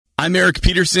I'm Eric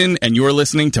Peterson, and you're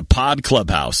listening to Pod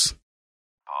Clubhouse.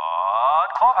 Pod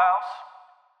Clubhouse.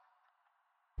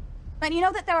 And you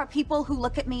know that there are people who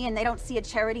look at me and they don't see a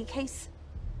charity case?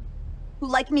 Who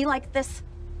like me like this?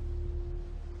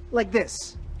 Like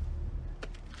this.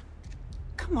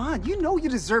 Come on, you know you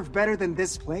deserve better than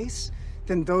this place,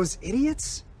 than those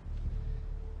idiots.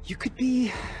 You could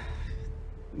be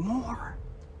more.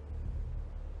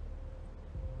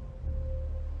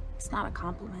 It's not a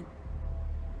compliment.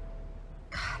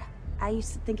 God, I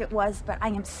used to think it was, but I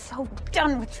am so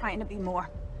done with trying to be more.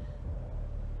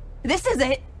 This is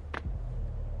it.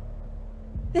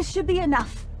 This should be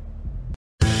enough.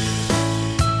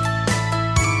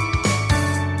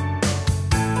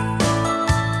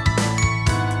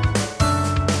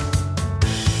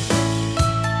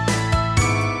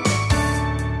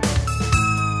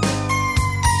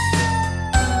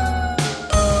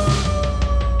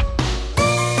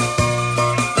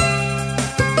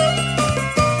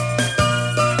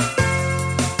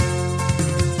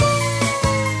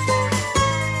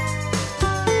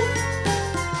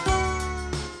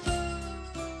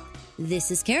 This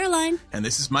is Caroline. And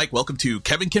this is Mike. Welcome to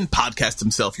Kevin Can Podcast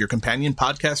Himself, your companion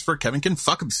podcast for Kevin Can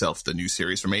Fuck Himself, the new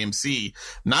series from AMC.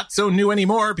 Not so new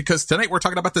anymore, because tonight we're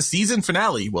talking about the season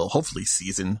finale. Well, hopefully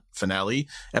season finale.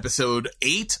 Episode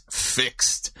 8,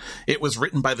 Fixed. It was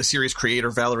written by the series creator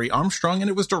Valerie Armstrong, and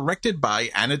it was directed by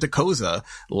Anna DeCosa.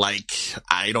 Like,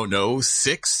 I don't know,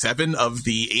 6, 7 of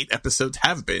the 8 episodes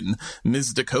have been.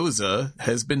 Ms. DeCosa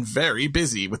has been very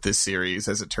busy with this series,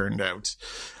 as it turned out.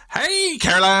 Hey,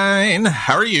 Caroline,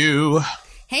 how are you?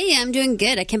 Hey, I'm doing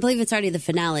good. I can't believe it's already the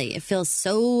finale. It feels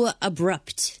so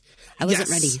abrupt. I wasn't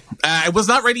ready. I was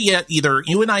not ready yet either.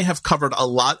 You and I have covered a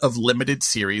lot of limited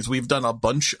series. We've done a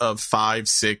bunch of 5,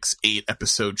 6, 8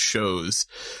 episode shows.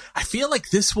 I feel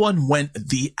like this one went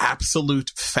the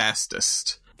absolute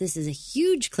fastest. This is a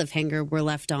huge cliffhanger we're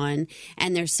left on,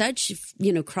 and there's such,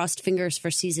 crossed fingers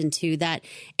for season 2 that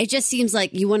it just seems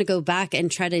like you want to go back and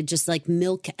try to just like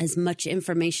milk as much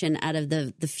information out of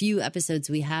the few episodes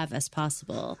we have as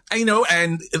possible. I know,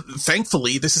 and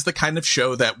thankfully, this is the kind of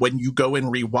show that when you go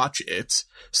and rewatch it,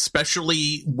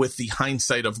 especially with the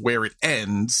hindsight of where it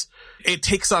ends, it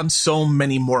takes on so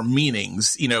many more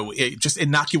meanings, just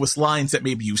innocuous lines that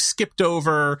maybe you skipped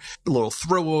over, a little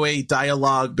throwaway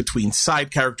dialogue between side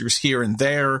characters here and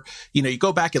there. You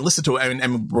go back and listen to it,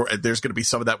 and there's going to be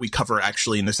some of that we cover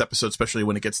actually in this episode, especially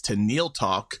when it gets to Neil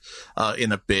talk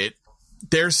in a bit.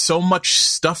 There's so much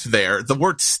stuff there. The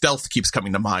word stealth keeps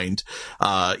coming to mind.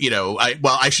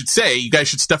 I should say you guys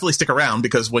should definitely stick around,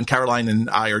 because when Caroline and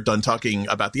I are done talking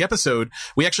about the episode,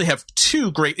 we actually have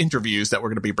 2 great interviews that we're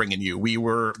going to be bringing you. We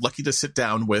were lucky to sit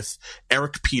down with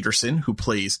Eric Peterson, who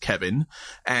plays Kevin,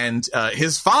 and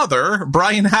his father,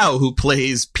 Brian Howe, who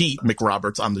plays Pete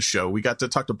McRoberts on the show. We got to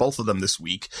talk to both of them this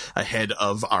week ahead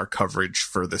of our coverage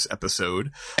for this episode.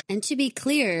 And to be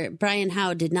clear, Brian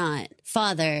Howe did not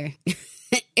father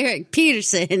Eric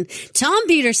Peterson. Tom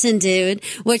Peterson, dude,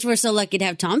 which we're so lucky to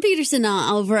have Tom Peterson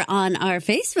over on our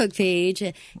Facebook page,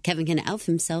 Kevin Can Elf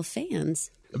Himself fans.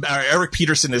 Eric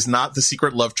Peterson is not the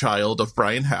secret love child of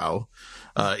Brian Howe.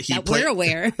 We're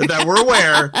aware. That we're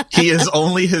aware. He is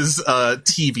only his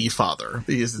TV father.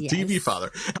 He is the TV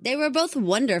father. They were both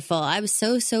wonderful. I was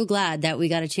so glad that we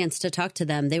got a chance to talk to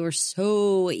them. They were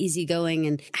so easygoing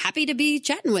and happy to be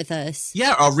chatting with us.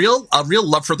 Yeah, a real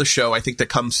love for the show, I think, that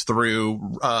comes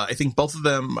through. I think both of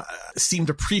them seemed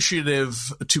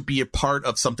appreciative to be a part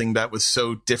of something that was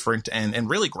so different and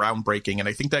really groundbreaking. And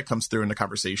I think that comes through in the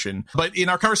conversation. But in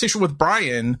our conversation with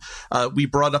Brian, we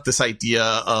brought up this idea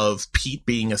of Pete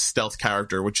being a stealth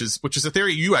character, which is a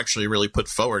theory you actually really put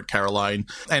forward, Caroline.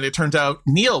 And it turned out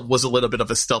Neil was a little bit of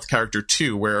a stealth character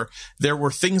too, where there were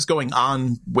things going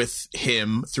on with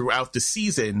him throughout the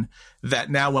season that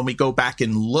now when we go back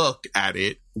and look at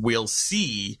it, we'll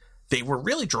see they were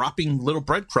really dropping little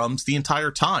breadcrumbs the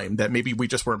entire time that maybe we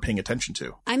just weren't paying attention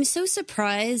to. I'm so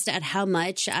surprised at how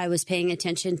much I was paying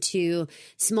attention to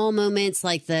small moments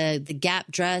like the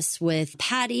Gap dress with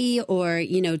Patty, or,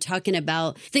 talking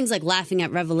about things like laughing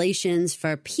at revelations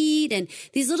for Pete and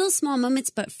these little small moments.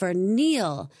 But for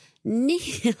Neil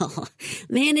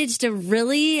managed to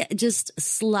really just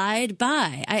slide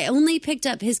by. I only picked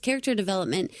up his character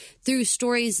development through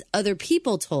stories other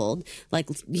people told, like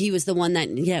he was the one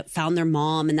that found their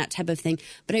mom and that type of thing.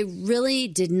 But I really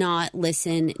did not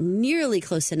listen nearly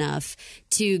close enough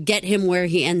to get him where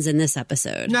he ends in this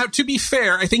episode. Now, to be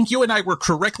fair, I think you and I were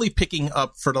correctly picking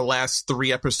up for the last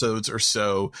 3 episodes or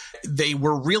so. They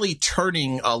were really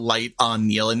turning a light on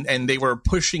Neil, and they were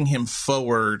pushing him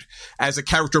forward as a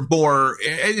character more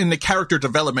in the character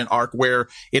development arc where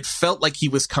it felt like he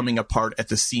was coming apart at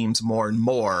the seams more and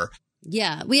more.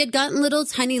 Yeah, we had gotten little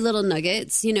tiny little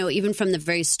nuggets, you know, even from the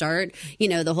very start, you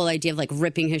know, the whole idea of like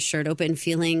ripping his shirt open,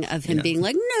 feeling of him being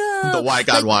like, no. The why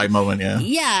God, why moment, yeah.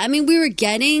 Yeah, I mean, we were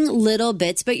getting little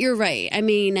bits, but you're right. I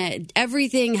mean,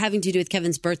 everything having to do with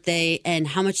Kevin's birthday and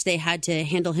how much they had to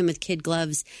handle him with kid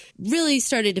gloves really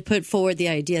started to put forward the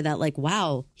idea that like,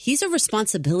 wow, he's a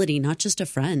responsibility, not just a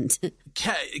friend.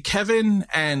 Kevin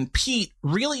and Pete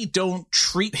really don't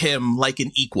treat him like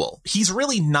an equal. He's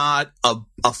really not a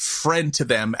friend to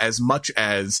them as much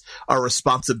as a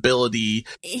responsibility.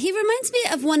 He reminds me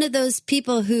of one of those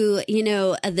people who, you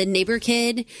know, the neighbor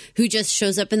kid who just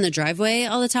shows up in the driveway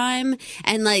all the time.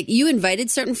 And like you invited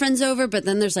certain friends over, but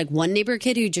then there's like one neighbor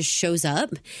kid who just shows up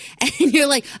and you're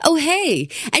like, oh, hey.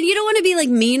 And you don't want to be like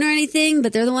mean or anything,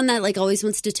 but they're the one that like always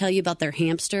wants to tell you about their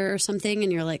hamster or something.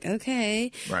 And you're like,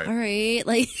 okay, right. All right.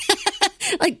 Like,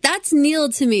 like that's Neil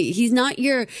to me. He's not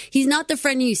the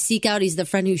friend you seek out. He's the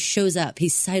friend who shows up. He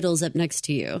sidles up next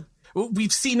to you.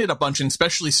 We've seen it a bunch, and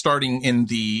especially starting in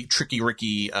the Tricky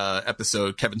Ricky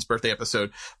episode, Kevin's birthday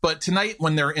episode. But tonight,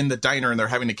 when they're in the diner and they're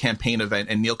having a campaign event,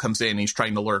 and Neil comes in and he's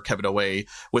trying to lure Kevin away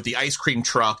with the ice cream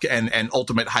truck and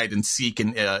ultimate hide and seek,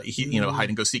 and hide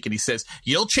and go seek, and he says,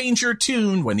 "You'll change your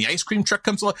tune when the ice cream truck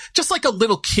comes along." Just like a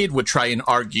little kid would try and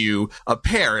argue a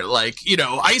parent, like, you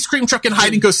know, ice cream truck and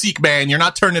hide and go seek, man, you're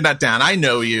not turning that down. I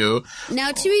know you.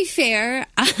 Now, to be fair,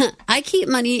 I keep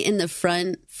money in the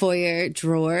front foyer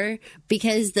drawer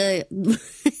because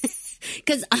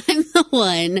because I'm the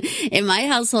one in my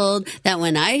household that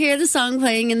when I hear the song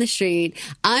playing in the street,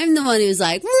 I'm the one who's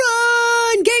like,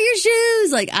 run, get your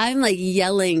shoes. Like, I'm like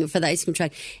yelling for the ice cream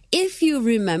truck. If you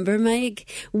remember,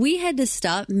 Mike, we had to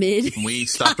stop mid. We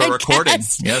stopped the recording.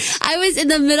 Yes. I was in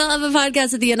the middle of a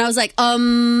podcast at the end. I was like,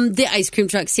 the ice cream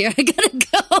truck's here. I gotta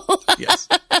go. Yes.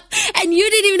 And you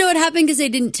didn't even know what happened because they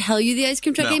didn't tell you the ice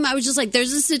cream truck came. I was just like,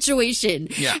 there's a situation.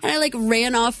 Yeah. And I like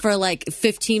ran off for like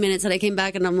 15 minutes and I came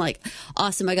back and I'm like,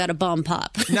 awesome, I got a bomb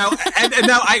pop. Now, and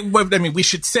now I mean, we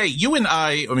should say you and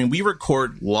I mean, we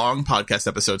record long podcast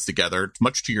episodes together,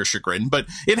 much to your chagrin, but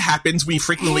it happens. We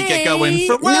frequently get going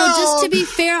for, no, just to be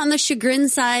fair on the chagrin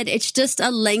side, it's just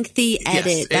a lengthy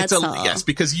edit. That's all. Yes,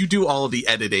 because you do all of the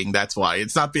editing. That's why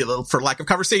it's not for lack of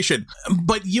conversation.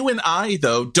 But you and I,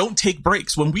 though, don't take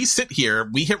breaks. When we sit here,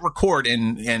 we hit record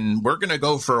and we're going to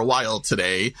go for a while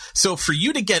today. So for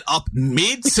you to get up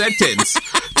mid-sentence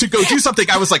to go do something,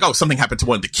 I was like, oh, something happened to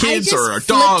one of the kids or a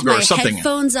dog or something. I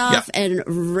headphones off and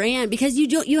ran because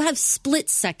you have split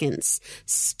seconds.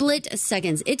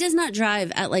 It does not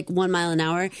drive at like 1 mile an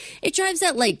hour. It drives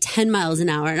at like 10 miles an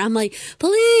hour. And I'm like,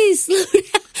 please slow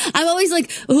down. I'm always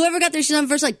like, whoever got their shit on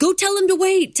first, like, go tell him to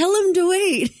wait.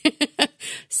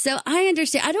 So I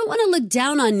understand. I don't want to look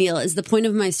down on Neil is the point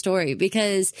of my story,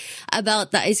 because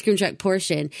about the ice cream truck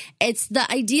portion, it's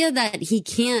the idea that he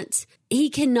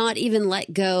cannot even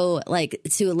let go, like,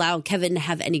 to allow Kevin to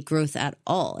have any growth at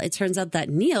all. It turns out that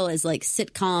Neil is like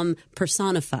sitcom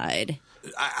personified.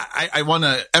 I want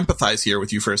to empathize here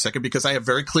with you for a second, because I have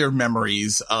very clear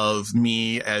memories of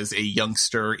me as a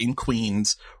youngster in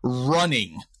Queens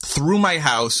running through my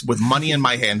house with money in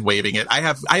my hand, waving it. I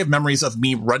have memories of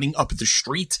me running up the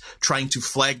street trying to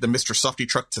flag the Mr. Softy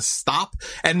truck to stop.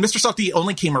 And Mr. Softy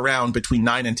only came around between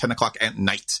 9 and 10 o'clock at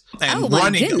night. And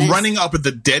running up at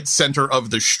the dead center of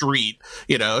the street,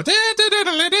 you know, and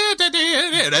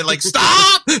like,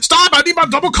 stop, I need my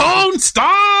double cone,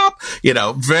 stop, you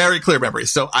know, very clear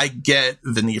memories. So I get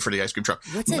the need for the ice cream truck.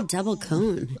 What's a double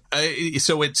cone?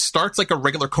 So it starts like a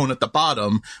regular cone at the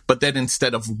bottom, but then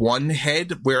instead of one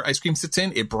head where ice cream sits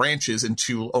in, it branches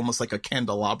into almost like a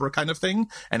candelabra kind of thing,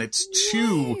 and it's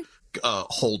two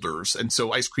holders, and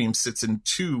so ice cream sits in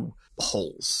two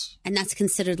holes. And that's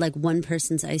considered like one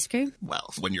person's ice cream?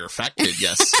 Well, when you're a fat kid,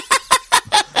 yes.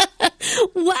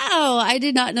 Wow, I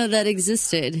did not know that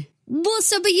existed. Well,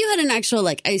 but you had an actual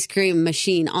like ice cream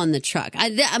machine on the truck.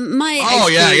 Mr.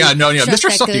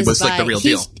 Softy was like the real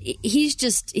deal. He's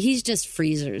just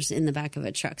freezers in the back of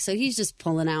a truck, so he's just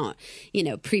pulling out, you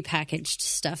know, prepackaged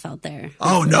stuff out there.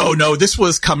 Oh no, this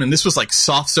was coming. This was like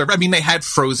soft serve. I mean, they had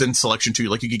frozen selection too.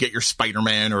 Like you could get your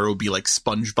Spider-Man, or it would be like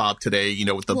SpongeBob today, you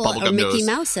know, with the bubblegum nose. Mickey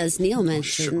Mouse, as Neil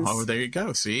mentions. Oh, there you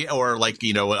go. See, or like,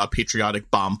 you know, a patriotic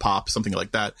bomb pop, something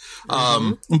like that.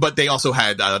 Mm-hmm. But they also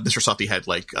had Mr. Softy had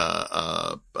like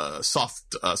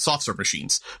soft serve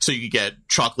machines, so you could get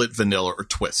chocolate, vanilla, or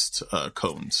twist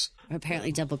cones.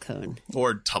 Apparently double cone.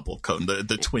 Or double cone,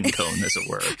 the twin cone, as it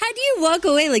were. How do you walk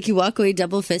away? Like you walk away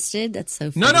double fisted? That's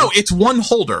so funny. No, it's one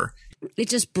holder. It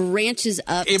just branches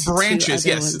up. It branches,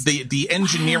 yes. Ones. The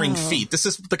engineering feat. This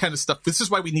is the kind of stuff. This is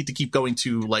why we need to keep going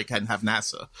to and have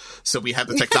NASA. So we have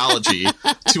the technology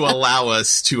to allow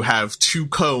us to have 2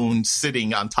 cones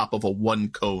sitting on top of a 1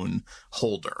 cone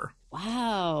holder.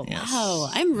 Wow. Yes. Wow.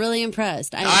 I'm really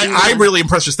impressed. I'm really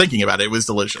impressed just thinking about it. It was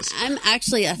delicious. I'm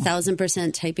actually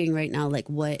 1,000% typing right now, like,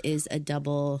 what is a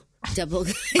double ice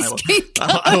cream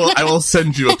cone? I will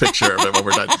send you a picture of it when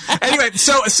we're done. Anyway,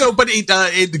 but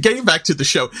getting back to the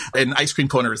show, and Ice Cream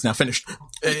Corner is now finished.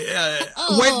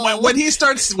 When he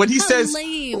says,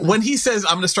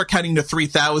 I'm going to start counting to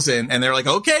 3,000, and they're like,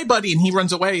 okay, buddy, and he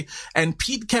runs away, and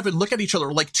Pete and Kevin look at each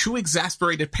other like 2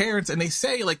 exasperated parents, and they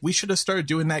say, like, we should have started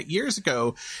doing that years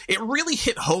ago. It really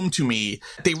hit home to me.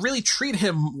 They really treat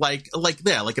him like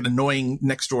an annoying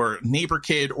next door neighbor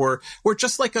kid, or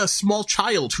just like a small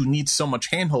child who needs so much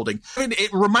hand-holding. I mean,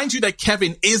 it reminds you that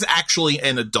Kevin is actually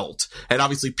an adult, and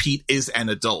obviously Pete is an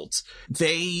adult.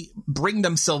 They bring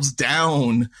themselves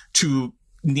down to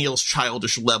Neil's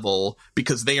childish level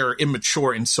because they are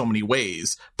immature in so many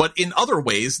ways. But in other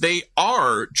ways, they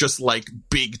are just like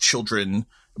big children,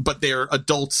 but they're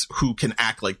adults who can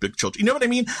act like big children. You know what I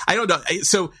mean? I don't know.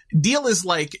 So Neil is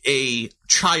like a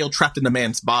child trapped in a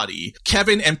man's body.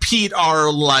 Kevin and Pete are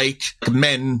like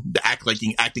men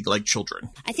acting like children.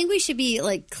 I think we should be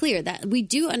like clear that we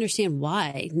do understand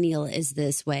why Neil is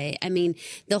this way. I mean,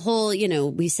 the whole,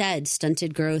 we said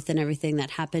stunted growth and everything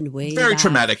that happened way Very back.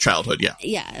 Traumatic childhood, yeah.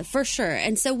 Yeah, for sure.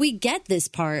 And so we get this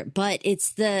part, but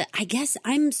I guess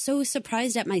I'm so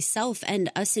surprised at myself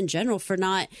and us in general for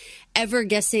not ever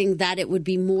guessing that it would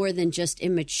be more than just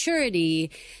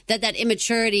immaturity, that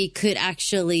immaturity could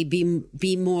actually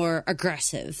be more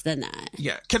aggressive than that.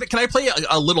 Yeah. Can I play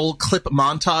a little clip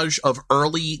montage of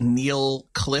early Neil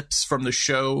clips from the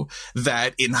show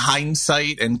that in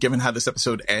hindsight, and given how this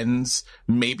episode ends,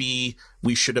 maybe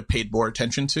we should have paid more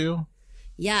attention to?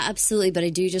 Yeah, absolutely. But I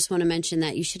do just want to mention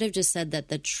that you should have just said that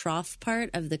the trough part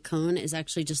of the cone is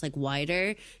actually just like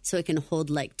wider, so it can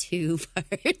hold like 2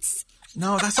 parts.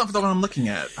 No, that's not the one I'm looking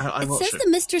at. It says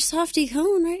the Mr. Softy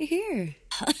cone right here.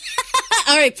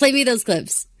 All right, play me those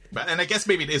clips. And I guess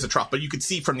maybe it is a trough, but you could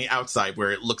see from the outside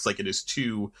where it looks like it is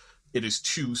 2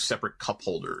 separate cup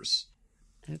holders.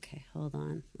 Okay, hold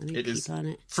on. Let me keep on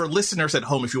it. For listeners at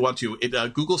home, if you want to,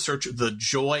 Google search the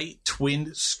Joy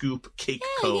Twin Scoop Cake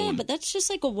Cone. Yeah, but that's just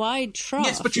like a wide trough.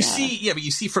 Yes, but you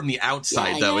see from the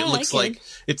outside, though, it looks like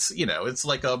it's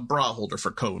like a bra holder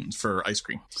for cones for ice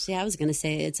cream. See, I was going to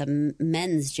say it's a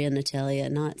men's genitalia,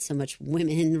 not so much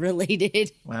women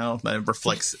related. Well, that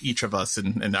reflects each of us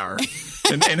and our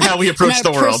and how we approach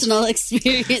the world. Personal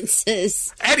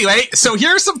experiences. Anyway, so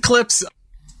here are some clips.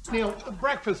 Neil,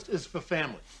 breakfast is for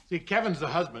family. See, Kevin's the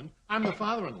husband. I'm the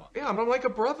father-in-law. Yeah, I'm like a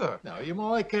brother. No, you're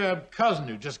more like a cousin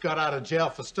who just got out of jail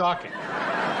for stalking.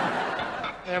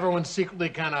 Everyone's secretly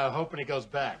kind of hoping he goes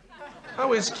back.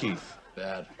 How is Keith?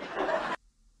 Bad.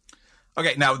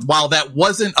 Okay, now, while that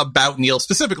wasn't about Neil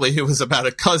specifically, it was about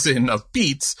a cousin of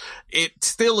Pete's, it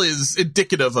still is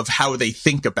indicative of how they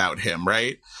think about him,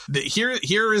 right?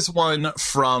 Here is one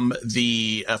from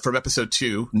from episode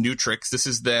 2, New Tricks. This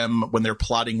is them when they're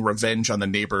plotting revenge on the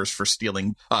neighbors for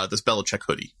stealing this Belichick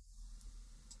hoodie.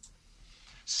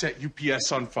 Set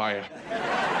UPS on fire.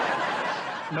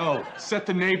 No. Set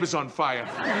the neighbors on fire.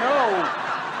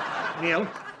 No. Neil,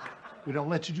 we don't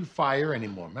let you do fire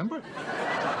anymore, remember?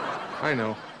 I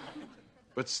know.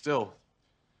 But still,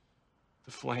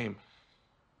 the flame,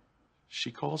 she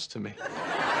calls to me.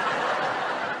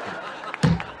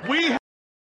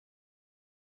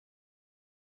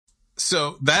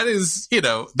 So that is,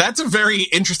 that's a very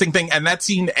interesting thing. And that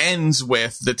scene ends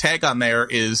with the tag on there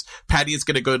is Patty is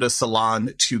going to go to Salon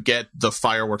to get the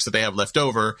fireworks that they have left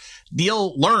over.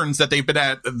 Neil learns that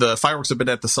the fireworks have been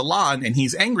at the Salon, and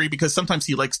he's angry because sometimes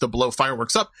he likes to blow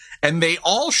fireworks up. And they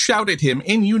all shout at him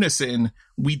in unison,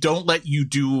 "We don't let you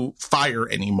do fire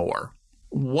anymore."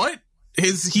 What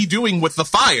is he doing with the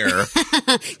fire?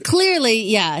 Clearly,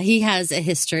 yeah, he has a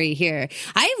history here.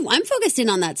 I'm focusing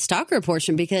on that stalker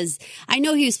portion because I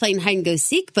know he was playing hide and go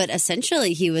seek, but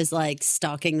essentially he was like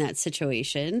stalking that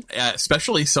situation.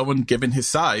 Especially someone given his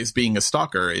size being a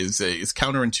stalker is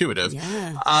counterintuitive.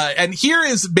 Yeah. And here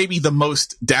is maybe the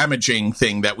most damaging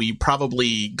thing that we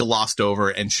probably glossed over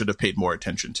and should have paid more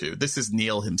attention to. This is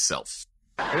Neil himself.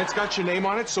 And it's got your name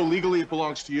on it, so legally it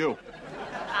belongs to you.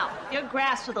 Wow, your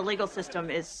grasp of the legal system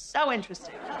is so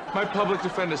interesting. My public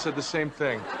defender said the same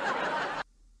thing.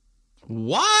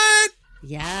 What?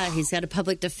 Yeah, he's got a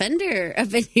public defender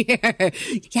up in here.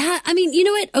 Yeah, I mean, you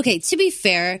know what? Okay, to be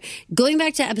fair, going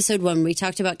back to episode 1, we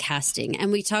talked about casting,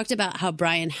 and we talked about how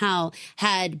Brian Howe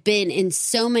had been in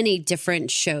so many different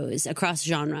shows across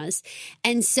genres.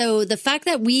 And so the fact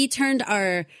that we turned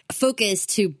our focus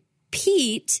to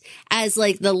Pete as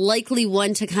like the likely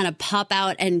one to kind of pop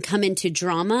out and come into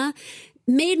drama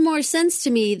made more sense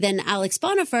to me than Alex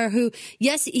Bonifer, who,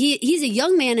 yes, he's a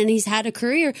young man and he's had a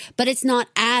career, but it's not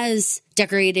as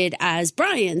decorated as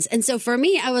Brian's. And so for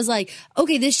me, I was like,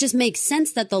 okay, this just makes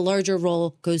sense that the larger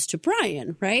role goes to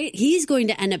Brian, right? He's going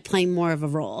to end up playing more of a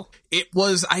role. It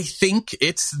was, I think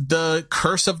it's the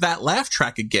curse of that laugh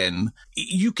track again.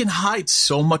 You can hide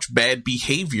so much bad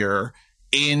behavior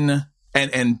and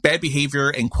bad behavior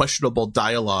and questionable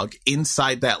dialogue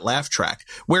inside that laugh track,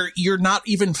 where you're not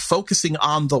even focusing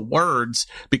on the words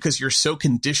because you're so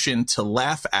conditioned to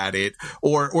laugh at it,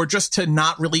 or just to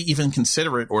not really even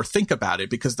consider it or think about it,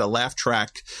 because the laugh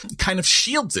track kind of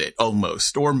shields it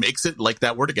almost, or makes it, like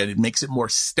that word again, it makes it more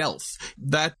stealth.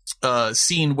 That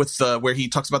scene with where he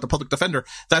talks about the public defender,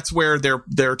 that's where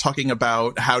they're talking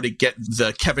about how to get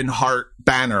the Kevin Hart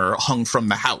banner hung from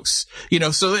the house. You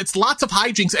know, so it's lots of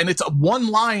hijinks, and it's one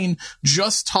line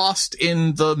just tossed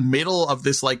in the middle of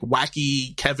this like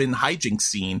wacky Kevin hijinks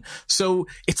scene. So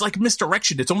it's like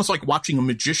misdirection. It's almost like watching a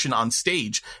magician on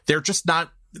stage. They're just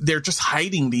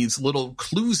hiding these little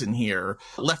clues in here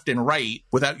left and right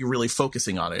without you really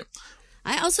focusing on it.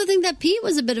 I also think that Pete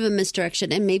was a bit of a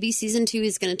misdirection, and maybe season 2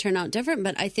 is going to turn out different.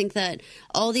 But I think that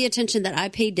all the attention that I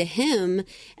paid to him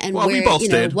and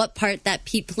what part that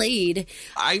Pete played,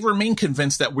 I remain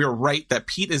convinced that we're right, that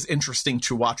Pete is interesting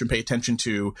to watch and pay attention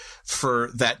to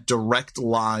for that direct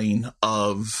line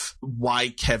of why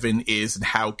Kevin is and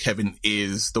how Kevin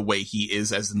is the way he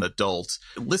is as an adult.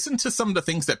 Listen to some of the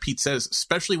things that Pete says,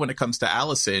 especially when it comes to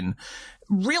Allison,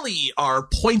 really are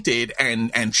pointed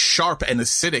and sharp and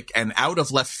acidic and out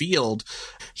of left field.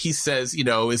 He says, you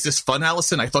know, is this fun,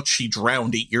 Allison? I thought she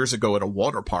drowned 8 years ago at a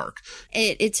water park.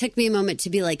 It took me a moment to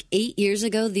be like, 8 years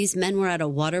ago, these men were at a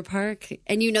water park,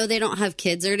 and you know they don't have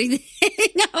kids or anything.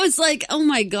 I was like, oh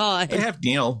my God. They have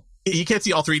Neil. You can't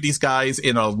see all three of these guys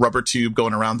in a rubber tube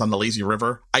going around on the lazy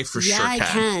river. I sure can. Yeah, I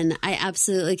can. I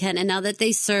absolutely can. And now that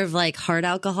they serve like hard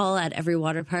alcohol at every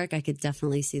water park, I could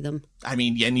definitely see them. I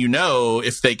mean, and you know,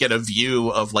 if they get a view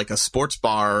of like a sports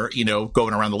bar, you know,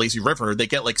 going around the lazy river, they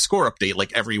get like score update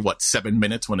like every, 7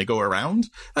 minutes when they go around.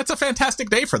 That's a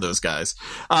fantastic day for those guys.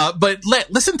 But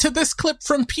listen to this clip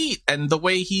from Pete and the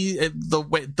way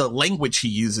the language he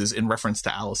uses in reference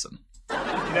to Allison. You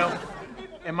know,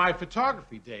 in my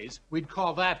photography days, we'd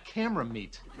call that camera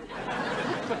meet.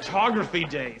 Photography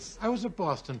days. I was a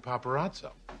Boston paparazzo.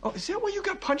 Oh, is that why you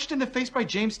got punched in the face by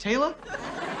James Taylor?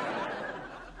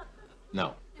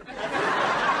 No.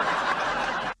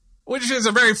 Which is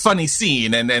a very funny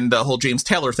scene, and the whole James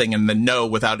Taylor thing and the no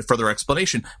without further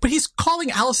explanation. But he's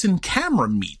calling Allison camera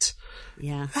meat.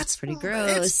 Yeah, that's pretty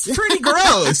gross. It's pretty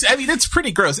gross. I mean, it's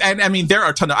pretty gross. And I mean, there are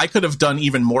a ton of, I could have done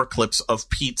even more clips of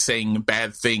Pete saying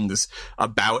bad things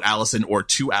about Allison or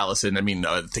to Allison. I mean,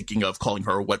 thinking of calling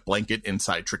her a wet blanket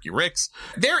inside Tricky Ricks.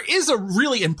 There is a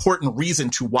really important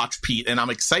reason to watch Pete, and I'm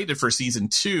excited for season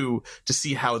 2 to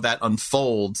see how that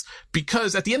unfolds,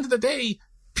 because at the end of the day,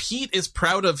 Pete is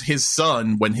proud of his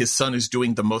son when his son is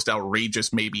doing the most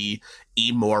outrageous, maybe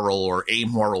immoral or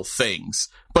amoral things.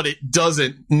 But it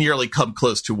doesn't nearly come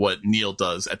close to what Neil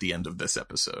does at the end of this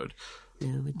episode.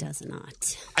 No, it does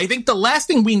not. I think the last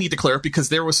thing we need to clear up, because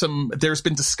there's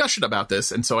been discussion about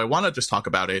this, and so I want to just talk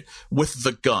about it with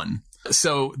the gun.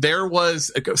 So there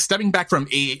was, stepping back from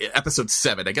episode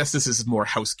 7, I guess this is more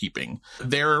housekeeping.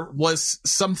 There was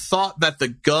some thought that the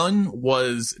gun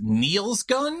was Neil's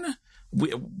gun.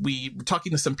 We were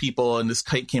talking to some people, and this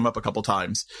came up a couple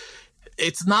times.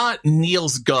 It's not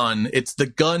Neil's gun. It's the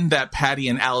gun that Patty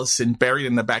and Allison buried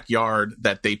in the backyard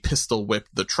that they pistol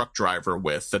whipped the truck driver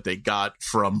with, that they got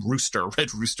from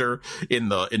Red Rooster in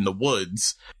the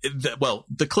woods. Well,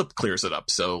 the clip clears it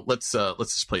up. So let's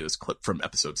just play this clip from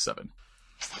episode 7.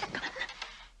 Is that a gun?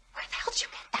 Where the hell did you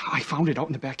get that? I found it out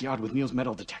in the backyard with Neil's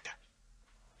metal detector.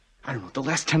 I don't know. The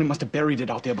last tenant must have buried it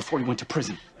out there before he went to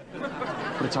prison.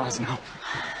 But it's ours now.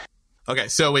 Okay,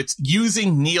 so it's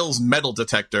using Neil's metal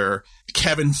detector.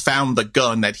 Kevin found the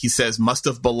gun that he says must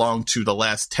have belonged to the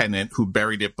last tenant who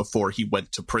buried it before he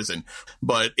went to prison.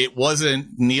 But it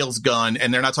wasn't Neil's gun,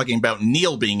 and they're not talking about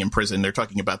Neil being in prison. They're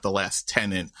talking about the last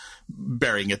tenant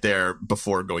burying it there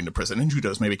before going to prison. And who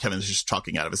knows, maybe Kevin's just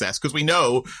talking out of his ass, because we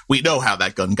know how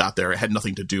that gun got there. It had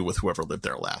nothing to do with whoever lived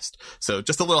there last. So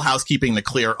just a little housekeeping to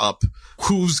clear up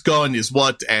whose gun is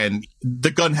what, and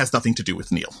the gun has nothing to do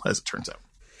with Neil, as it turns out.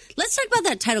 Let's talk about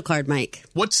that title card, Mike.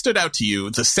 What stood out to you,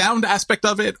 the sound aspect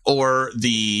of it or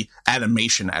the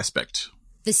animation aspect?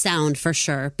 The sound, for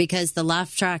sure, because the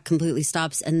laugh track completely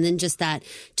stops, and then just that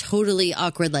totally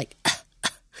awkward, like,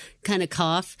 kind of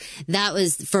cough. That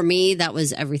was, for me, that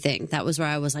was everything. That was where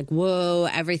I was like, whoa,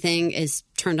 everything is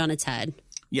turned on its head.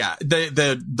 Yeah,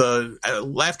 the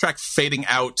laugh track fading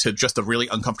out to just a really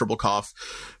uncomfortable cough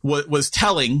was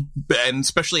telling, and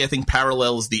especially I think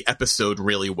parallels the episode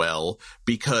really well,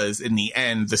 because in the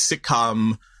end, the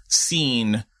sitcom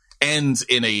scene ends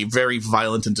in a very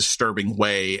violent and disturbing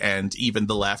way, and even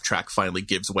the laugh track finally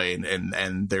gives way,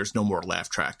 and there's no more laugh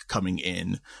track coming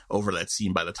in over that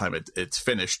scene by the time it's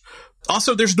finished.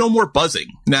 Also, there's no more buzzing.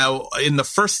 Now, in the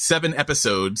first 7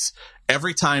 episodes,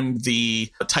 every time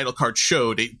the title card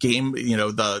showed, it gave,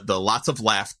 the lots of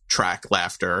laugh track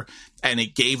laughter, and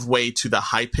it gave way to the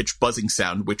high-pitched buzzing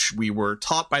sound, which we were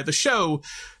taught by the show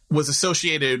was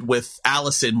associated with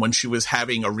Allison when she was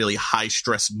having a really high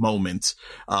stress moment,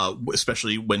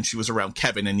 especially when she was around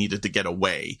Kevin and needed to get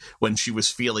away, when she was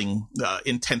feeling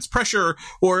intense pressure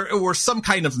or some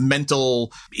kind of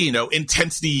mental,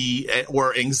 intensity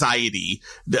or anxiety.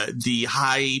 The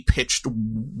high pitched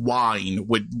whine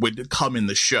would come in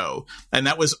the show. And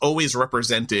that was always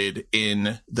represented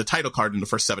in the title card in the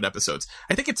first 7 episodes.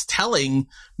 I think it's telling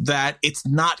that it's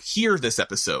not here this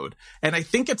episode. And I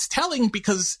think it's telling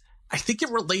because I think it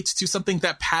relates to something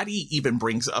that Patty even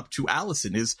brings up to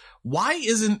Allison is, why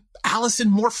isn't Allison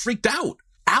more freaked out?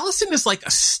 Allison is like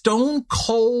a stone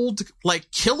cold, like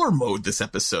killer mode this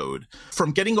episode,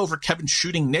 from getting over Kevin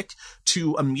shooting Nick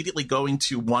to immediately going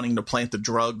to wanting to plant the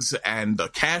drugs and the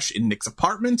cash in Nick's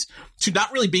apartment to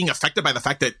not really being affected by the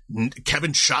fact that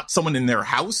Kevin shot someone in their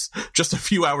house just a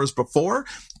few hours before,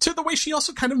 to the way she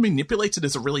also kind of manipulates it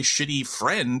as a really shitty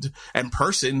friend and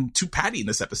person to Patty in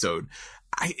this episode.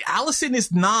 Allison is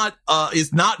not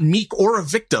meek or a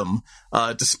victim,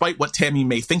 despite what Tammy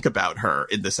may think about her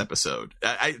in this episode.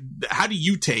 How do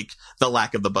you take the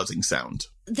lack of the buzzing sound?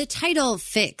 The title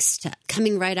Fixed,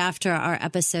 coming right after our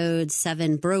episode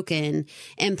 7 Broken,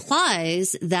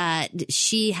 implies that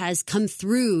she has come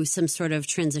through some sort of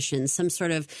transition, some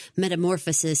sort of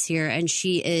metamorphosis here, and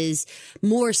she is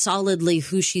more solidly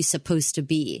who she's supposed to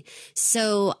be.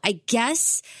 So I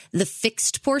guess the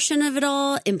fixed portion of it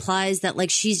all implies that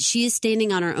like she is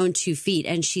standing on her own 2 feet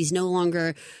and she's no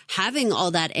longer having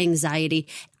all that anxiety.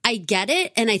 I get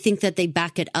it, and I think that they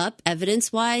back it up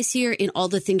evidence-wise here in all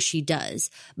the things she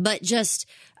does. But just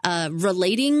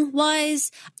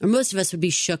relating-wise, most of us would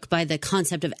be shook by the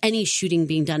concept of any shooting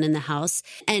being done in the house.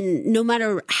 And no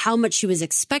matter how much she was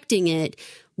expecting it,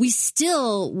 we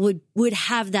still would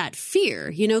have that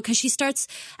fear, because she starts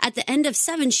at the end of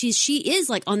 7, she is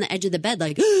like on the edge of the bed,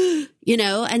 like,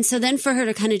 and so then for her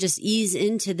to kind of just ease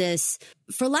into this,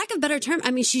 for lack of a better term,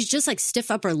 I mean, she's just like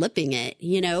stiff upper lipping it,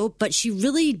 but she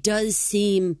really does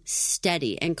seem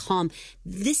steady and calm.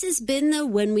 This has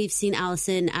been when we've seen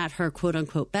Allison at her quote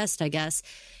unquote best, I guess,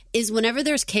 is whenever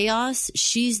there's chaos,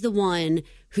 she's the one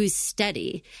who's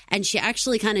steady. And she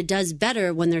actually kind of does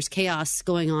better when there's chaos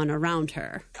going on around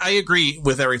her. I agree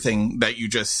with everything that you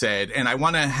just said. And I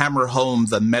want to hammer home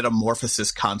the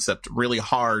metamorphosis concept really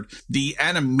hard. The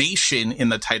animation in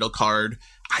the title card,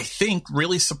 I think,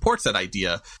 really supports that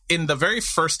idea. In the very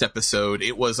first episode,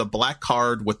 it was a black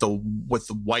card with the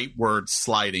white word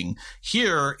sliding.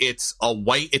 Here, it's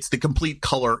the complete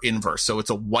color inverse. So it's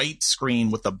a white screen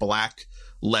with the black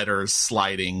letters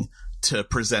sliding to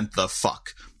present the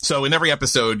fuck. So in every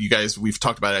episode, you guys, we've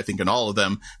talked about it, I think, in all of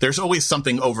them, there's always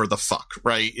something over the fuck,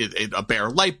 right? A bare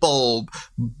light bulb,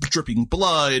 dripping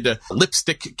blood,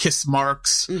 lipstick kiss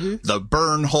marks, the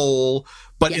burn hole.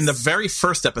 But in the very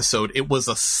first episode, it was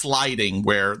a sliding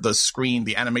where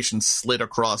the animation slid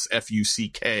across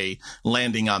F-U-C-K,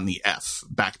 landing on the F,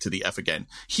 back to the F again.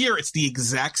 Here, it's the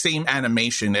exact same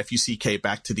animation, F-U-C-K,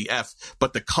 back to the F,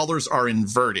 but the colors are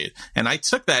inverted. And I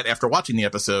took that after watching the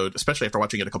episode, especially after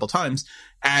watching it a couple times,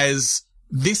 as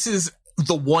this is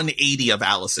the 180 of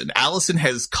Allison. Allison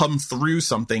has come through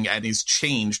something and is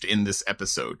changed in this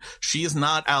episode. She is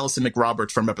not Allison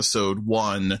McRoberts from episode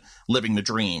 1, Living the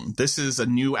Dream. This is a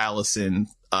new Allison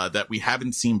that we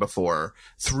haven't seen before,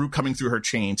 coming through her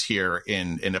change here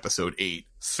in episode 8,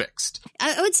 Fixed.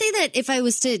 I would say that if I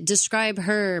was to describe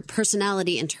her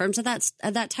personality in terms of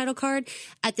that title card,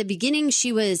 at the beginning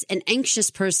she was an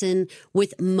anxious person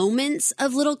with moments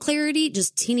of little clarity,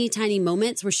 just teeny tiny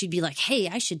moments where she'd be like, hey,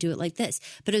 I should do it like this.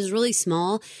 But it was really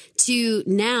small, to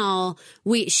now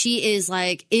she is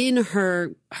like in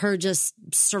her just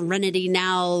serenity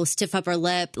now, stiff upper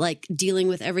lip, like dealing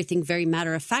with everything very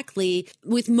matter of factly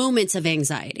with moments of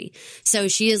anxiety. So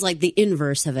she is like the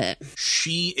inverse of it.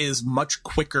 She is much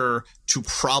quicker to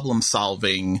problem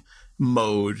solving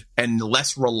mode and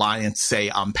less reliant, say,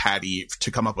 on Patty to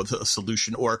come up with a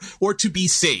solution or to be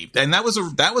saved. And that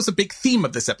was a big theme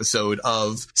of this episode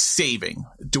of saving.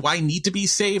 Do I need to be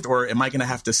saved, or am I going to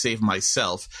have to save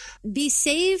myself? Be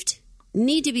saved,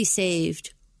 need to be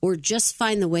saved, or just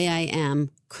find the way I am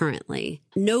currently.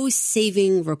 No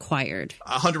saving required.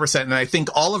 100%. And I think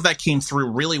all of that came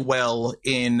through really well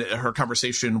in her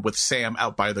conversation with Sam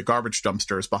out by the garbage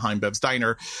dumpsters behind Bev's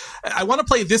Diner. I want to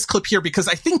play this clip here because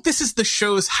I think this is the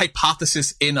show's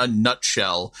hypothesis in a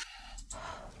nutshell.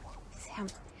 Sam,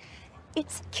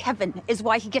 it's Kevin is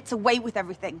why he gets away with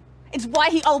everything. It's why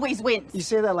he always wins. You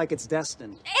say that like it's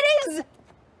destined. It is!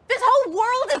 This whole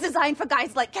world is designed for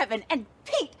guys like Kevin and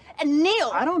Pete and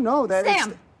Neil. I don't know that.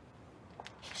 Sam,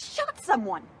 he shot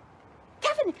someone.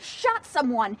 Kevin shot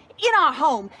someone in our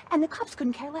home, and the cops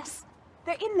couldn't care less.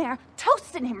 They're in there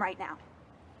toasting him right now.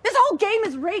 This whole game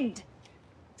is rigged.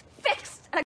 It's fixed.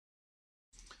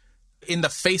 In the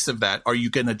face of that, are you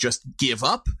going to just give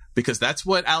up? Because that's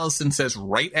what Allison says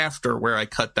right after where I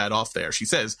cut that off there. She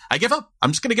says, I give up.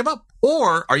 I'm just going to give up.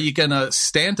 Or are you going to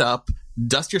stand up,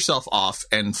 dust yourself off,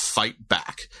 and fight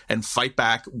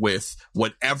back with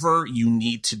whatever you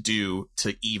need to do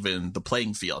to even the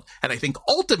playing field? And I think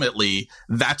ultimately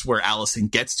that's where Allison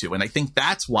gets to. And I think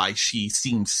that's why she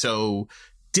seems so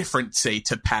different, say,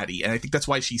 to Patty. And I think that's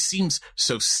why she seems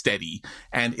so steady.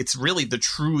 And it's really the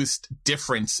truest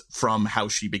difference from how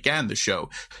she began the show.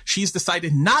 She's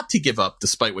decided not to give up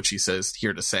despite what she says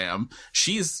here to Sam.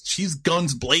 She's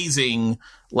guns blazing,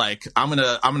 like, I'm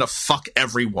gonna fuck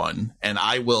everyone, and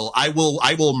I will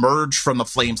emerge from the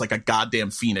flames like a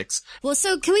goddamn phoenix. Well,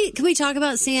 so can we talk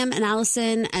about Sam and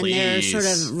Allison and Please. their sort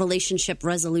of relationship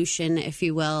resolution, if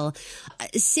you will?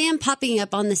 Sam popping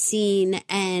up on the scene,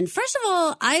 and first of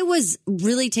all, I was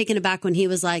really taken aback when he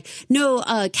was like, "No,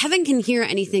 Kevin can hear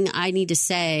anything I need to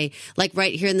say, like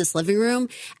right here in this living room."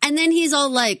 And then he's all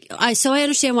like, I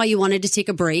understand why you wanted to take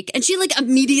a break," and she like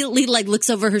immediately like looks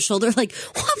over her shoulder, like,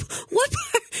 "What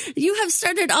part? You have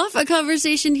started off a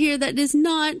conversation here that is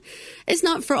not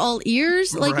for all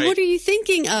ears. Like, Right. What are you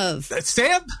thinking of?"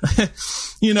 Sam,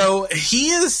 he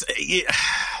is.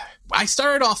 I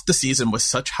started off the season with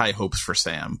such high hopes for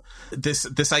Sam.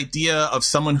 This idea of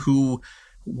someone who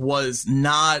was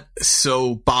not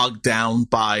so bogged down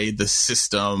by the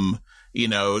system,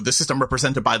 the system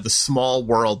represented by the small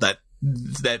world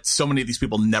that so many of these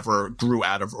people never grew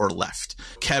out of or left.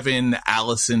 Kevin,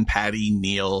 Allison, Patty,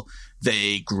 Neil,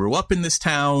 they grew up in this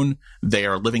town. They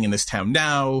are living in this town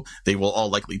now. They will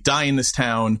all likely die in this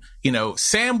town.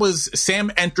 Sam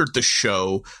entered the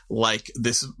show like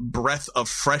this breath of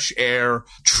fresh air,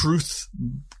 truth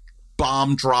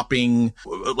bomb dropping,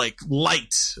 like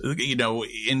light,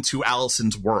 into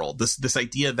Allison's world. This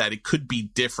idea that it could be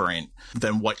different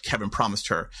than what Kevin promised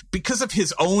her because of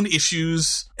his own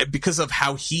issues, because of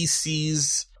how he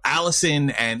sees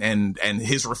Allison and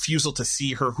his refusal to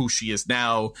see her who she is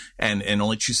now, and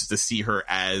only chooses to see her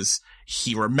as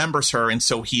he remembers her. And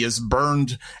so he is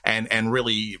burned and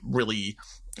really, really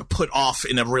put off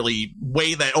in a really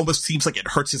way that almost seems like it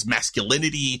hurts his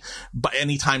masculinity. But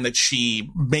anytime that she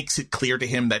makes it clear to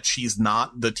him that she's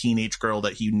not the teenage girl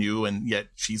that he knew, and yet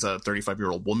she's a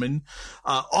 35-year-old woman,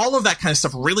 all of that kind of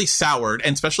stuff really soured.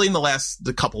 And especially in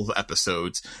the couple of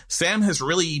episodes, Sam has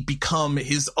really become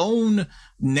his own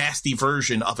nasty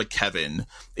version of a Kevin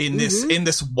in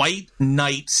this white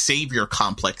knight savior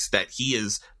complex that he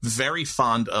is very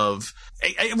fond of.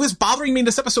 It was bothering me in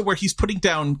this episode where he's putting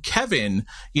down Kevin,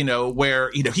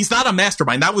 where, he's not a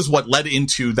mastermind. That was what led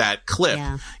into that clip,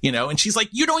 and she's like,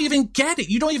 you don't even get it.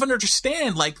 You don't even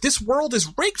understand. Like, this world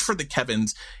is rigged for the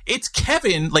Kevins. It's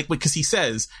Kevin, like, because he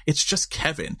says it's just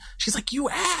Kevin. She's like, you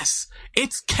ass.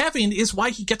 It's Kevin is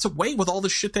why he gets away with all the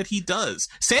shit that he does.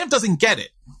 Sam doesn't get it.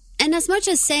 And as much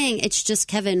as saying it's just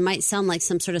Kevin might sound like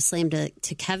some sort of slam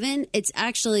to Kevin, it's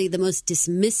actually the most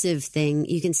dismissive thing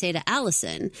you can say to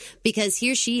Allison, because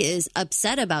here she is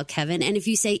upset about Kevin. And if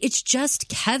you say it's just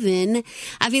Kevin,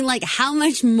 I mean, like, how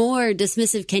much more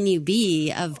dismissive can you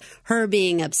be of her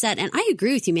being upset? And I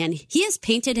agree with you, man. He has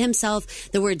painted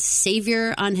himself the word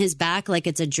savior on his back like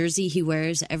it's a jersey he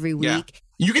wears every week. Yeah.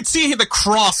 You could see the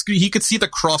cross. He could see the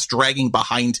cross dragging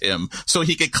behind him, so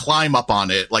he could climb up on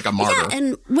it like a martyr. Yeah,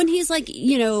 and when he's like,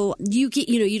 you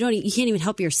can't even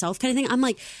help yourself, kind of thing. I'm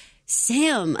like,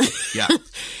 Sam, yeah,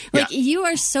 you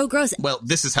are so gross. Well,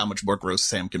 this is how much more gross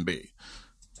Sam can be.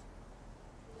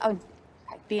 Oh,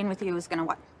 being with you is gonna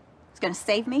what? It's gonna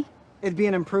save me? It'd be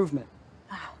an improvement.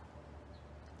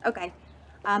 Okay.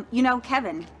 You know,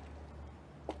 Kevin,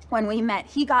 when we met,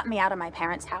 he got me out of my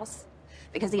parents' house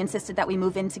because he insisted that we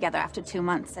move in together after 2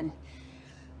 months, and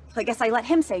I guess I let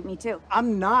him save me too.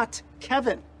 I'm not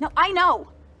Kevin. No, I know.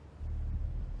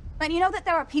 But you know that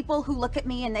there are people who look at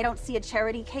me and they don't see a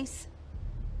charity case?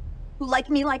 Who like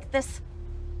me like this?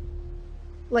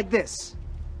 Like this.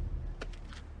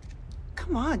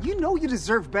 Come on, you know you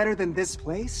deserve better than this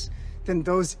place, than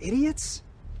those idiots.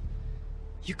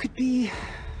 You could be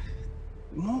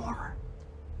more.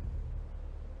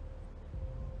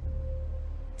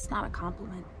 It's not a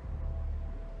compliment.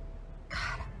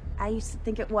 God, I used to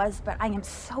think it was, but I am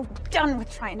so done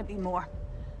with trying to be more.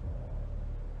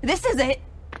 This is it.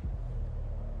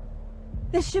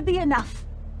 This should be enough.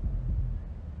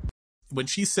 When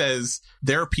she says,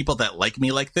 there are people that like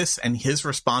me like this, and his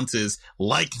response is,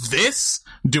 like this?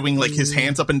 Doing, like, his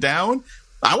hands up and down?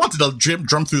 I wanted to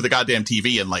drum through the goddamn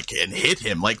TV and hit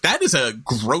him. Like, that is a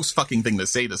gross fucking thing to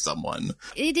say to someone.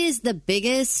 It is the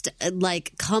biggest,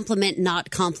 compliment, not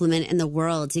compliment in the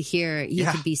world to hear you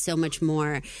could be so much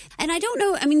more. And I don't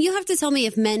know. I mean, you have to tell me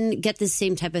if men get the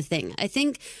same type of thing. I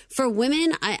think for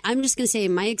women, I'm just going to say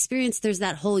in my experience, there's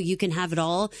that whole you can have it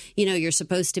all. You know, you're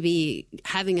supposed to be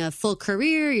having a full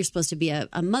career. You're supposed to be a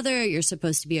mother. You're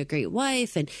supposed to be a great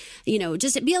wife. And, you know,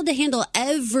 just be able to handle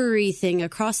everything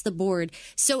across the board.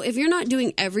 So if you're not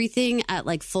doing everything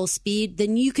at full speed,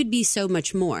 then you could be so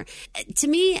much more. To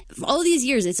me, all these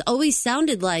years, it's always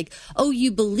sounded like, oh,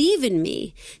 you believe in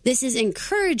me. This is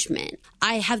encouragement.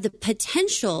 I have the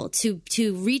potential to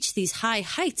reach these high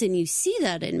heights, and you see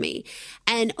that in me.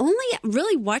 And only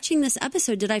really watching this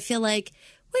episode did I feel like,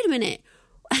 wait a minute.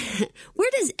 Where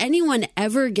does anyone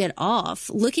ever get off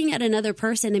looking at another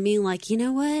person and being like, you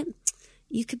know what?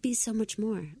 You could be so much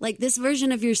more. Like, this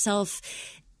version of yourself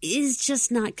is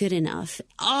just not good enough.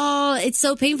 Oh, it's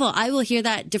so painful. I will hear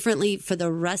that differently for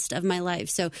the rest of my life.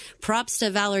 So props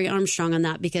to Valerie Armstrong on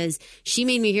that, because she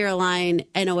made me hear a line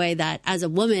in a way that as a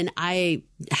woman, I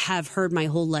have heard my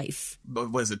whole life.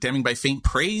 Was it damning by faint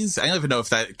praise? I don't even know if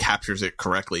that captures it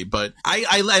correctly, but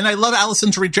I love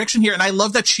Allison's rejection here, and I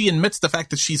love that she admits the fact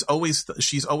that she's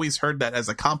always heard that as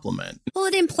a compliment. Well,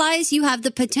 it implies you have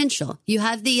the potential, you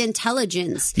have the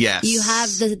intelligence, yes, you have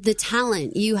the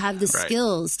talent, you have the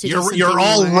skills to. You're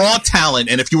all raw talent,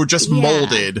 and if you were just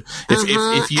molded,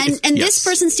 if you this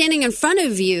person standing in front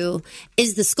of you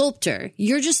is the sculptor.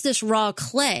 You're just this raw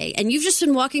clay, and you've just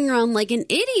been walking around like an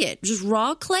idiot, just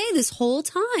raw clay this whole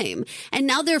time. And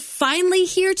now they're finally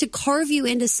here to carve you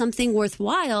into something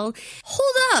worthwhile.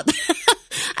 Hold up.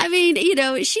 I mean, you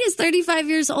know, she is 35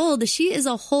 years old. She is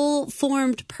a whole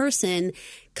formed person.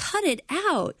 Cut it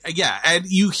out. Yeah, and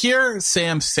you hear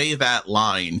Sam say that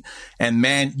line, and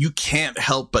man, you can't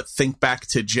help but think back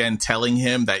to Jen telling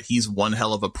him that he's one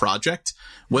hell of a project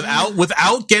without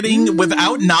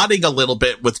nodding a little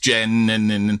bit with Jen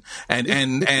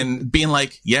and being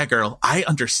like, yeah, girl, I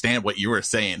understand what you were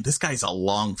saying. This guy's a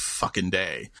long fucking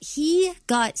day. He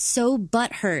got so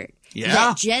butthurt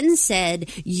that Jen said,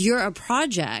 you're a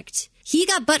project. He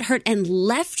got butthurt and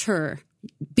left her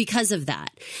because of that.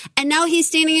 And now he's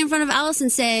standing in front of Allison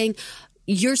saying,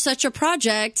 you're such a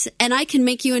project and I can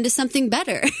make you into something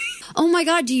better. Oh my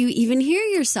God, do you even hear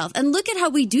yourself? And look at how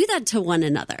we do that to one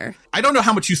another. I don't know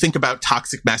how much you think about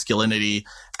toxic masculinity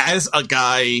as a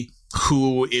guy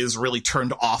who is really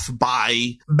turned off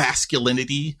by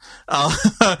masculinity,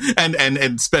 and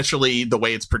especially the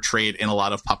way it's portrayed in a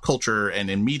lot of pop culture and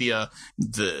in media,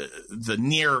 the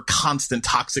near constant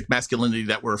toxic masculinity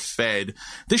that we're fed.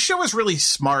 This show is really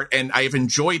smart, and I've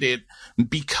enjoyed it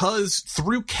because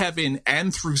through Kevin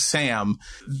and through Sam,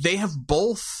 they have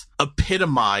both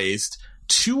epitomized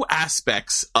two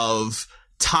aspects of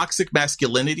toxic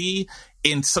masculinity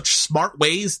in such smart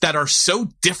ways that are so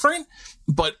different,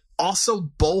 but also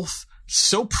both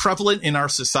so prevalent in our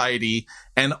society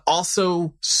and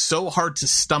also so hard to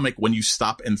stomach when you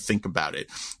stop and think about it.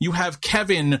 You have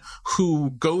Kevin,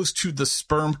 who goes to the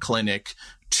sperm clinic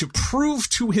to prove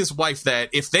to his wife that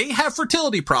if they have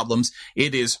fertility problems,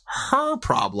 it is her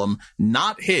problem,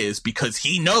 not his, because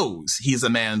he knows he's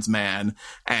a man's man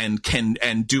and can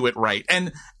do it right.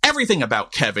 And everything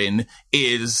about Kevin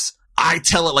is, I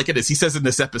tell it like it is. He says in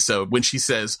this episode, when she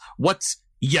says, "What's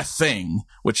ya thing,"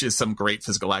 which is some great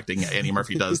physical acting Annie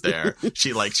Murphy does there.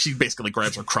 She basically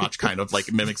grabs her crotch, kind of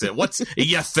like mimics it. "What's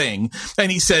ya thing?"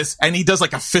 And he says, and he does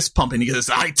like a fist pump and he goes,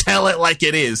 "I tell it like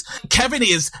it is." Kevin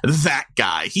is that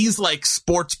guy. He's like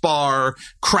sports bar,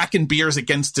 cracking beers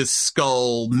against his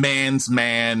skull, man's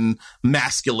man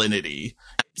masculinity.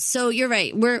 So you're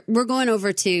right. We're going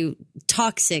over to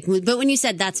toxic, but when you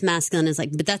said that's masculine, it's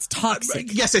like, but that's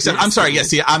toxic. Yes. I'm sorry.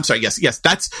 Yes.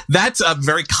 That's a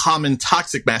very common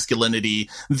toxic masculinity.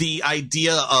 The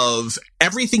idea of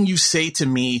everything you say to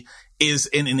me is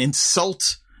an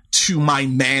insult to my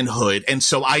manhood, and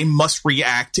so I must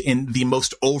react in the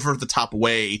most over-the-top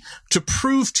way to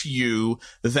prove to you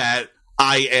that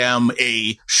I am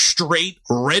a straight,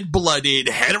 red-blooded,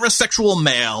 heterosexual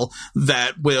male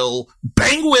that will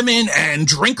bang women and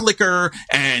drink liquor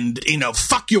and,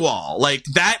 fuck you all. Like,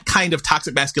 that kind of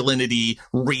toxic masculinity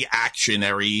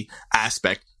reactionary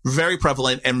aspect. Very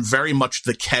prevalent and very much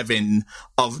the Kevins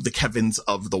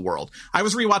of the world. I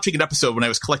was rewatching an episode when I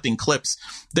was collecting clips.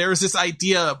 There's this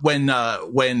idea when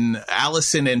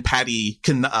Allison and Patty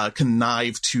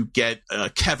connive to get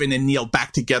Kevin and Neil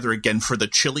back together again for the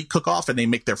chili cook-off, and they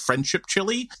make their friendship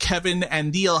chili. Kevin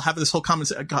and Neil have this whole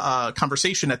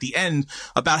conversation at the end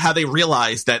about how they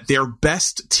realize that they're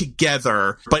best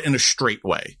together, but in a straight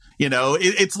way.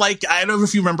 It's like, I don't know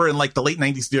if you remember in like the late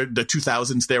 90s, the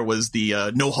 2000s, there was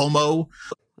the no homo.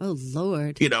 Oh,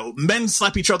 Lord. Men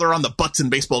slap each other on the butts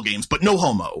in baseball games, but no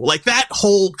homo. Like, that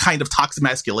whole kind of toxic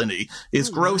masculinity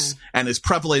is gross and is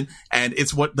prevalent, and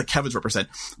it's what the Kevins represent.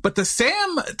 But the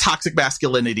Sam toxic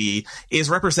masculinity is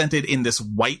represented in this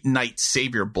white knight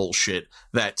savior bullshit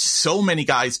that so many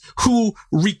guys who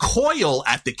recoil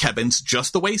at the Kevins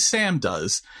just the way Sam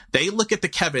does, they look at the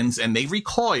Kevins and they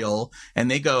recoil and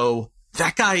they go,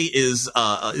 that guy is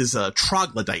a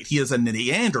troglodyte. He is a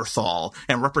Neanderthal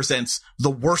and represents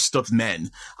the worst of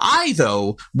men. I,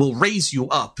 though, will raise you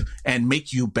up and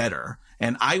make you better.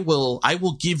 And I will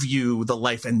give you the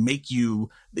life and make you,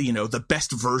 the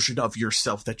best version of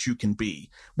yourself that you can be,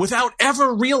 without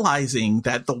ever realizing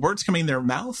that the words coming in their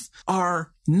mouth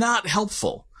are not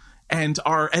helpful and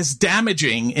are as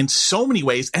damaging in so many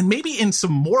ways, and maybe in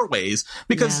some more ways,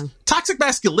 because toxic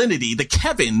masculinity, the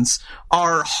Kevins,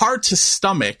 are hard to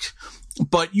stomach,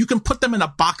 but you can put them in a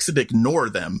box and ignore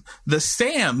them. The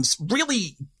Sams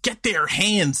really get their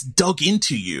hands dug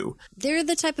into you. They're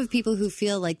the type of people who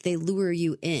feel like they lure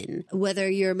you in. Whether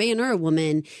you're a man or a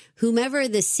woman, whomever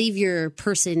the savior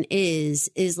person is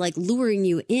like luring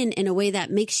you in a way that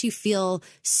makes you feel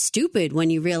stupid when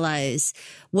you realize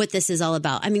what this is all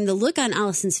about. I mean, the look on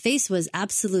Allison's face was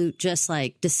absolute just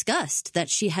like disgust that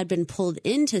she had been pulled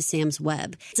into Sam's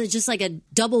web. It's just like a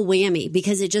double whammy,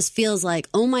 because it just feels like,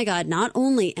 oh my God, not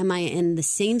only am I in the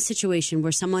same situation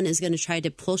where someone is going to try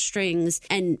to pull strings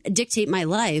and dictate my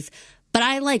life, but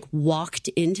I like walked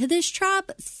into this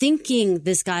trap thinking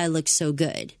this guy looks so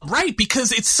good. Right,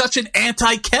 because it's such an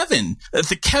anti-Kevin.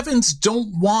 The Kevins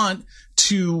don't want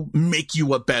to make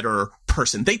you a better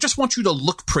person. They just want you to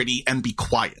look pretty and be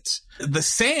quiet. The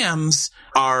Sams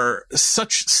are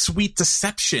such sweet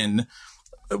deception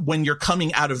when you're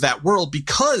coming out of that world,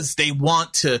 because they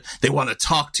want to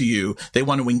talk to you. They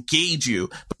want to engage you,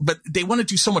 but they want to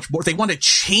do so much more. They want to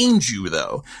change you,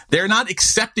 though. They're not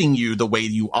accepting you the way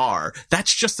you are.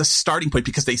 That's just a starting point,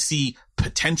 because they see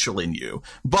potential in you,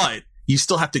 but you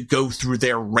still have to go through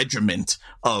their regiment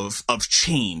of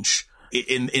change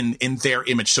in their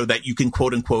image so that you can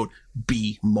quote unquote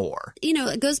be more.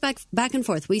 It goes back and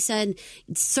forth. We said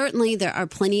certainly there are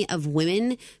plenty of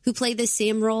women who play the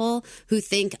same role, who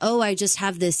think, oh, I just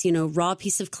have this, raw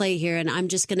piece of clay here, and I'm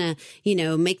just going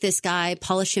to, make this guy,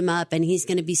 polish him up, and he's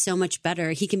going to be so much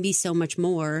better. He can be so much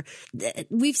more.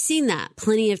 We've seen that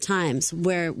plenty of times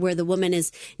where the woman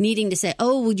is needing to say,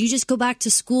 oh, would you just go back to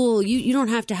school? You don't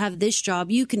have to have this job.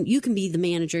 You can be the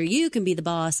manager. You can be the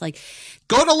boss. Like,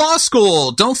 go to law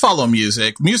school. Don't follow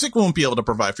music. Music won't be able to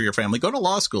provide for your family. Go to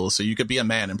law school so you could be a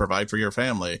man and provide for your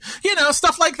family.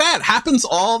 Stuff like that happens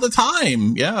all the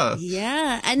time. Yeah.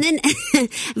 Yeah. And then,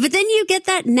 but then you get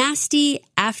that nasty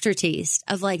aftertaste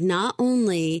of like, not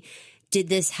only did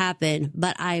this happen,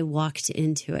 but I walked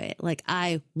into it. Like,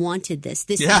 I wanted this.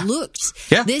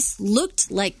 This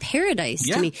looked like paradise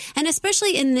to me. And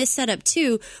especially in this setup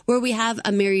too, where we have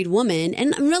a married woman,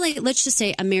 and really, let's just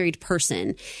say a married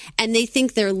person, and they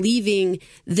think they're leaving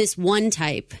this one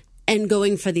type and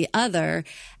going for the other.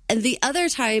 And the other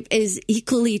type is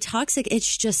equally toxic.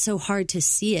 It's just so hard to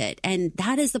see it. And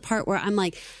that is the part where I'm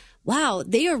like, wow,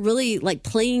 they are really like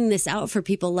playing this out for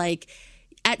people. Like,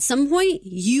 at some point,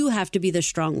 you have to be the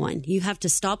strong one. You have to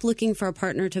stop looking for a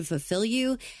partner to fulfill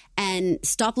you and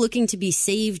stop looking to be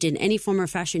saved in any form or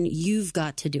fashion. You've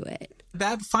got to do it.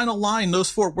 That final line, those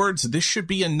 4 words, this should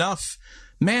be enough,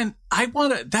 Man,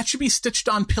 that should be stitched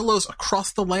on pillows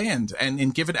across the land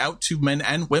and given out to men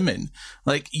and women.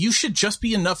 Like, you should just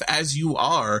be enough as you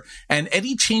are. And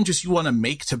any changes you want to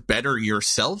make to better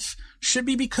yourself should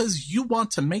be because you want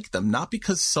to make them, not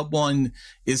because someone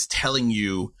is telling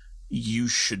you you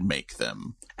should make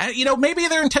them. And, maybe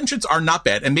their intentions are not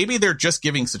bad, and maybe they're just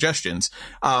giving suggestions.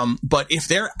 But if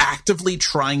they're actively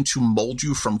trying to mold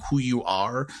you from who you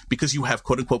are because you have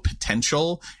quote unquote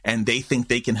potential and they think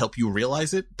they can help you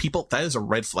realize it, that is a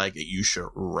red flag that you should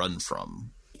run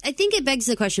from. I think it begs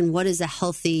the question, what does a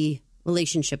healthy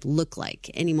relationship look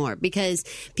like anymore? Because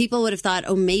people would have thought,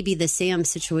 oh, maybe the Sam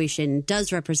situation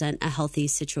does represent a healthy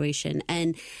situation.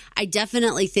 And I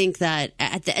definitely think that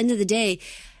at the end of the day,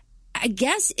 I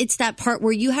guess it's that part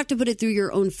where you have to put it through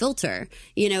your own filter.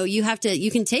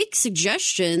 You can take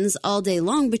suggestions all day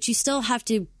long, but you still have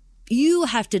to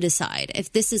decide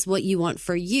if this is what you want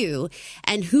for you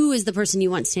and who is the person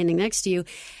you want standing next to you.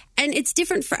 And it's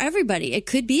different for everybody. It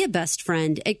could be a best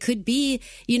friend. It could be,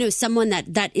 someone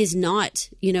that is not,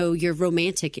 your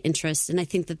romantic interest. And I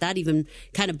think that even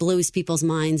kind of blows people's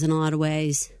minds in a lot of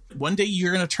ways. One day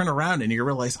you're going to turn around and you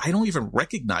realize, I don't even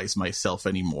recognize myself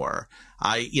anymore.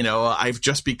 I've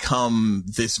just become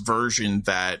this version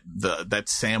that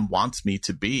Sam wants me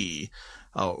to be.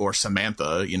 Or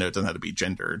Samantha, it doesn't have to be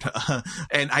gendered.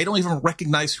 And I don't even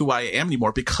recognize who I am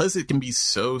anymore because it can be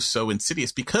so, so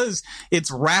insidious, because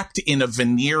it's wrapped in a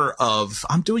veneer of,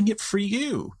 I'm doing it for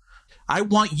you. I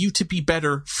want you to be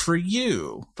better for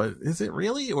you. But is it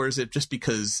really? Or is it just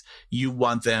because you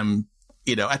want them,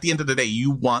 at the end of the day,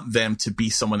 you want them to be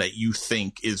someone that you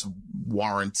think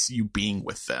warrants you being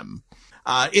with them?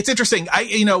 It's interesting.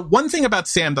 One thing about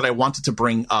Sam that I wanted to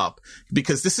bring up,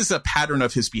 because this is a pattern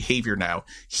of his behavior now.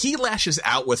 He lashes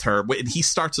out with her, and he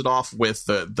starts it off with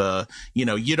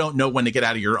you don't know when to get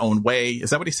out of your own way. Is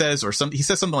that what he says? Or he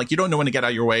says something like, you don't know when to get out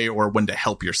of your way or when to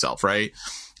help yourself, right?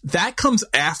 That comes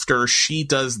after she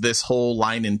does this whole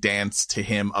line and dance to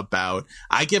him about,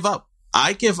 I give up.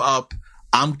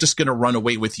 I'm just going to run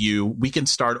away with you. We can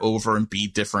start over and be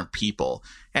different people.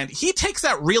 And he takes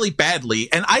that really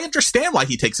badly. And I understand why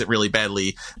he takes it really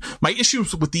badly. My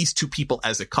issues with these two people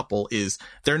as a couple is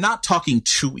they're not talking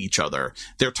to each other.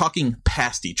 They're talking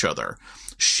past each other.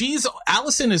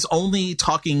 Allison is only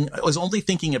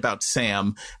thinking about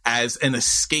Sam as an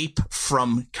escape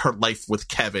from her life with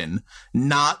Kevin,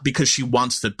 not because she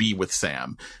wants to be with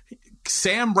Sam.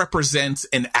 Sam represents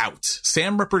an out.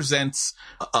 Sam represents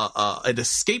an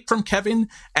escape from Kevin.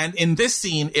 And in this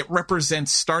scene, it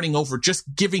represents starting over,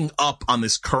 just giving up on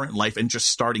this current life and just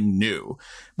starting new.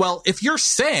 Well, if you're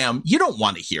Sam, you don't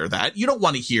want to hear that. You don't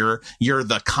want to hear you're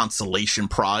the consolation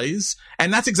prize.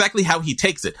 And that's exactly how he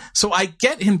takes it. So I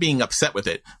get him being upset with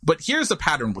it. But here's a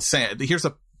pattern with Sam. Here's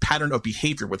a pattern of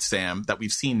behavior with Sam that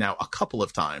we've seen now a couple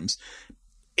of times.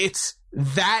 It's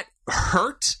that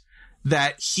hurt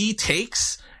that he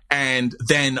takes and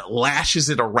then lashes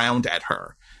it around at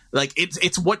her. Like,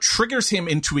 it's what triggers him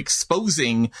into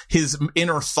exposing his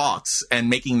inner thoughts and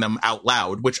making them out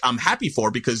loud, which I'm happy for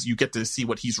because you get to see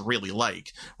what he's really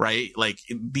like, right? Like,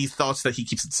 these thoughts that he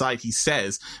keeps inside, he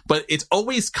says, but it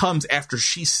always comes after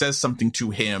she says something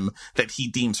to him that he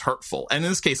deems hurtful. And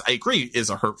in this case, I agree, is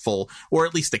a hurtful, or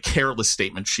at least a careless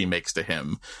statement she makes to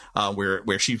him,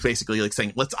 where she's basically like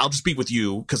saying, I'll just be with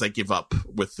you because I give up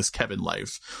with this Kevin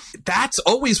life. That's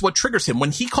always what triggers him.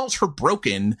 When he calls her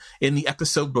broken in the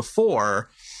episode before,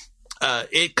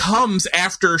 it comes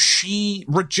after she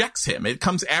rejects him. It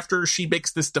comes after she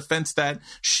makes this defense that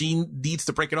she needs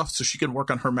to break it off so she can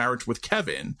work on her marriage with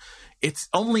Kevin. It's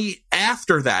only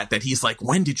after that he's like,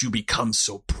 when did you become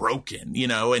so broken?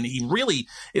 And he really,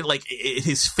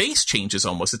 his face changes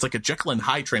almost. It's like a Jekyll and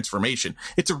Hyde transformation.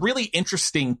 It's a really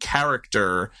interesting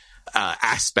character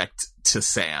aspect to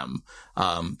Sam,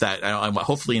 that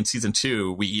hopefully in season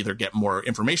 2 we either get more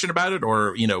information about it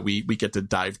or we get to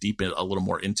dive deep a little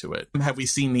more into it. Have we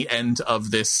seen the end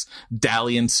of this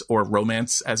dalliance or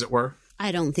romance, as it were?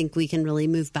 I don't think we can really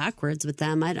move backwards with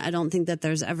them. I don't think that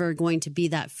there's ever going to be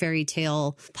that fairy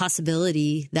tale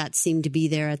possibility that seemed to be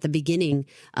there at the beginning.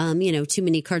 Too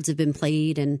many cards have been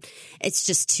played and it's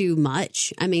just too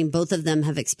much. I mean, both of them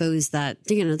have exposed that,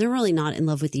 they're really not in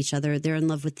love with each other. They're in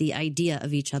love with the idea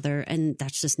of each other, and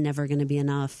that's just never going to be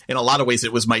enough. In a lot of ways,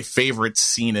 it was my favorite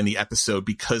scene in the episode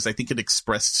because I think it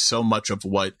expressed so much of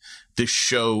what this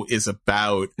show is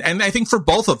about. And I think for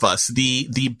both of us, the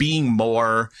being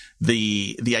more,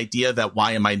 the idea that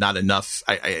why am I not enough,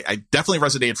 I definitely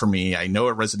resonated for me. I know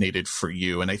it resonated for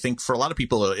you. And I think for a lot of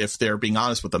people, if they're being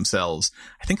honest with themselves,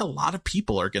 I think a lot of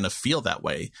people are going to feel that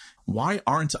way. why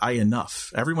aren't I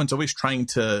enough? Everyone's always trying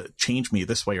to change me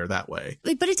this way or that way.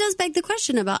 But it does beg the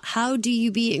question about how do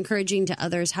you be encouraging to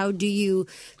others? How do you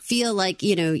feel like,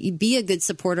 you know, you be a good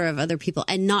supporter of other people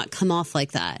and not come off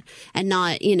like that and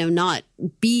not, you know, not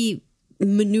be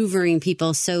maneuvering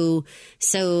people so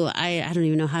I don't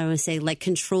even know how to say, like,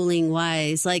 controlling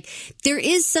wise. Like, there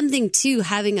is something to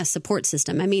having a support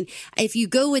system. I mean, if you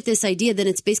go with this idea, then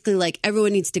it's basically like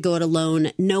everyone needs to go it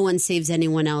alone. No one saves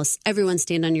anyone else. Everyone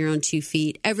stand on your own 2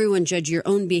 feet. Everyone judge your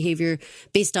own behavior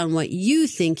based on what you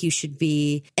think you should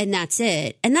be. And that's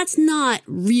it. And that's not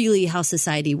really how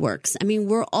society works. I mean,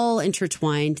 we're all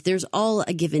intertwined. There's all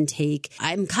a give and take.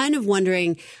 I'm kind of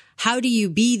wondering, how do you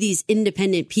be these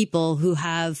independent people who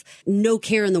have no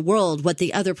care in the world what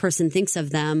the other person thinks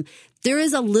of them? There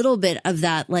is a little bit of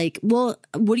that, like, well,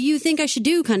 what do you think I should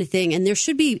do kind of thing? And there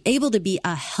should be able to be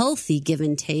a healthy give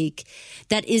and take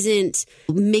that isn't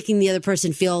making the other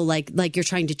person feel like you're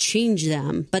trying to change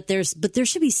them. But there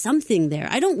should be something there.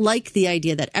 I don't like the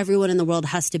idea that everyone in the world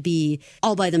has to be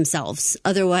all by themselves.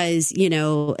 Otherwise, you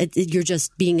know, you're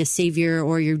just being a savior,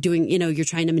 or you're doing, you know, you're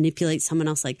trying to manipulate someone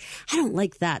else. Like, I don't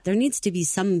like that. There needs to be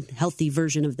some healthy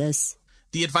version of this.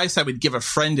 The advice I would give a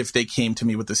friend if they came to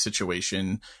me with this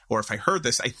situation, or if I heard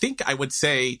this, I think I would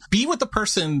say, be with the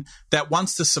person that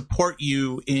wants to support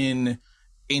you in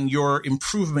your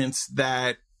improvements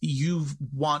that you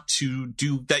want to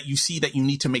do, that you see that you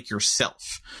need to make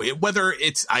yourself. Whether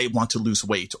it's, I want to lose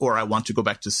weight, or I want to go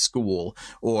back to school,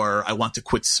 or I want to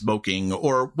quit smoking,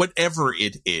 or whatever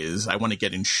it is, I want to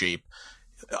get in shape.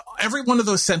 Every one of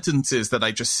those sentences that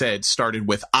I just said started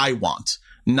with I want,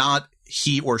 not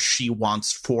he or she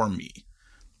wants for me.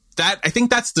 I think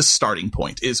that's the starting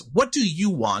point, is what do you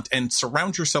want, and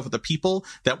surround yourself with the people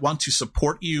that want to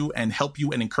support you and help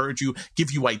you and encourage you, give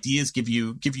you ideas, give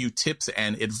you tips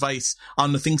and advice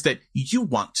on the things that you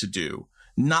want to do,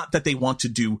 not that they want to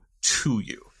do to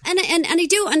you. And I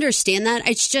do understand that.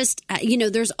 It's just, you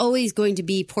know, there's always going to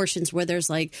be portions where there's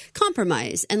like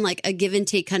compromise and like a give and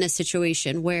take kind of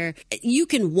situation where you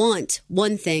can want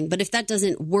one thing, but if that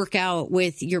doesn't work out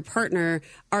with your partner,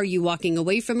 are you walking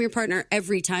away from your partner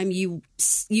every time you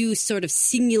sort of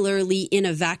singularly in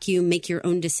a vacuum make your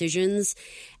own decisions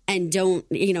and don't,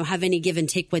 you know, have any give and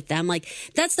take with them? Like,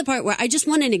 that's the part where I just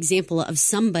want an example of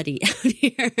somebody out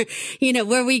here, you know,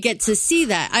 where we get to see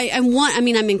that.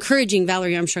 I'm encouraging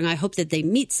Valerie Armstrong. I hope that they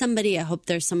meet somebody. I hope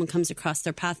there's someone comes across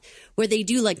their path where they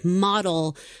do like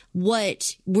model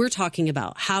what we're talking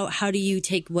about. How do you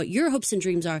take what your hopes and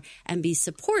dreams are and be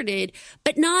supported,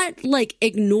 but not like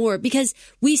ignore, because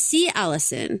we see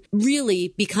Allison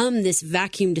really become this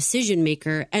vacuum decision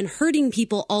maker and hurting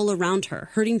people all around her,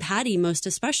 hurting Patty most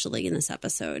especially in this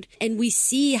episode. And we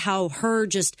see how her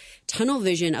just tunnel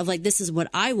vision of like, this is what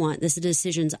I want, this is the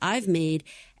decisions I've made,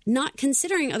 not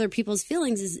considering other people's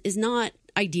feelings is not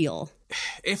ideal.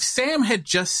 If Sam had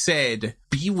just said,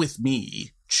 be with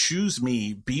me, choose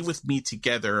me, be with me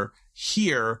together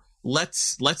here,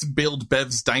 let's build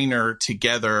Bev's Diner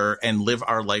together and live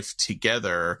our life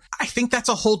together, I think that's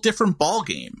a whole different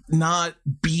ballgame. Not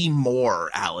be more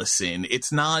Allison.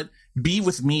 It's not be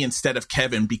with me instead of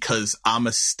Kevin because I'm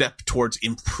a step towards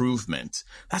improvement.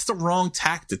 That's the wrong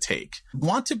tack to take.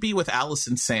 Want to be with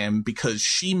Allison, Sam, because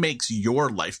she makes your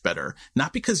life better,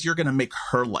 not because you're going to make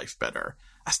her life better.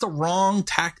 That's the wrong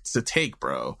tack to take,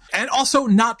 bro. And also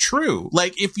not true.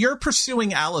 Like, if you're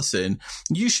pursuing Allison,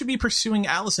 you should be pursuing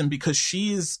Allison because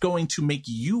she is going to make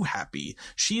you happy.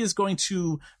 She is going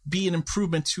to be an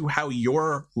improvement to how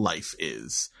your life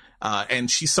is. And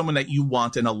she's someone that you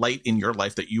want and a light in your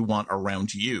life that you want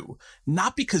around you.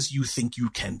 Not because you think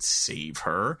you can save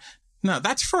her. No,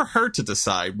 that's for her to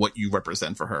decide what you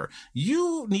represent for her.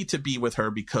 You need to be with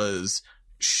her because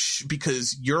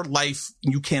your life,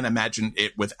 you can't imagine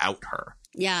it without her.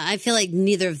 Yeah, I feel like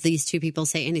neither of these two people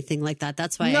say anything like that.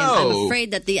 That's why I'm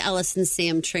afraid that the Allison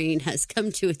Sam train has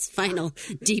come to its final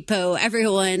depot.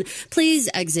 Everyone, please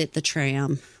exit the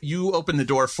tram. You opened the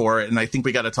door for it, and I think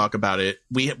we got to talk about it.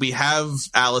 We have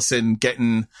Allison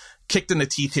getting kicked in the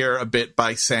teeth here a bit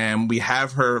by Sam. We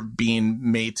have her being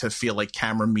made to feel like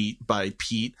camera meat by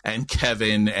Pete and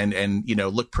Kevin and you know,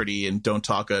 look pretty and don't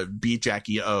talk be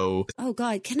Jackie O. Oh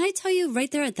God, can I tell you right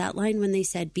there at that line when they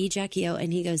said be Jackie O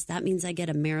and he goes, that means I get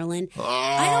a Marilyn.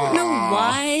 I don't know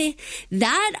why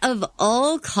that of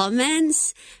all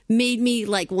comments made me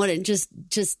like want to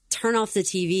just turn off the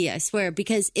TV, I swear,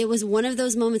 because it was one of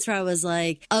those moments where I was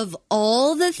like, of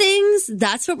all the things,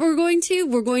 that's what we're going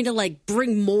to like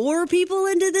bring more more people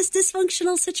into this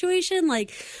dysfunctional situation?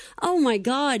 Like, oh my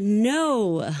God,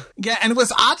 no. Yeah, and it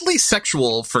was oddly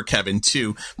sexual for Kevin,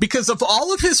 too, because of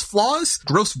all of his flaws,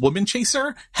 Gross Woman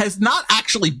Chaser has not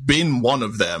actually been one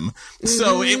of them.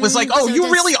 So it was like, oh, So you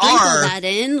to really sprinkle are. that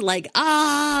in, like,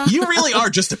 You really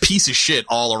are just a piece of shit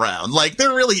all around. Like,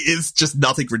 there really is just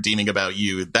nothing redeeming about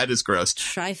you. That is gross.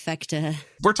 Trifecta.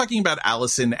 We're talking about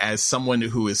Allison as someone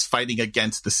who is fighting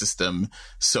against the system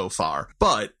so far.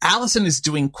 But Allison is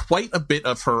doing quite a bit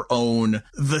of her own,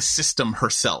 the system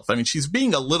herself. I mean, she's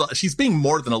being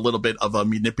more than a little bit of a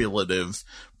manipulative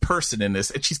person in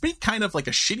this. And she's being kind of like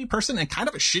a shitty person and kind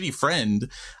of a shitty friend,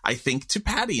 I think, to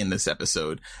Patty in this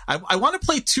episode. I want to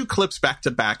play 2 clips back to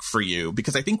back for you,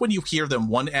 because I think when you hear them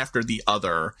one after the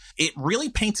other, it really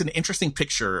paints an interesting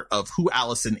picture of who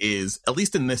Allison is, at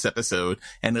least in this episode,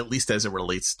 and at least as it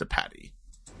relates to Patty.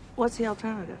 What's the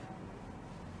alternative?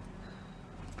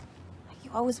 You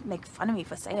always make fun of me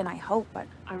for saying I hope, but...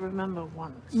 I remember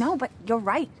once. No, but you're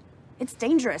right. It's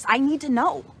dangerous. I need to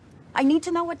know. I need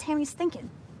to know what Tammy's thinking.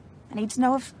 I need to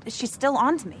know if she's still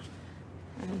on to me.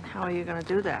 And how are you going to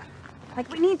do that?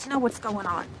 Like, we need to know what's going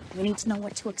on. We need to know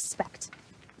what to expect.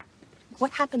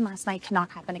 What happened last night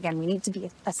cannot happen again. We need to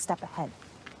be a step ahead.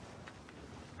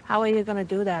 How are you going to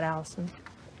do that, Allison?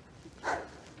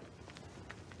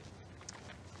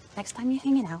 Next time you're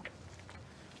hanging out,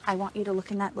 I want you to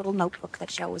look in that little notebook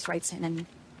that she always writes in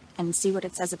and see what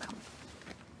it says about me.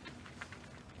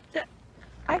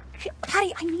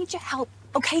 Patty, I need your help,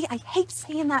 okay? I hate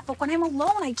saying that, but when I'm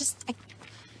alone, I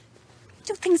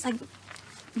do things like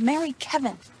marry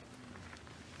Kevin.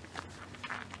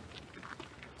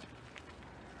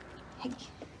 Hey,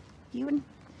 you and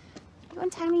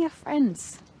Tammy are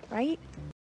friends, right?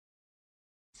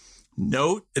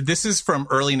 Note, this is from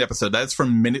early in the episode. That's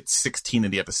from minute 16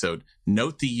 of the episode.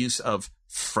 Note the use of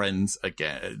friends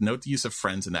again. Note the use of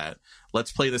friends in that.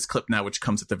 Let's play this clip now, which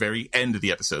comes at the very end of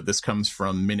the episode. This comes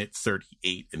from minute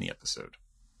 38 in the episode.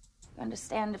 I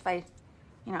understand if I,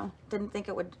 didn't think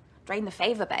it would drain the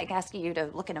favor bag asking you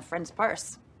to look in a friend's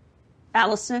purse.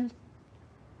 Allison?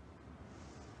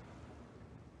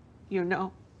 You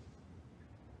know.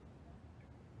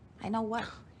 I know what?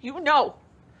 You know.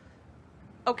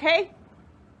 Okay?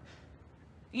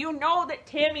 You know that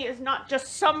Tammy is not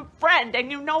just some friend,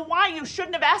 and you know why you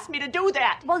shouldn't have asked me to do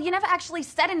that. Well, you never actually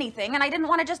said anything, and I didn't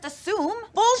want to just assume.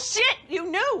 Bullshit! You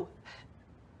knew.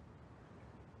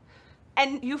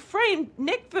 And you framed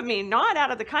Nick for me, not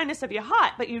out of the kindness of your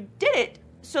heart, but you did it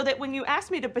so that when you asked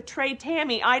me to betray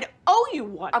Tammy, I'd owe you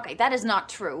one. Okay, that is not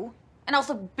true. And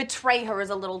also, betray her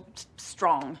is a little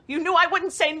strong. You knew I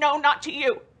wouldn't say no, not to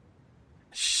you.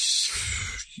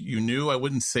 You knew I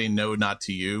wouldn't say no, not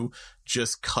to you.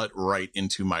 Just cut right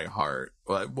into my heart.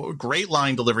 Great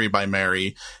line delivery by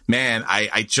Mary. Man,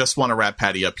 I just want to wrap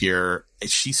Patty up here.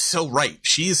 She's so right.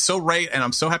 She is so right, and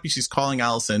I'm so happy she's calling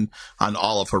Allison on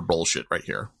all of her bullshit right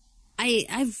here.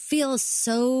 I feel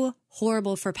so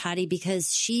horrible for Patty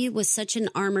because she was such an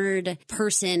armored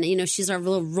person. She's our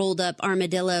little rolled up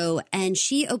armadillo, and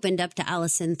she opened up to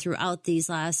Allison throughout these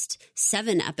last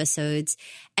 7 episodes.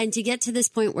 And to get to this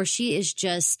point where she is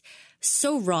just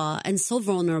so raw and so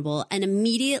vulnerable, and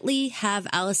immediately have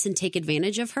Allison take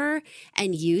advantage of her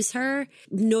and use her,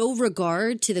 no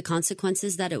regard to the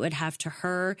consequences that it would have to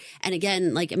her. And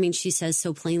again, she says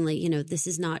so plainly, this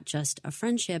is not just a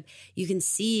friendship. You can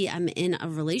see I'm in a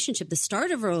relationship, the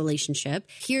start of a relationship.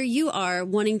 Here you are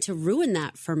wanting to ruin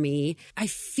that for me. I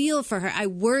feel for her. I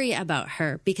worry about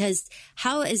her, because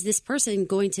how is this person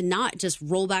going to not just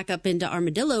roll back up into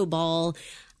armadillo ball?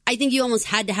 I think you almost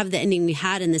had to have the ending we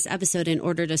had in this episode in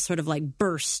order to sort of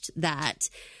burst that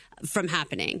from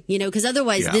happening, because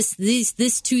otherwise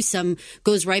this twosome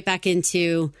goes right back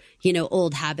into,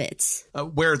 old habits.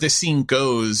 Where this scene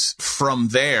goes from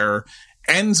there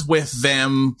ends with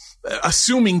them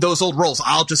assuming those old roles.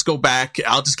 I'll just go back.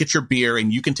 I'll just get your beer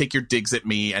and you can take your digs at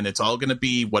me, and it's all going to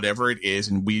be whatever it is.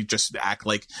 And we just act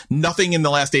like nothing in the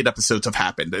last 8 episodes have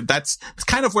happened. That's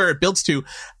kind of where it builds to.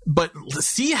 But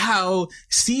see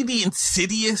the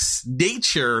insidious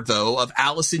nature, though, of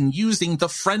Allison using the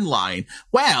friend line.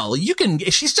 Well,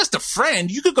 if she's just a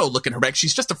friend, you could go look at her back.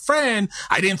 She's just a friend.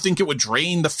 I didn't think it would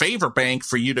drain the favor bank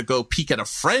for you to go peek at a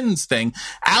friend's thing.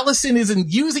 Allison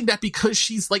isn't using that because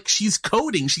because she's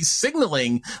coding, she's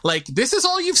signaling, like, this is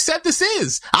all you've said this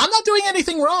is. I'm not doing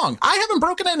anything wrong. I haven't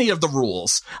broken any of the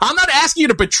rules. I'm not asking you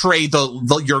to betray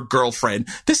your girlfriend.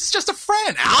 This is just a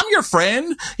friend. I'm your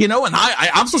friend, you know, and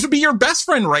I'm supposed to be your best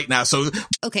friend right now. So,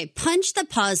 okay, punch the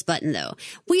pause button though.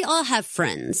 We all have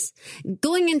friends.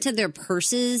 Going into their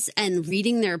purses and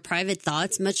reading their private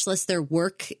thoughts, much less their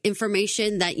work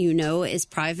information that you know is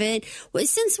private.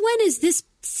 Since when is this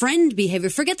friend behavior?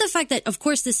 Forget the fact that, of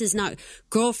course, this is not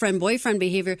girlfriend, boyfriend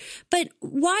behavior, but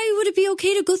why would it be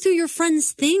okay to go through your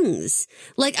friend's things?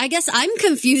 Like, I guess I'm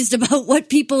confused about what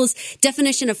people's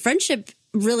definition of friendship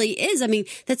really is. I mean,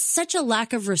 that's such a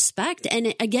lack of respect.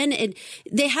 And again,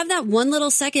 they have that one little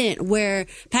second where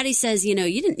Patty says, you know,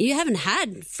 you haven't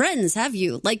had friends, have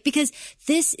you? Like, because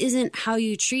this isn't how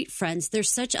you treat friends.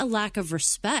 There's such a lack of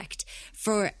respect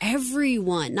for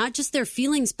everyone, not just their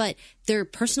feelings, but their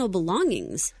personal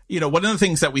belongings. You know, one of the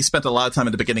things that we spent a lot of time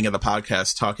at the beginning of the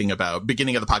podcast talking about,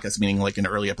 beginning of the podcast, meaning like in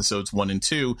early episodes 1 and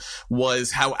 2,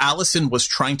 was how Allison was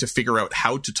trying to figure out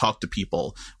how to talk to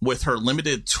people with her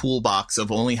limited toolbox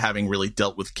of only having really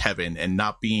dealt with Kevin and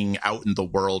not being out in the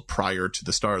world prior to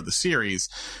the start of the series.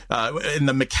 And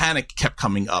the mechanic kept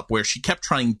coming up where she kept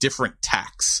trying different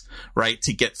tacks, right,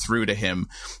 to get through to him.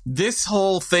 This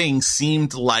whole thing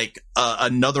seemed like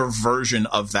another version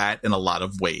of that in a lot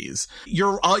of ways.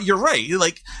 You're right.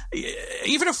 Like,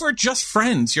 even if we're just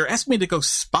friends, you're asking me to go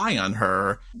spy on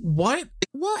her. What?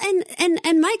 Well,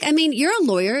 and Mike, I mean, you're a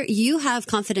lawyer. You have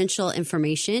confidential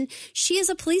information. She is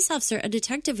a police officer, a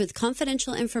detective with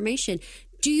confidential information.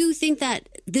 Do you think that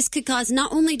this could cause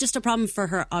not only just a problem for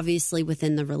her, obviously,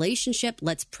 within the relationship,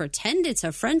 let's pretend it's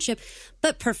a friendship,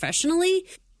 but professionally?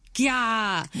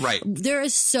 Yeah. Right. There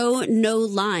is so no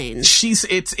line.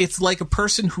 It's like a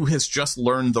person who has just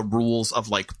learned the rules of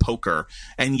like poker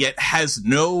and yet has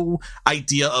no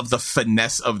idea of the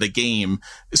finesse of the game.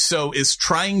 So is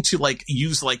trying to like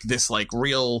use like this like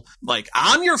real, like,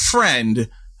 I'm your friend.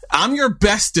 I'm your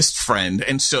bestest friend.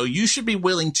 And so you should be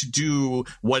willing to do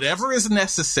whatever is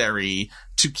necessary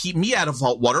to keep me out of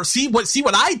hot water. See what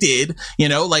I did, you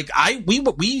know, like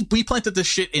we planted this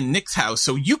shit in Nick's house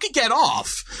so you could get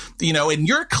off, you know, and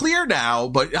you're clear now,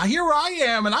 but here I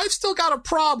am and I've still got a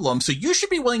problem. So you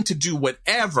should be willing to do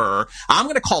whatever. I'm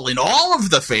going to call in all of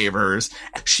the favors.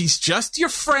 She's just your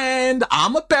friend.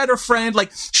 I'm a better friend.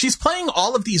 Like, she's playing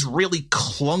all of these really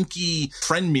clunky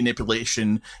friend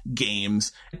manipulation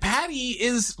games. Patty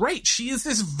is right. She is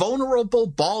this vulnerable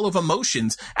ball of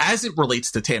emotions as it relates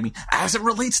to Tammy, as it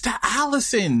relates to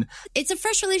Allison. It's a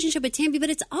fresh relationship with Tammy, but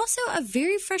it's also a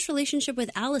very fresh relationship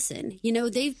with Allison. You know,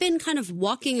 they've been kind of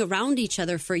walking around each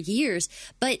other for years,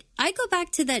 but I go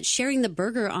back to that sharing the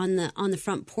burger on the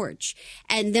front porch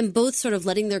and them both sort of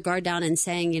letting their guard down and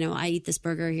saying, you know, I eat this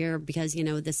burger here because, you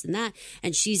know, this and that,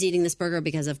 and she's eating this burger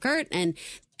because of Kurt. And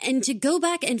to go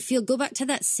back to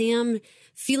that Sam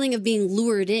feeling of being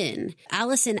lured in,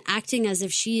 Allison acting as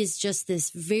if she is just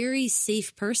this very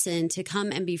safe person to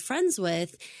come and be friends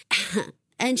with.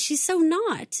 And she's so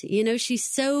not, you know, she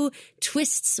so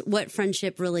twists what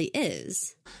friendship really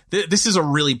is. This is a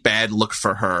really bad look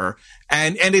for her.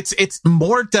 And it's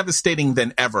more devastating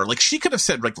than ever. Like, she could have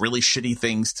said like really shitty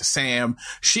things to Sam.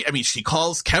 She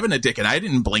calls Kevin a dick and I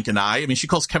didn't blink an eye. I mean, she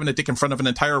calls Kevin a dick in front of an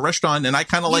entire restaurant and I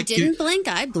kind of like. You didn't blink?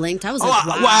 I blinked. I was like,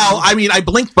 wow. Wow. I mean, I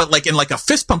blinked, but like in like a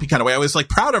fist pumpy kind of way. I was like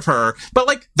proud of her, but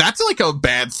like, that's like a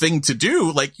bad thing to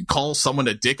do. Like, you call someone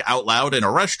a dick out loud in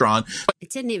a restaurant. It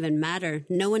didn't even matter.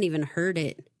 No one even heard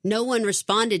it. No one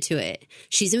responded to it.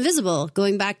 She's invisible.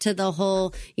 Going back to the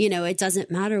whole, you know, it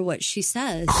doesn't matter what she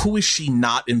says. Who is she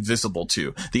not invisible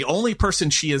to? The only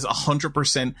person she is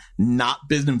 100% not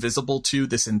been invisible to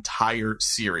this entire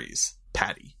series,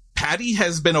 Patty. Patty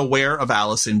has been aware of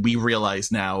Allison, we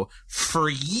realize now, for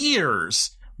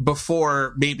years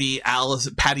before maybe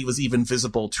Patty was even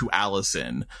visible to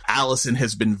Allison. Allison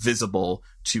has been visible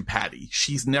to Patty.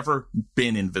 She's never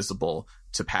been invisible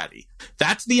to Patty.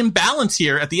 That's the imbalance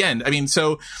here at the end. I mean,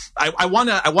 so I want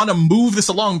to move this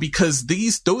along because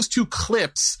those two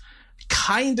clips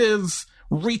kind of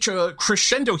reach a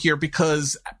crescendo here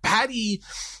because Patty,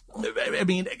 I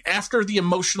mean, after the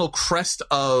emotional crest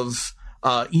of,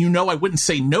 you know, I wouldn't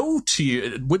say no to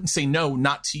you, wouldn't say no,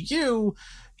 not to you.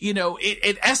 You know,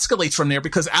 it escalates from there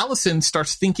because Allison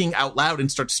starts thinking out loud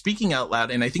and starts speaking out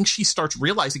loud. And I think she starts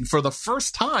realizing for the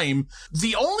first time,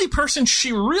 the only person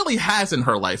she really has in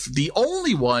her life, the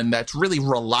only one that's really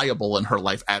reliable in her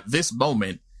life at this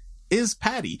moment is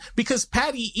Patty. Because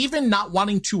Patty, even not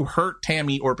wanting to hurt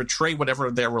Tammy or betray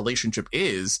whatever their relationship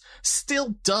is,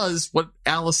 still does what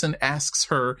Allison asks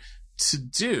her to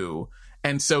do.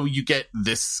 And so you get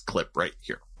this clip right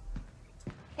here.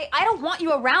 Hey, I don't want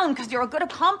you around because you're a good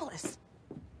accomplice.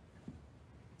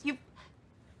 You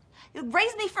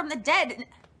raised me from the dead. And,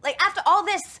 like, after all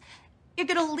this, you're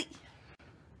gonna leave.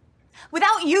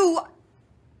 Without you...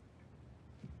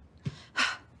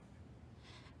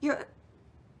 You're...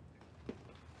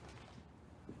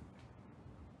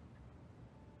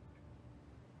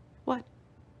 What?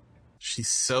 She's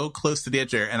so close to the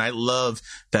edge there, and I love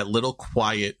that little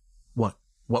quiet, what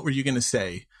were you going to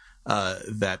say?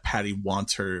 That Patty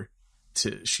wants her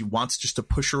to, she wants just to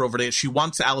push her over the edge. She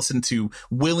wants Allison to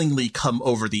willingly come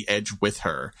over the edge with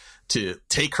her, to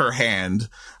take her hand.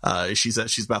 She's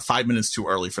about 5 minutes too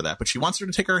early for that, but she wants her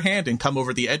to take her hand and come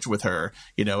over the edge with her,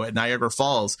 at Niagara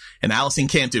Falls. And Allison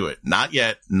can't do it. Not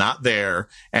yet, not there.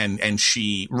 And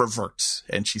she reverts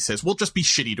and she says, we'll just be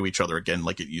shitty to each other again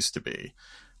like it used to be.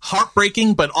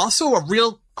 Heartbreaking, but also a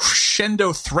real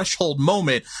crescendo threshold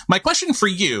moment. My question for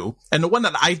you, and the one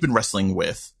that I've been wrestling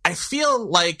with, I feel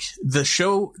like the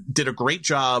show did a great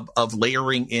job of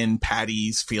layering in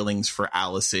Patty's feelings for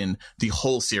Allison the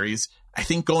whole series. I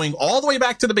think going all the way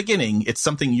back to the beginning, it's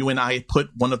something you and I put,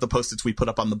 one of the post-its we put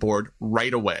up on the board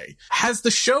right away. Has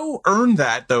the show earned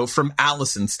that, though, from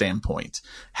Allison's standpoint?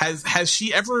 Has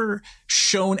she ever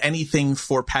shown anything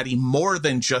for Patty more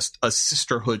than just a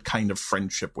sisterhood kind of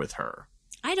friendship with her?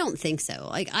 I don't think so.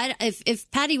 Like,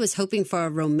 if Patty was hoping for a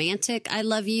romantic "I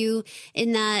love you"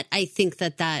 in that, I think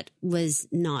that was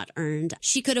not earned.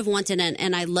 She could have wanted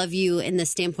an "I love you" in the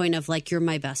standpoint of like, you're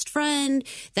my best friend,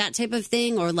 that type of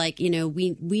thing, or like,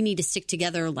 we need to stick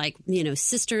together, like,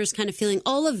 sisters kind of feeling.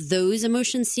 All of those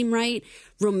emotions seem right.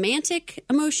 Romantic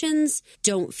emotions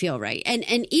don't feel right.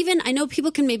 And even, I know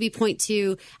people can maybe point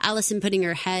to Allison putting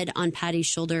her head on Patty's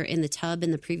shoulder in the tub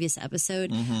in the previous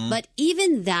episode, but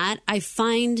even that I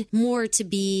find more to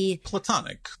be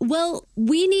platonic. Well,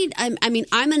 we need, I'm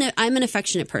an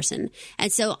affectionate person.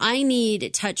 And so I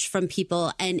need touch from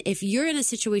people. And if you're in a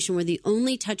situation where the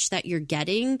only touch that you're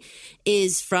getting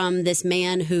is from this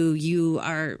man who you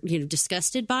are,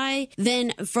 disgusted by,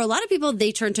 then for a lot of people,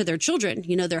 they turn to their children.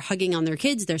 They're hugging on their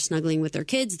kids. They're snuggling with their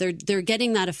kids. They're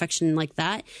getting that affection like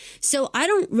that. So I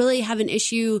don't really have an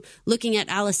issue looking at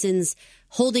Allison's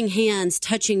holding hands,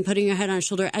 touching, putting your head on her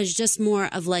shoulder as just more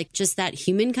of like just that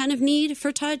human kind of need for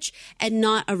touch and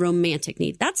not a romantic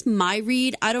need. That's my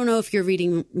read. I don't know if you're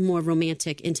reading more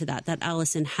romantic into that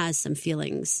Allison has some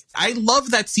feelings. I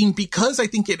love that scene because I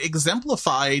think it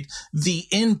exemplified the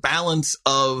imbalance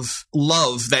of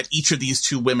love that each of these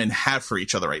two women have for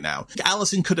each other right now.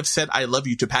 Allison could have said, I love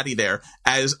you to Patty there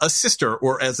as a sister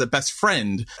or as a best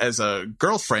friend, as a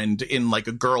girlfriend in like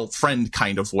a girlfriend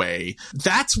kind of way.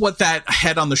 That's what that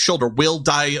head on the shoulder, will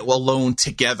die alone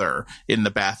together in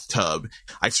the bathtub.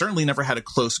 I've certainly never had a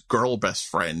close girl best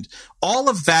friend. All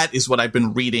of that is what I've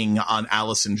been reading on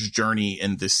Allison's journey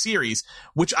in this series,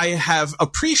 which I have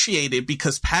appreciated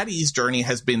because Patty's journey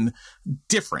has been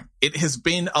different. It has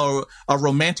been a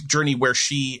romantic journey where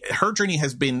her journey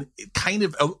has been kind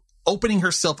of opening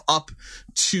herself up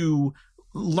to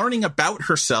learning about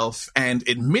herself and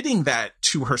admitting that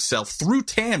to herself through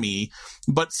Tammy,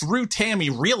 but through Tammy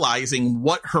realizing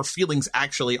what her feelings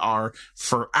actually are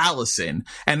for Allison.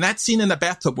 And that scene in the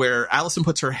bathtub where Allison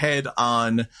puts her head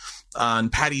on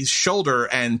Patty's shoulder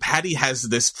and Patty has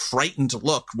this frightened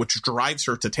look, which drives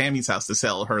her to Tammy's house to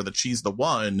tell her that she's the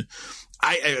one.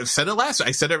 I said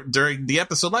it during the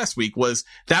episode last week, was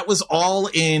all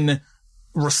in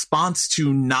response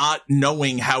to not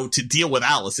knowing how to deal with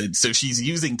Allison. So she's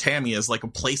using Tammy as like a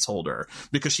placeholder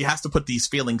because she has to put these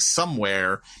feelings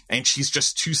somewhere and she's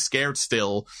just too scared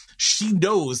still. She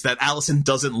knows that Allison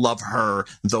doesn't love her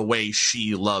the way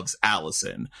she loves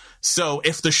Allison. So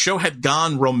if the show had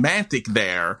gone romantic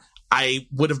there, I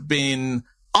would have been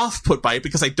off-put by it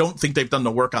because I don't think they've done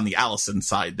the work on the Allison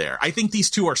side there. I think these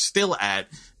two are still at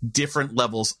different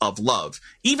levels of love.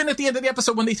 Even at the end of the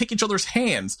episode when they take each other's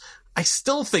hands, I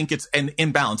still think it's an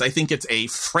imbalance. I think it's a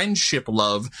friendship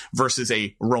love versus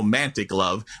a romantic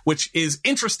love, which is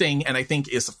interesting and I think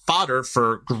is fodder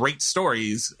for great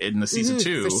stories in the season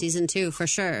 2. For season 2, for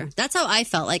sure. That's how I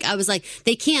felt. Like I was like,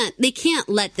 they can't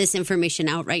let this information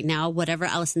out right now, whatever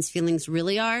Allison's feelings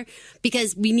really are,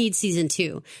 because we need season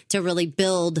 2 to really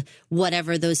build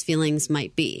whatever those feelings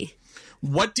might be.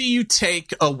 What do you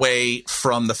take away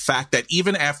from the fact that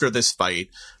even after this fight,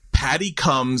 Patty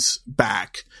comes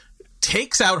back,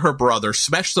 takes out her brother,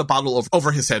 smashes a bottle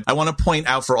over his head? I want to point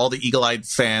out for all the eagle-eyed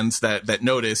fans that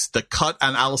notice, the cut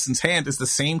on Allison's hand is the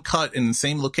same cut in the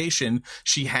same location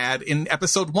she had in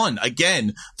episode 1.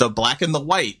 Again, the black and the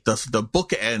white, the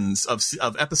bookends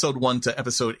of episode 1 to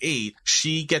episode 8.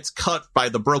 She gets cut by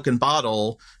the broken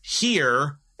bottle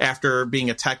here. after being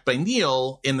attacked by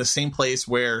Neil in the same place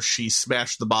where she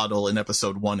smashed the bottle in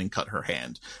episode 1 and cut her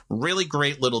hand. Really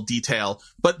great little detail.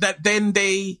 But that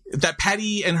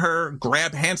Patty and her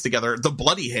grab hands together, the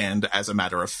bloody hand, as a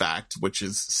matter of fact, which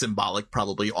is symbolic,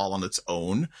 probably all on its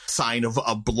own, sign of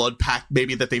a blood pact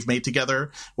maybe that they've made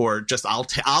together, or just I'll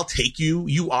take you.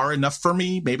 You are enough for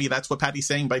me. Maybe that's what Patty's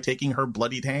saying by taking her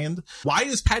bloodied hand. Why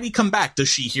does Patty come back? Does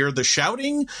she hear the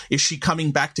shouting? Is she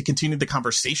coming back to continue the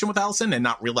conversation with Allison and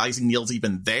not realizing Neil's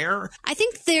even there? I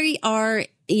think they are,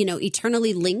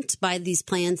 eternally linked by these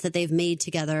plans that they've made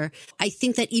together. I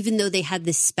think that even though they had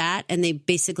this spat and they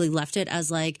basically left it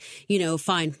as like,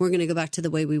 fine, we're going to go back to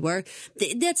the way we were.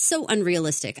 That's so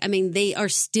unrealistic. I mean, they are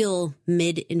still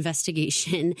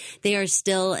mid-investigation. They are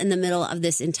still in the middle of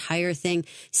this entire thing.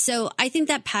 So I think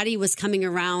that Patty was coming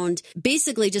around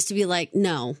basically just to be like,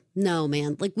 no,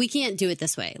 man, like we can't do it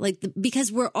this way. Like,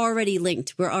 because we're already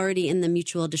linked. We're already in the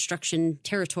mutual destruction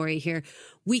territory here.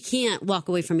 We can't walk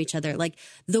away from each other. Like,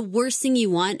 the worst thing you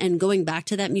want, and going back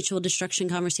to that mutual destruction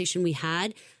conversation we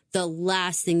had, the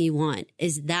last thing you want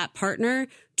is that partner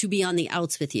to be on the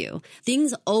outs with you.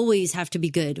 Things always have to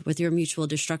be good with your mutual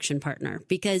destruction partner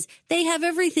because they have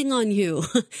everything on you.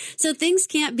 So things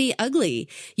can't be ugly.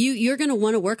 You're going to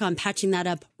want to work on patching that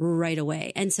up right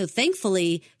away. And so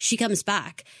thankfully she comes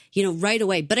back, right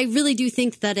away. But I really do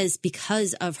think that is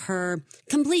because of her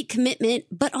complete commitment,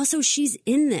 but also she's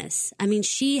in this. I mean,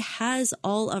 she has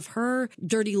all of her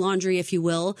dirty laundry, if you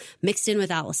will, mixed in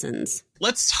with Allison's.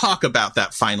 Let's talk about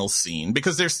that final scene,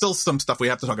 because there's still some stuff we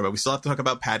have to talk about. We still have to talk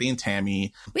about Patty and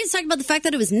Tammy. We have to talk about the fact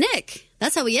that it was Nick.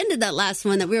 That's how we ended that last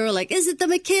one, that we were like, is it the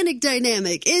mechanic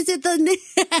dynamic? Is it the...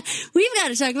 We've got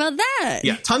to talk about that.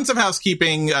 Yeah, tons of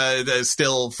housekeeping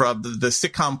still from the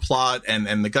sitcom plot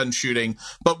and the gun shooting.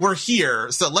 But we're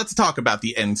here, so let's talk about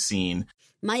the end scene.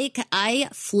 Mike, I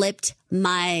flipped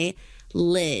my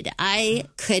lid. I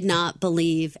could not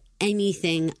believe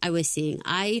anything I was seeing.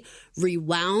 I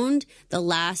rewound the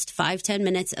last 5-10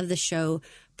 minutes of the show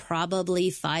probably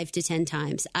 5 to 10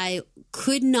 times. I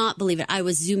could not believe it. I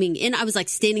was zooming in. I was like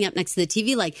standing up next to the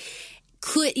TV like,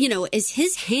 is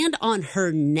his hand on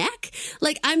her neck?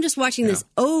 Like, I'm just watching this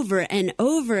over and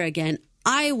over again.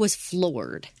 I was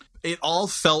floored. It all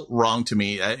felt wrong to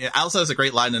me. Allison has a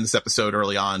great line in this episode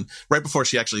early on, right before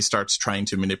she actually starts trying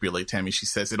to manipulate Tammy. She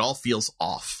says, it all feels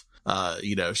off.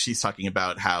 She's talking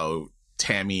about how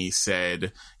Tammy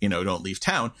said, don't leave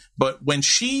town. But when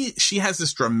she has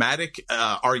this dramatic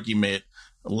loud argument,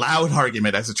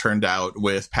 as it turned out,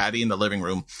 with Patty in the living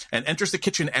room and enters the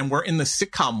kitchen, and we're in the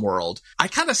sitcom world, I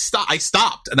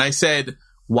stopped and I said,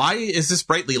 why is this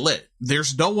brightly lit?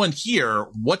 There's no one here.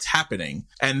 What's happening?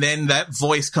 And then that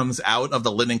voice comes out of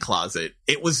the linen closet.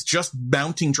 It was just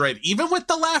mounting dread, even with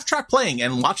the laugh track playing.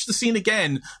 And watch the scene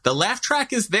again. The laugh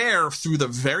track is there through the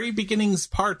very beginnings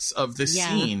parts of this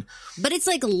scene. But it's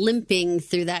like limping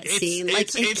through that scene.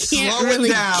 Like it's can't slowing really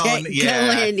down. Get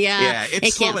going. Yeah,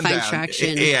 it can't find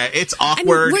traction. It's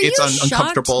awkward. It's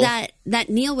uncomfortable. That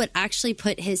Neil would actually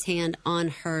put his hand on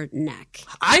her neck?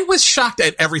 I was shocked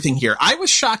at everything here. I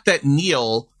was shocked that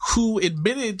Neil, who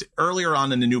admitted earlier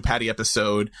on in the new Patty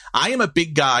episode, I am a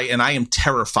big guy and I am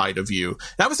terrified of you.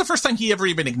 That was the first time he ever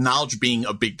even acknowledged being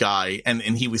a big guy, and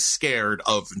he was scared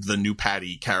of the new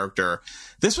Patty character.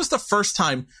 This was the first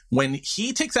time when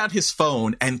he takes out his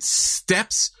phone and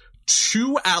steps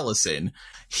to Allison.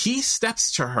 He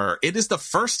steps to her. It is the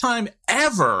first time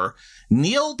ever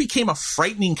Neil became a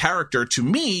frightening character to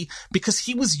me because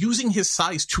he was using his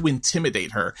size to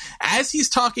intimidate her. As he's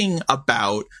talking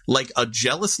about like a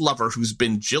jealous lover who's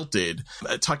been jilted,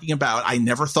 talking about, I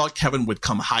never thought Kevin would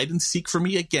come hide and seek for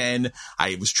me again.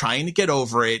 I was trying to get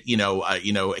over it.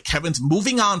 Kevin's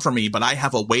moving on from me, but I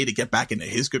have a way to get back into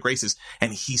his good graces.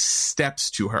 And he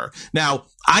steps to her. Now,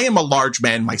 I am a large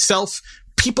man myself.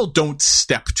 People don't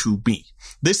step to me.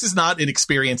 This is not an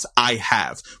experience I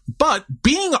have. But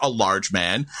being a large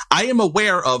man, I am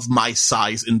aware of my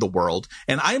size in the world.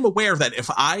 And I am aware that if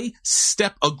I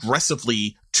step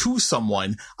aggressively to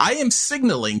someone, I am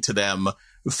signaling to them,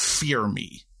 fear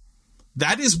me.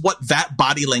 That is what that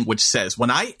body language says. When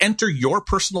I enter your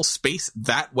personal space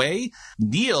that way,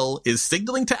 Neil is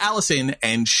signaling to Allison,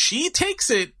 and she takes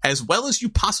it as well as you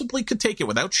possibly could take it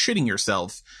without shitting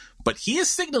yourself. But he is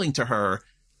signaling to her,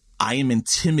 I am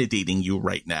intimidating you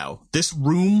right now. This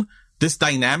room, this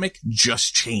dynamic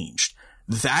just changed.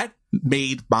 That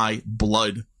made my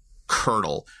blood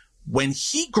curdle. When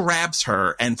he grabs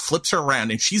her and flips her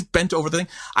around and she's bent over the thing,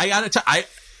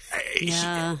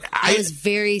 Yeah, I was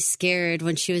very scared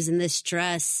when she was in this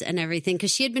dress and everything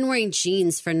because she had been wearing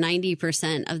jeans for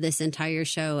 90% of this entire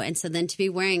show. And so then to be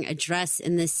wearing a dress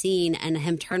in this scene and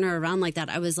him turn her around like that,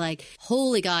 I was like,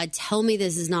 holy God, tell me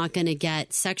this is not going to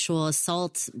get sexual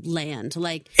assault land.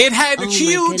 Like, it had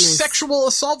huge sexual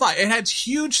assault vibe. It had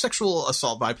huge sexual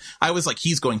assault vibe. I was like,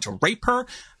 he's going to rape her.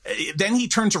 Then he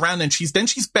turns around and she's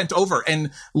bent over,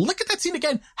 and look at that scene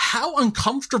again. How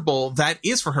uncomfortable that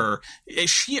is for her.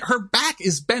 Her back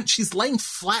is bent. She's laying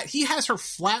flat. He has her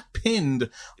flat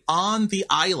pinned on the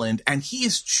island and he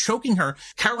is choking her.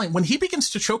 Caroline, when he begins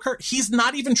to choke her, he's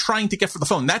not even trying to get for the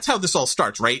phone. That's how this all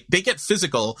starts, right? They get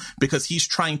physical because he's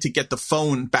trying to get the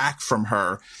phone back from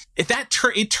her.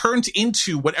 It turns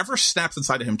into whatever snaps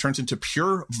inside of him turns into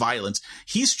pure violence.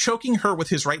 He's choking her with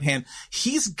his right hand.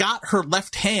 He's got her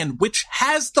left hand, which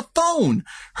has the phone.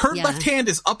 Her left hand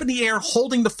is up in the air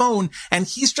holding the phone, and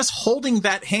he's just holding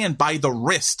that hand by the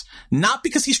wrist. Not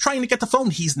because he's trying to get the phone.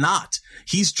 He's not.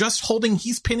 He's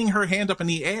pinning her hand up in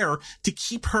the air to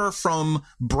keep her from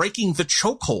breaking the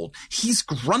chokehold. He's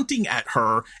grunting at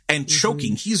her and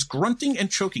choking. He's grunting and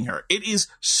choking her. It is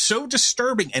so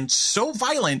disturbing and so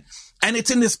violent. And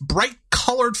it's in this bright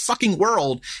colored fucking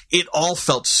world. It all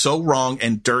felt so wrong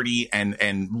and dirty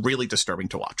and really disturbing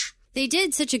to watch. They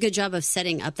did such a good job of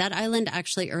setting up that island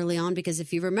actually early on, because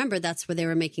if you remember, that's where they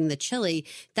were making the chili.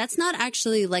 That's not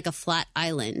actually like a flat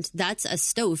island. That's a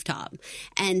stovetop.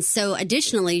 And so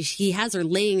additionally, he has her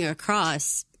laying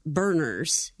across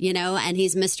burners, and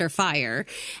he's Mr. Fire.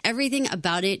 Everything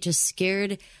about it just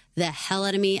scared the hell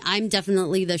out of me. I'm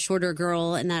definitely the shorter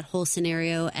girl in that whole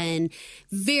scenario, and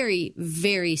very,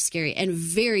 very scary and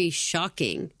very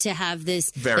shocking to have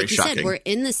this. Very like you shocking. said, we're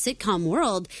in the sitcom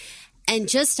world. And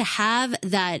just to have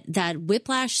that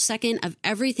whiplash second of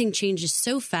everything changes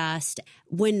so fast.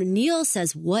 When Neil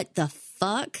says, "What the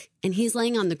fuck?" and he's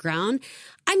laying on the ground,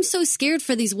 I'm so scared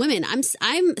for these women.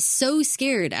 I'm so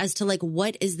scared as to like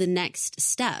what is the next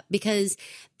step, because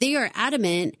they are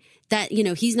adamant that,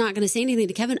 he's not going to say anything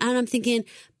to Kevin. And I'm thinking,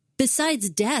 besides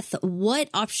death, what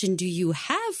option do you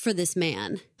have for this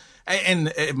man?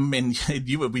 And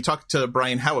we talked to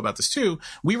Brian Howe about this too.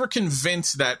 We were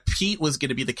convinced that Pete was going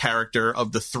to be the character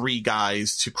of the three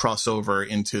guys to cross over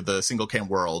into the single cam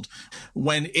world.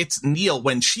 When it's Neil,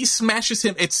 when she smashes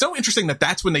him, it's so interesting that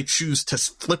that's when they choose to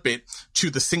flip it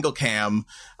to the single cam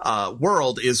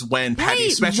world, is when Patty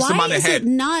smashes him on the head. Why is it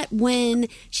not when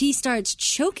she starts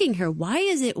choking her? Why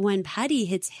is it when Patty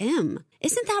hits him?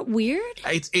 Isn't that weird?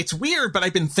 It's weird, but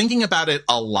I've been thinking about it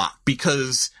a lot,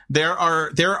 because there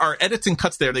are edits and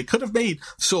cuts there they could have made.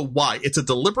 So why? It's a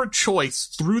deliberate choice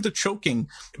through the choking,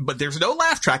 but there's no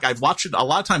laugh track. I've watched it a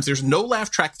lot of times. There's no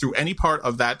laugh track through any part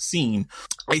of that scene.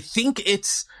 I think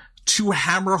it's to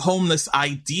hammer home this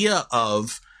idea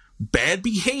of bad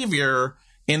behavior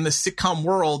in the sitcom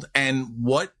world and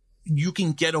what you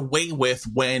can get away with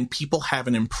when people have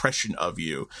an impression of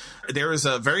you. There is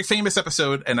a very famous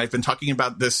episode, and I've been talking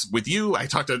about this with you. I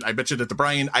mentioned it to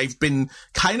Brian. I've been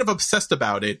kind of obsessed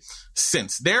about it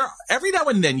since. Every now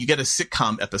and then you get a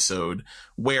sitcom episode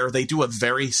where they do a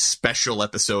very special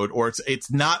episode, or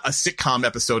it's not a sitcom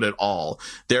episode at all.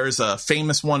 There's a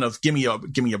famous one of Gimme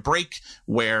a Break,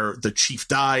 where the chief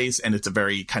dies, and it's a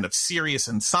very kind of serious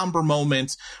and somber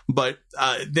moment. But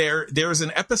there's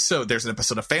an episode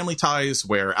of Family Ties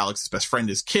where Alex's best friend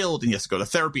is killed and he has to go to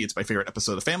therapy. It's my favorite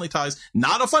episode of Family Ties.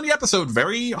 Not a funny episode,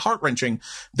 very heart-wrenching.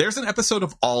 There's an episode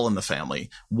of All in the Family,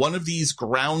 one of these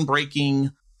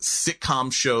groundbreaking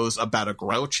sitcom shows about a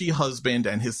grouchy husband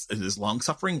and his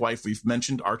long-suffering wife. We've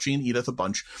mentioned Archie and Edith a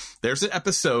bunch. There's an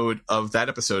episode of that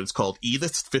episode. It's called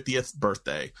Edith's 50th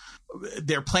Birthday.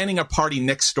 They're planning a party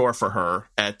next door for her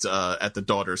at the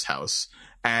daughter's house.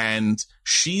 And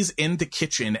she's in the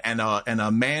kitchen, and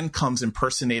a man comes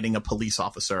impersonating a police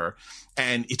officer.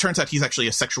 And it turns out he's actually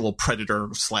a sexual predator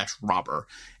 / robber.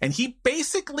 And he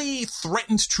basically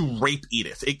threatens to rape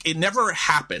Edith. It never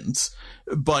happens,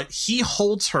 but he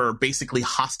holds her basically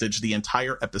hostage the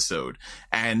entire episode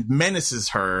and menaces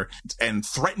her and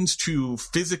threatens to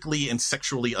physically and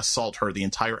sexually assault her the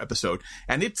entire episode.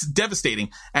 And it's devastating.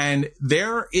 And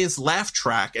there is laugh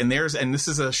track, and this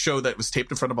is a show that was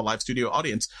taped in front of a live studio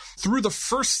audience. Through the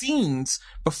first scenes,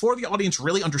 before the audience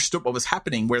really understood what was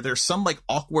happening, where there's some like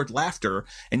awkward laughter,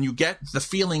 and you get the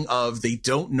feeling of they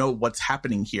don't know what's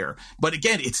happening here. But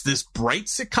again, it's this bright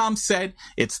sitcom set,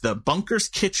 it's the bunker's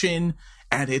kitchen,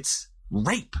 and it's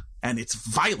rape, and it's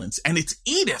violence, and it's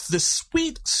Edith, this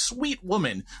sweet, sweet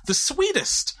woman, the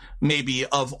sweetest maybe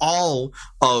of all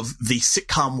of the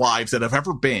sitcom wives that have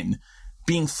ever been,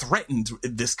 being threatened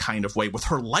this kind of way with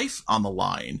her life on the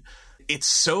line. It's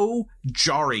so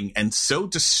jarring and so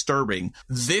disturbing.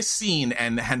 This scene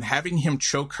and having him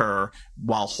choke her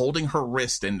while holding her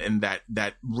wrist and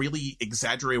that really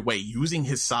exaggerated way, using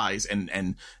his size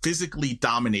and physically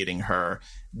dominating her,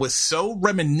 was so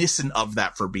reminiscent of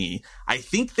that for me. I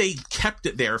think they kept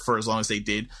it there for as long as they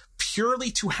did, purely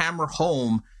to hammer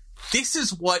home, this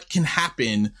is what can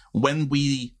happen when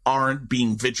we aren't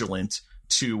being vigilant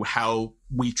to how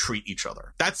we treat each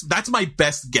other. That's my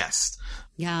best guess.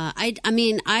 Yeah, I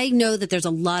mean, I know that there's a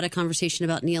lot of conversation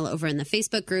about Neil over in the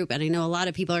Facebook group, and I know a lot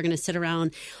of people are going to sit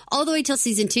around all the way till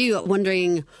season 2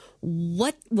 wondering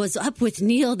what was up with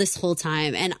Neil this whole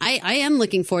time. And I am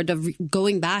looking forward to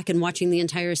going back and watching the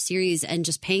entire series and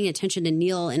just paying attention to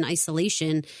Neil in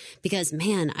isolation because,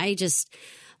 man, it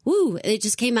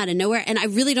just came out of nowhere. And I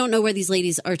really don't know where these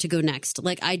ladies are to go next.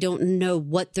 Like, I don't know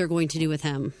what they're going to do with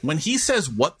him. When he says,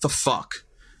 "What the fuck?"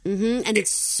 Mm-hmm. And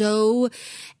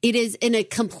it is in a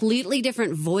completely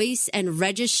different voice and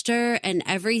register and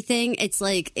everything. It's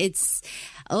like, it's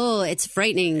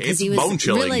frightening because he was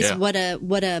realized what a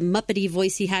Muppety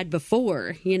voice he had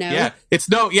before, you know? Yeah. It's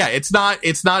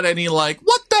not any like,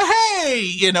 what the hey,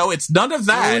 you know, it's none of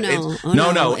that.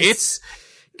 No.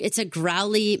 It's a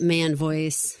growly man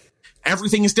voice.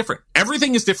 Everything is different.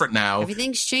 Everything is different now.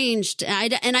 Everything's changed.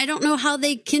 And I don't know how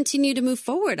they continue to move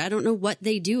forward. I don't know what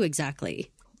they do exactly.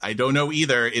 I don't know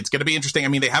either. It's going to be interesting. I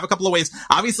mean, they have a couple of ways.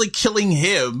 Obviously, killing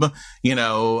him, you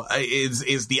know,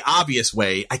 is the obvious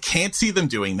way. I can't see them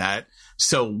doing that.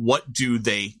 So what do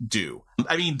they do?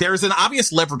 I mean, there's an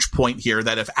obvious leverage point here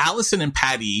that if Allison and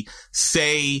Patty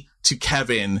say to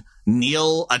Kevin,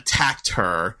 Neil attacked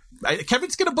her,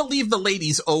 Kevin's going to believe the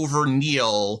ladies over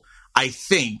Neil, I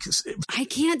think. I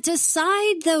can't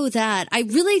decide though that. I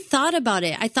really thought about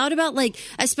it. I thought about like,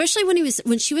 especially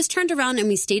when she was turned around and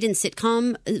we stayed in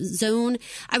sitcom zone,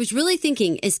 I was really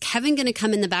thinking, is Kevin going to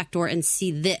come in the back door and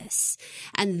see this?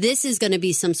 And this is going to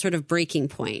be some sort of breaking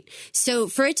point. So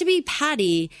for it to be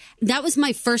Patty, that was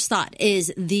my first thought,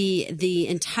 is the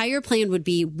entire plan would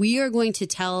be, we are going to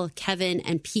tell Kevin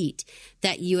and Pete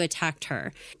that you attacked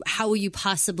her. How will you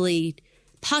possibly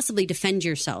defend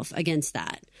yourself against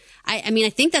that? I mean, I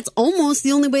think that's almost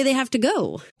the only way they have to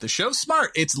go. The show's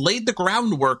smart. It's laid the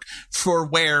groundwork for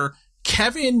where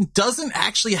Kevin doesn't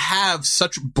actually have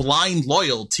such blind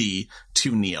loyalty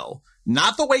to Neil.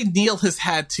 Not the way Neil has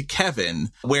had to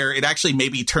Kevin, where it actually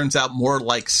maybe turns out more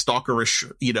like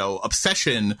stalkerish, you know,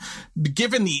 obsession,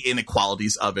 given the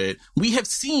inequalities of it. We have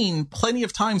seen plenty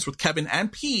of times with Kevin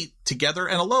and Pete together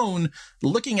and alone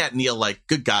looking at Neil like,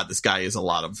 good God, this guy is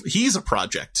he's a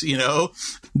project, you know?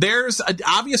 There's an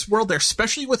obvious world there,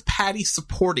 especially with Patty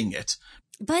supporting it.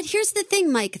 But here's the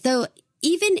thing, Mike, though.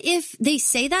 Even if they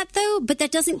say that, though, but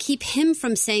that doesn't keep him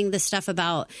from saying the stuff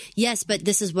about, yes, but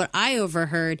this is what I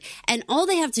overheard. And all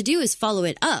they have to do is follow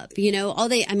it up. You know,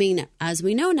 as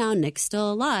we know now, Nick's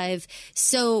still alive.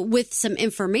 So with some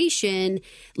information,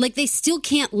 like, they still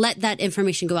can't let that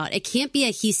information go out. It can't be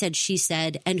a he said, she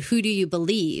said, and who do you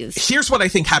believe? Here's what I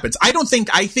think happens. I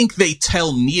think they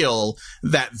tell Neil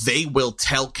that they will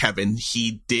tell Kevin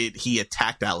he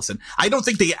attacked Allison. I don't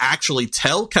think they actually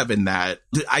tell Kevin that.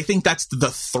 I think that's the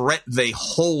threat they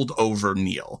hold over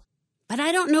Neil. But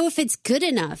I don't know if it's good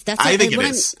enough. I think it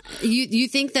is. You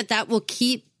think that will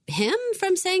keep him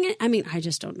from saying it? I mean, I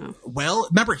just don't know. Well,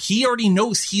 remember, he already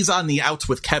knows he's on the outs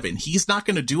with Kevin. He's not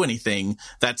going to do anything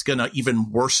that's going to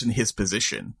even worsen his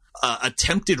position.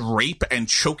 Attempted rape and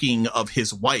choking of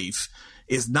his wife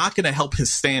is not going to help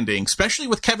his standing, especially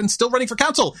with Kevin still running for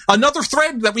council. Another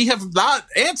thread that we have not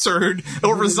answered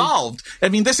or resolved. I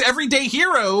mean, this everyday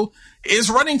hero is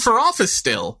running for office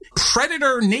still.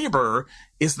 Predator neighbor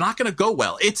is not going to go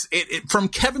well. It's from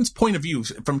Kevin's point of view,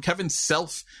 from Kevin's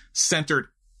self-centered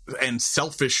and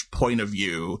selfish point of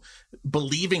view,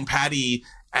 believing Patty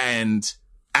and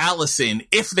Allison,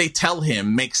 if they tell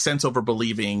him, makes sense over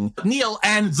believing Neil.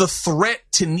 And the threat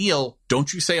to Neil,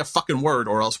 don't you say a fucking word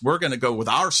or else we're going to go with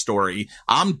our story.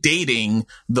 I'm dating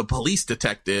the police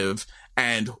detective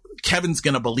and Kevin's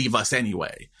going to believe us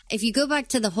anyway. If you go back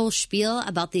to the whole spiel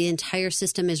about the entire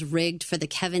system is rigged for the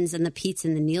Kevins and the Petes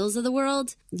and the Neils of the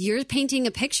world, you're painting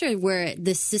a picture where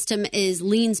the system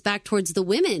leans back towards the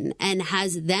women and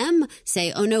has them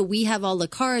say, oh no, we have all the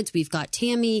cards. We've got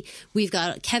Tammy. We've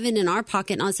got Kevin in our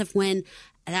pocket and all that stuff, when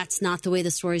that's not the way the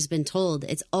story's been told.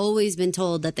 It's always been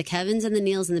told that the Kevins and the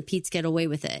Neils and the Petes get away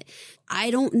with it.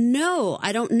 I don't know.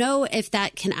 I don't know if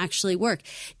that can actually work.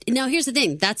 Now, here's the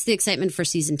thing. That's the excitement for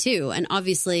season 2. And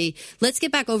obviously, let's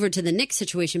get back over to the Nick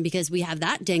situation because we have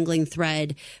that dangling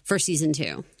thread for season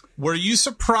 2. Were you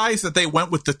surprised that they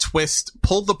went with the twist,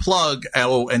 pulled the plug,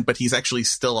 but he's actually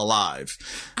still alive?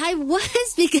 I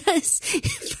was, because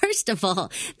first of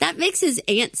all, that makes his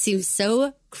aunt seem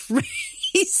so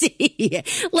crazy.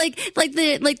 like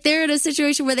they're in a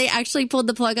situation where they actually pulled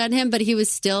the plug on him, but he was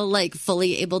still like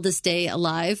fully able to stay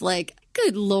alive. Like,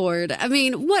 good Lord. I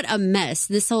mean, what a mess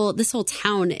this whole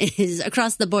town is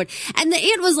across the board. And the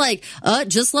aunt was like,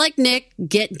 just like Nick,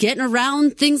 getting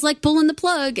around things like pulling the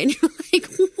plug. And you're like,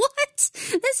 what?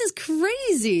 This is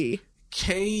crazy.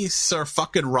 K Sir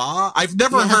fucking Ra. I've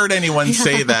never heard anyone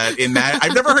say that in that.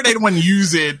 I've never heard anyone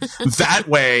use it that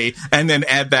way and then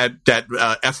add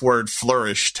that F word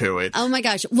flourish to it. Oh my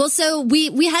gosh. Well, so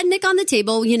we had Nick on the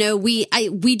table. You know, we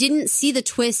didn't see the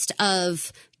twist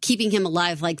of keeping him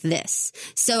alive like this.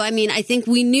 So, I mean, I think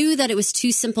we knew that it was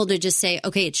too simple to just say,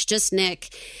 okay, it's just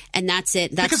Nick and that's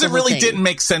it. That's because it really didn't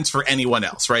make sense for anyone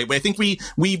else, right? I think we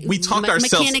talked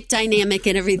ourselves. Mechanic dynamic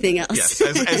and everything else.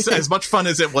 Yes. As much fun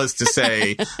as it was to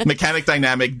say mechanic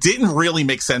dynamic didn't really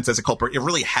make sense as a culprit. It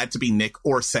really had to be Nick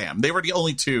or Sam. They were the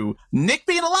only two. Nick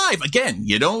being alive, again,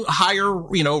 you don't hire,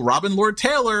 Robin Lord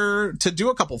Taylor to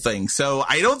do a couple things. So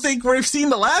I don't think we've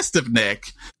seen the last of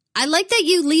Nick. I like that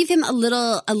you leave him a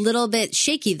little bit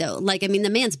shaky, though. Like, I mean, the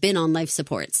man's been on life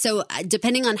support. So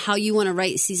depending on how you want to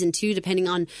write season 2, depending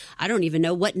on, I don't even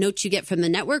know what notes you get from the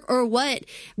network or what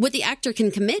the actor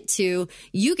can commit to,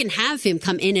 you can have him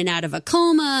come in and out of a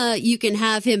coma. You can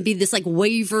have him be this like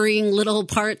wavering little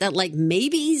part that like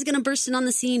maybe he's going to burst in on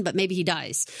the scene, but maybe he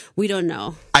dies. We don't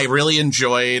know. I really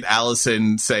enjoyed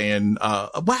Allison saying,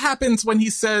 what happens when he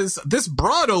says, this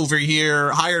broad over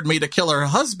here hired me to kill her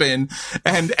husband,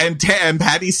 and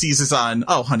Patty seizes on,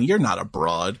 oh, honey, you're not a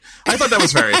broad. I thought that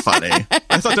was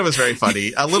very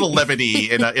funny. A little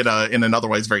levity in an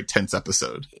otherwise very tense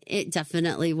episode. It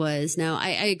definitely was. No, I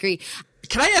agree.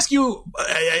 Can I ask you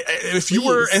if you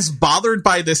were as bothered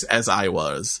by this as I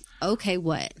was? Okay,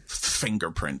 what?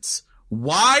 Fingerprints.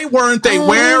 Why weren't they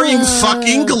wearing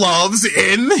fucking gloves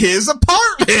in his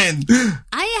apartment?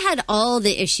 I had all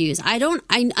the issues. I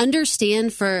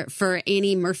understand for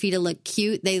Annie Murphy to look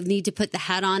cute, they need to put the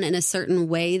hat on in a certain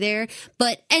way there,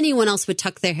 but anyone else would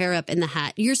tuck their hair up in the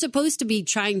hat. You're supposed to be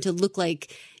trying to look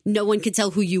like no one could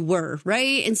tell who you were,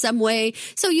 right? In some way.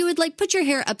 So you would like put your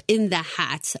hair up in the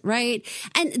hat, right?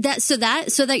 And so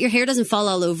that your hair doesn't fall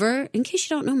all over. In case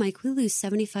you don't know, Mike, we lose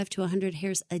 75 to 100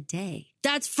 hairs a day.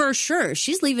 That's for sure.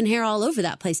 She's leaving hair all over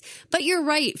that place. But you're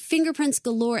right. Fingerprints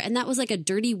galore. And that was like a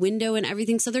dirty window and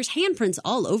everything. So there's handprints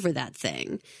all over that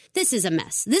thing. This is a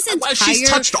mess. This entire she's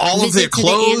touched all of their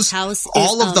clothes,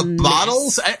 all of the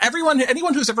bottles.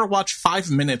 Anyone who's ever watched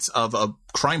 5 minutes of a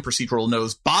crime procedural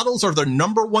knows bottles are the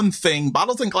number one thing,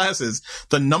 bottles and glasses,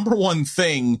 the number one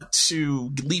thing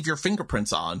to leave your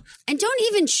fingerprints on. And don't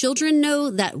even children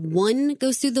know that one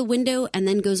goes through the window and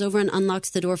then goes over and unlocks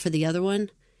the door for the other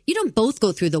one? You don't both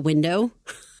go through the window.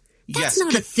 That's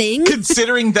not a thing.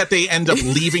 Considering that they end up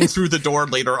leaving through the door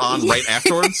later on, right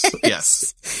afterwards.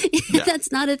 Yes. Yeah.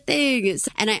 That's not a thing.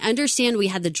 And I understand we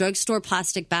had the drugstore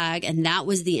plastic bag, and that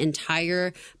was the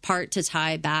entire part to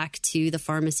tie back to the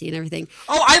pharmacy and everything.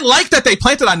 Oh, I like that they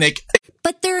planted on Nick.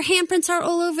 But their handprints are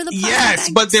all over the plastic Yes,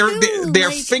 bag but their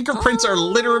like, fingerprints are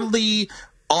literally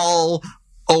all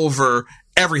over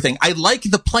everything. I like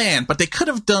the plan, but they could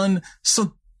have done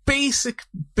some basic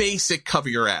cover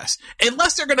your ass,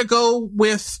 unless they're gonna go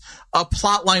with a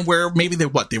plot line where maybe they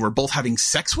were both having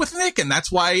sex with Nick, and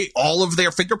that's why all of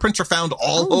their fingerprints are found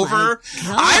all over.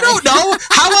 I don't know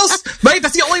how else, right?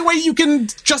 That's the only way you can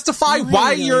justify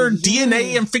why your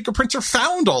DNA and fingerprints are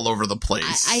found all over the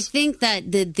place. I think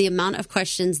that the amount of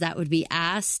questions that would be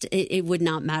asked, it would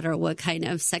not matter what kind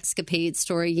of sexcapade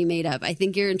story you made up. I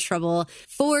think you're in trouble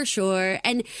for sure.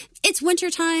 And it's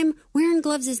wintertime. Wearing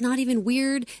gloves is not even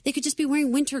weird. They could just be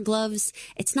wearing winter gloves.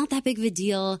 It's not that big of a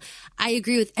deal. I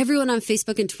agree with everyone on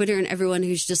Facebook and Twitter and everyone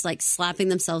who's just like slapping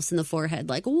themselves in the forehead.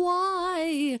 Like,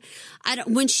 why?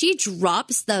 When she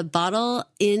drops the bottle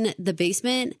in the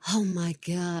basement, oh my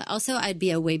God. Also, I'd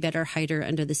be a way better hider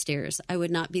under the stairs. I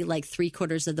would not be like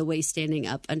 3/4 of the way standing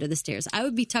up under the stairs. I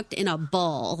would be tucked in a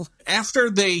ball. After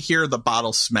they hear the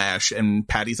bottle smash and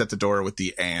Patty's at the door with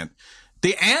the aunt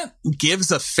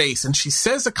gives a face, and she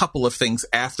says a couple of things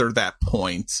after that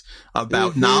point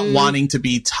about not wanting to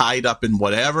be tied up in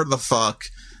whatever the fuck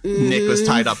Nick was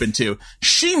tied up into.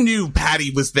 She knew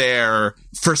Patty was there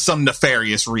for some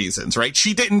nefarious reasons, right?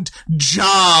 She didn't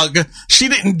jog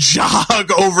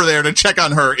over there to check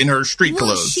on her in her street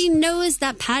clothes. She knows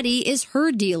that Patty is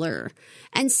her dealer.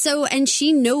 And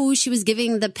she knows she was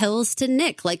giving the pills to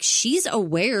Nick. Like, she's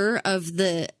aware of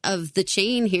the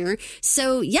chain here.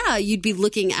 So yeah, you'd be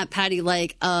looking at Patty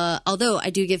like, although I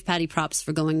do give Patty props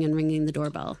for going and ringing the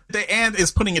doorbell. And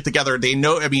is putting it together. They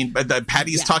know, I mean,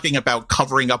 Patty's talking about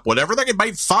covering up whatever they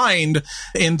might find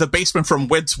in the basement from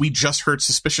whence we just heard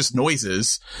suspicious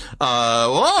noises.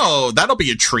 Whoa, that'll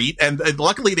be a treat. And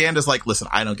luckily the end is like, listen,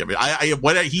 I don't give it.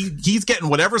 He's getting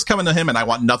whatever's coming to him and I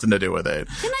want nothing to do with it.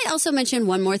 Can I also mention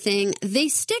one more thing? They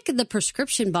stick the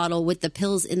prescription bottle with the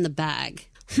pills in the bag.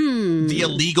 The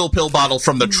illegal pill bottle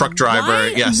from the truck driver.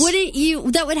 Why yes. Wouldn't you,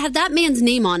 that would have that man's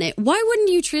name on it. Why wouldn't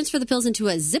you transfer the pills into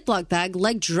a Ziploc bag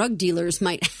like drug dealers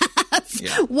might have?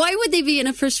 Yeah. Why would they be in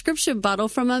a prescription bottle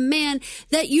from a man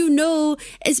that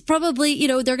is probably,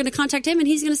 they're going to contact him and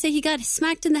he's going to say he got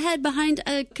smacked in the head behind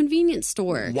a convenience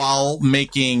store while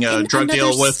making a drug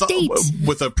deal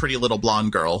with a pretty little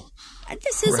blonde girl.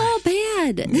 This is all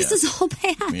bad. This is all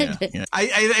bad. Yeah.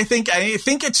 I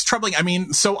think it's troubling. I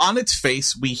mean, so on its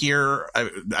face, we hear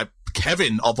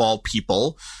Kevin, of all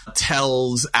people,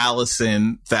 tells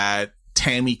Allison that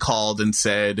Tammy called and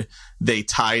said they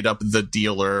tied up the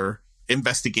dealer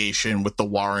investigation with the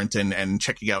warrant and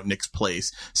checking out Nick's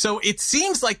place. So it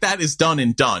seems like that is done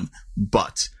and done.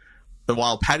 But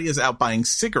while Patty is out buying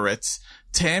cigarettes,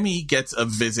 Tammy gets a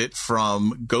visit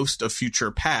from Ghost of Future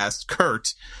Past,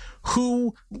 Kurt,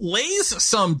 who lays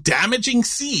some damaging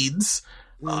seeds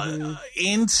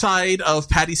inside of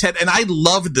Patty's head. And I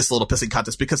loved this little pissing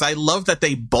contest because I love that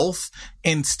they both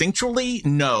instinctually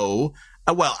know.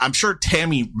 Well, I'm sure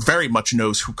Tammy very much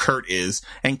knows who Kurt is,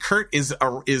 and Kurt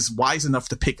is wise enough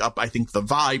to pick up, I think, the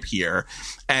vibe here.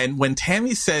 And when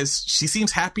Tammy says she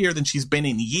seems happier than she's been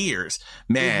in years,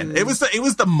 man, it was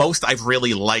the most I've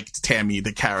really liked Tammy,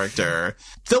 the character.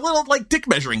 The little dick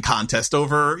measuring contest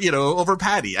over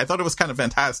Patty. I thought it was kind of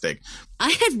fantastic. I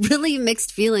had really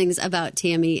mixed feelings about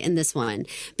Tammy in this one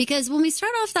because when we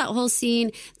start off that whole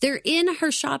scene, they're in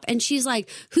her shop and she's like,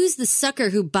 "Who's the sucker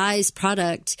who buys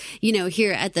product,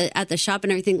 here at the shop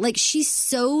and everything?" Like, she's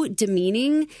so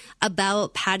demeaning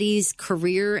about Patty's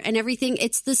career and everything.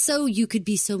 It's you could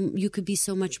be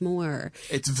so much more.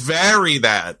 It's very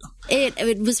that.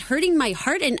 It was hurting my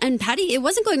heart, and Patty, it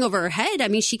wasn't going over her head. I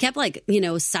mean, she kept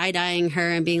side-eyeing her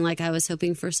and being like, "I was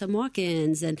hoping for some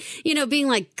walk-ins," and being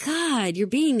like, "God, you're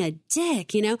being a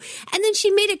dick," And then she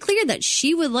made it clear that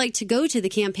she would like to go to the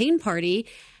campaign party.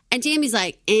 And Tammy's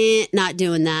like, not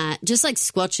doing that. Just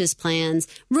squelches plans,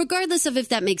 regardless of if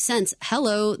that makes sense.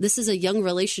 Hello, this is a young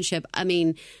relationship. I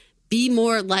mean, be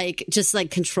more just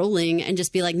controlling and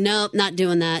just be like, nope, not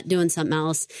doing that, doing something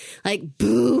else.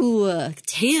 Boo,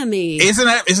 Tammy. Isn't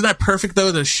that perfect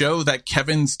though, to show that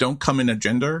Kevins don't come in a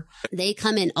gender? They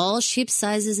come in all shapes,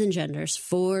 sizes, and genders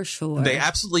for sure. They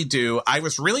absolutely do. I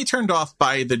was really turned off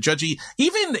by the judgy,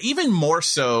 even more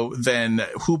so than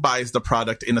who buys the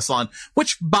product in a salon,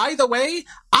 which, by the way,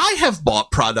 I have bought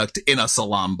product in a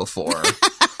salon before.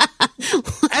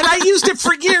 And I used it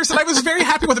for years, and I was very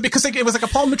happy with it because it was a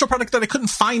Paul Mitchell product that I couldn't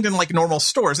find in normal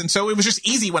stores, and so it was just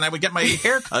easy. When I would get my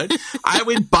hair cut, I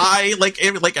would buy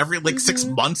every 6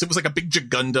 months. It was a big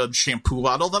Jagunda shampoo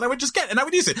bottle that I would just get, and I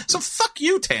would use it. So fuck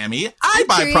you, Tammy. I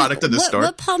buy product in the store.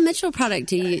 What Paul Mitchell product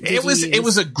did you use? It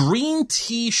was a green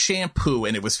tea shampoo,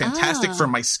 and it was fantastic for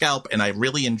my scalp, and I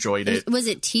really enjoyed it. Was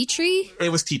it tea tree?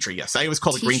 It was tea tree. Yes, I always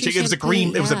called it green tea. It was a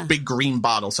green. Yeah. It was a big green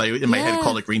bottle, so in my head I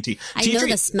called it green tea. I know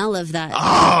the smell of that.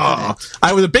 Oh,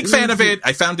 I was a big fan of it.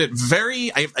 I found it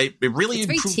it really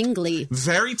very tingly.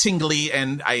 Very tingly,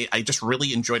 and I just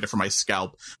really enjoyed it for my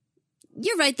scalp.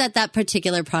 You're right that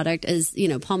particular product is,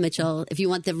 Paul Mitchell. If you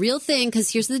want the real thing,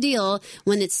 because here's the deal.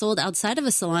 When it's sold outside of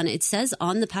a salon, it says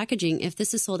on the packaging, if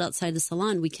this is sold outside the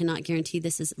salon, we cannot guarantee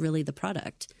this is really the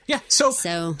product. Yeah, so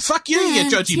fuck you,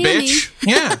 you judgy Tammy. Bitch.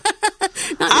 Yeah.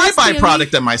 I buy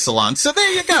product at my salon, so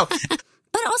there you go.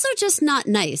 But also just not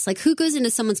nice. Who goes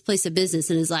into someone's place of business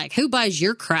and is like, who buys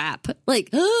your crap?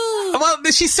 Well,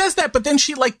 she says that, but then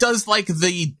she does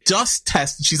the dust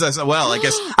test. She says, well,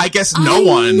 I guess no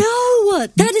one. No,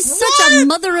 that is such a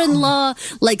mother-in-law,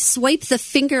 swipe the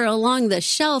finger along the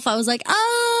shelf. I was like,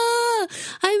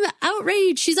 I'm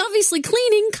outraged. She's obviously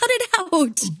cleaning. Cut it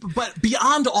out. But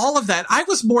beyond all of that, I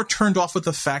was more turned off with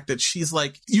the fact that she's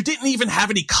like, you didn't even have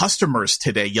any customers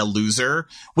today, you loser.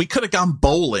 We could have gone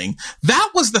bowling.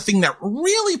 That was the thing that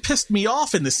really pissed me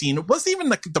off in the scene. It wasn't even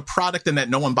the product and that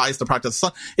no one buys the product of the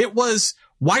sun. It was,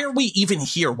 why are we even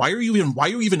here? Why are you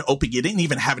even open? You didn't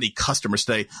even have any customers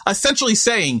today. Essentially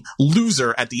saying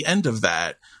loser at the end of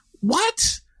that.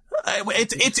 What?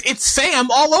 It's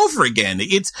Sam all over again.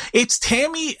 It's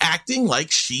Tammy acting like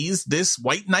she's this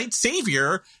white knight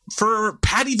savior for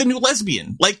Patty the new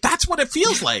lesbian. Like, that's what it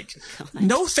feels like.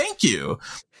 No, thank you.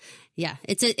 Yeah,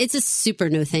 it's a super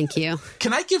no thank you.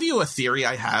 Can I give you a theory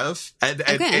I have?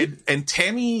 And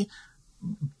Tammy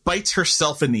bites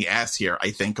herself in the ass here, I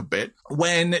think, a bit.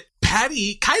 When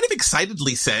Patty kind of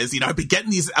excitedly says, I've been getting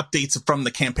these updates from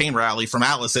the campaign rally from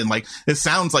Allison. Like, it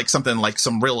sounds like something like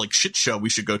some real like shit show we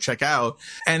should go check out.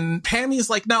 And Pammy's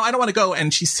like, no, I don't want to go.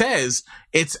 And she says,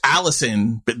 it's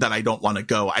Allison that I don't want to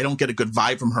go. I don't get a good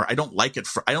vibe from her. I don't like it.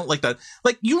 I don't like that.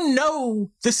 Like,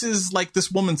 this is like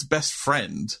this woman's best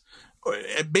friend.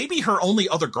 Maybe her only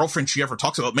other girlfriend she ever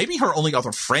talks about. Maybe her only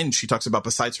other friend she talks about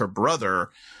besides her brother.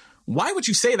 Why would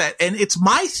you say that? And it's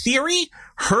my theory,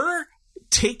 her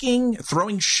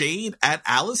throwing shade at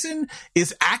Allison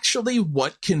is actually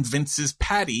what convinces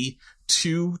Patty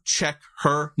to check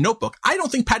her notebook. I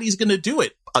don't think Patty's going to do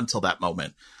it until that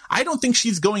moment. I don't think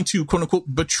she's going to, quote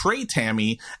unquote, betray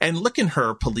Tammy and look in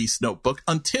her police notebook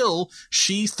until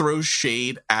she throws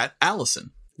shade at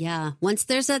Allison. Yeah. Once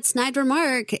there's that snide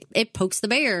remark, it pokes the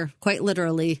bear, quite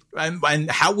literally.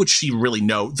 And how would she really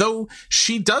know? Though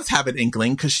she does have an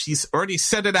inkling because she's already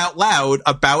said it out loud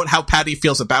about how Patty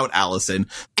feels about Allison.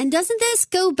 And doesn't this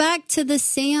go back to the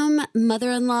Sam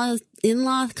mother-in-law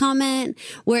comment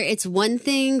where it's one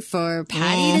thing for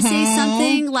Patty to say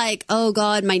something like, oh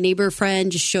God, my neighbor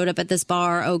friend just showed up at this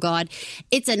bar. Oh God.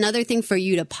 It's another thing for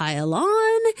you to pile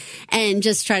on and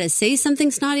just try to say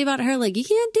something snotty about her. Like, you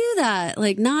can't do that.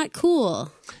 Like, not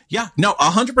cool. Yeah, no,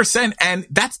 100%. And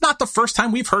that's not the first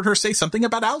time we've heard her say something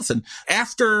about Allison.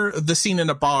 After the scene in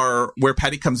a bar where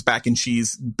Patty comes back and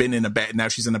she's been now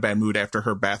she's in a bad mood after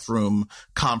her bathroom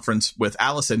conference with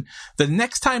Allison. The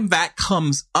next time that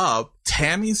comes up,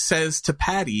 Tammy says to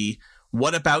Patty,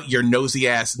 what about your nosy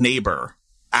ass neighbor,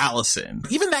 Allison?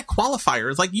 Even that qualifier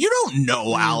is like, you don't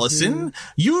know Allison.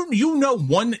 You know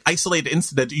one isolated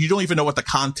incident. You don't even know what the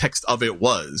context of it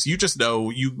was. You just know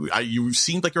you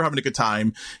seemed like you're having a good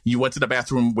time. You went to the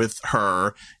bathroom with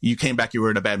her. You came back. You were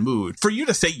in a bad mood. For you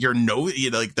to say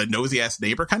like the nosy ass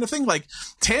neighbor kind of thing, like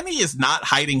Tammy is not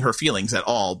hiding her feelings at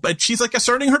all, but she's like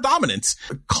asserting her dominance.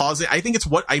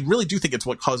 I really do think it's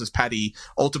what causes Patty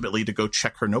ultimately to go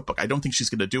check her notebook. I don't think she's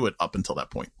going to do it up until that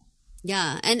point.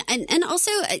 Yeah. And also,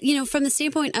 from the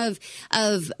standpoint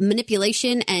of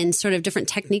manipulation and sort of different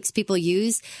techniques people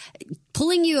use,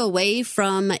 pulling you away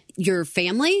from your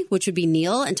family, which would be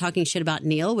Neil, and talking shit about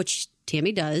Neil, which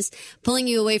Tammy does, pulling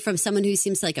you away from someone who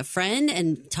seems like a friend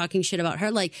and talking shit about her.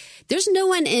 Like, there's no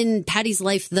one in Patty's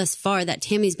life thus far that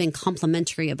Tammy's been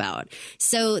complimentary about.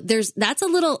 So that's a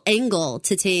little angle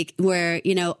to take where,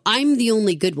 I'm the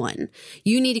only good one.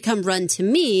 You need to come run to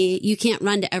me. You can't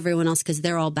run to everyone else because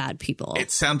they're all bad people.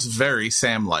 It sounds very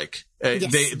Sam-like.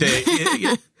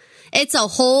 Yes. It's a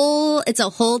whole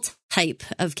type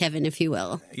of Kevin, if you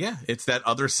will. Yeah. It's that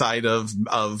other side of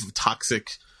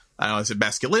toxic, I don't want to say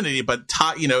masculinity, but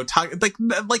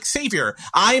like savior.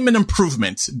 I'm an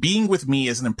improvement. Being with me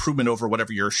is an improvement over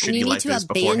whatever your shitty life is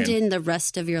beforehand. You need to abandon the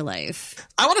rest of your life.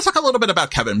 I want to talk a little bit about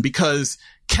Kevin because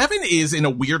Kevin is in a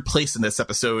weird place in this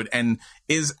episode and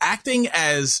is acting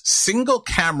as single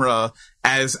camera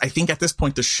as I think at this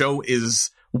point the show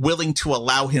is willing to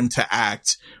allow him to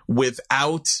act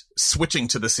without switching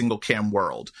to the single cam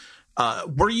world.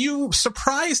 Were you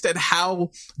surprised at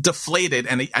how deflated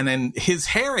and then his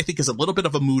hair, I think, is a little bit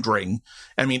of a mood ring.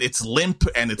 I mean, it's limp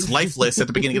and it's lifeless at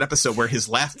the beginning of the episode where his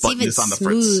laugh button is on the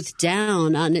fritz. It's smoothed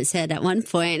down on his head at one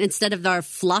point instead of our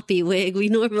floppy wig we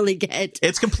normally get.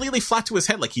 It's completely flat to his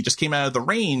head like he just came out of the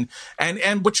rain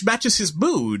and which matches his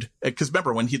mood. Because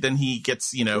remember, when he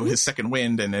gets, his second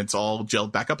wind and it's all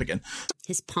gelled back up again.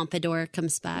 His pompadour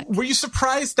comes back. Were you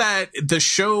surprised that the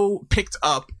show picked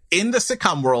up in the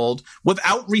sitcom world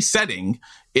without resetting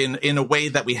in a way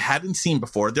that we hadn't seen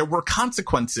before? There were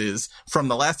consequences from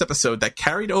the last episode that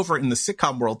carried over in the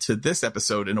sitcom world to this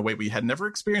episode in a way we had never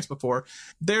experienced before.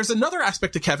 There's another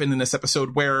aspect to Kevin in this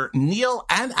episode where Neil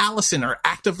and Allison are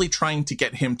actively trying to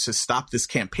get him to stop this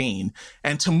campaign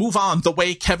and to move on the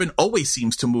way Kevin always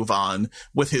seems to move on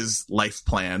with his life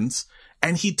plans.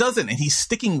 And he doesn't, and he's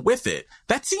sticking with it.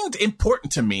 That seemed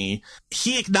important to me.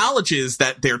 He acknowledges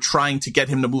that they're trying to get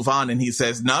him to move on, and he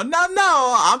says, no,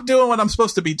 I'm doing what I'm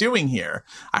supposed to be doing here.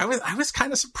 I was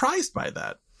kind of surprised by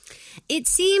that. It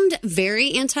seemed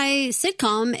very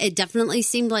anti-sitcom. It definitely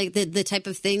seemed like the type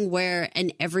of thing where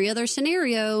in every other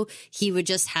scenario, he would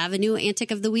just have a new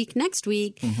antic of the week next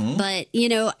week. Mm-hmm. But,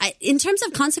 in terms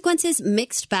of consequences,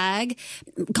 mixed bag.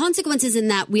 Consequences in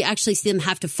that we actually see them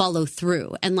have to follow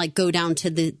through and like go down to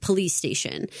the police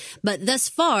station. But thus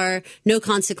far, no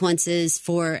consequences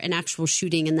for an actual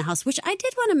shooting in the house, which I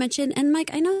did want to mention. And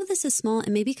Mike, I know this is small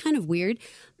and maybe kind of weird,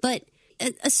 but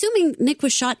assuming Nick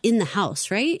was shot in the house,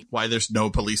 right? Why there's no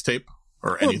police tape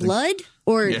or anything? Or blood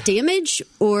or damage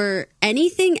or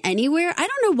anything anywhere. I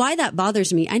don't know why that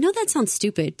bothers me. I know that sounds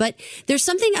stupid, but there's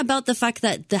something about the fact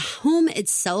that the home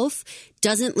itself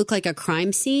doesn't look like a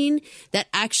crime scene that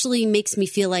actually makes me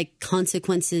feel like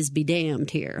consequences be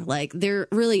damned here. Like there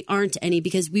really aren't any,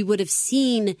 because we would have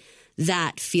seen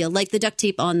that feel like the duct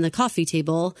tape on the coffee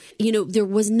table. There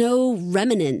was no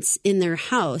remnants in their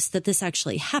house that this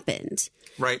actually happened.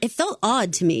 Right. It felt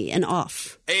odd to me and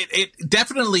off. It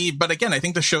definitely, but again, I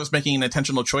think the show is making an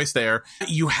intentional choice there.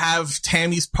 You have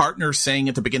Tammy's partner saying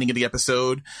at the beginning of the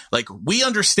episode, like, we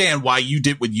understand why you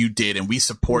did what you did and we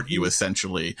support you,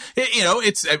 essentially.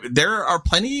 There are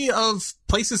plenty of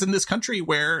places in this country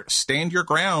where stand your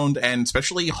ground, and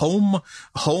especially home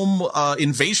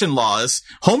invasion laws.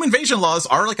 Home invasion laws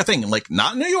are like a thing, like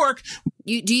not in New York.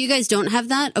 Do you guys don't have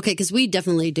that? Okay, because we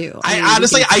definitely do. I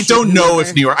honestly don't know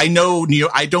if New York.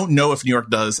 I don't know if New York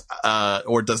does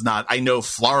or does not. I know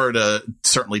Florida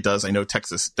certainly does. I know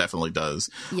Texas definitely does.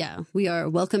 Yeah, we are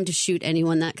welcome to shoot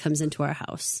anyone that comes into our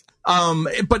house.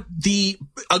 But the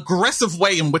aggressive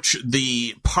way in which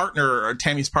the partner, or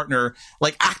Tammy's partner,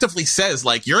 like actively says,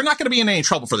 like, you're not going to be in any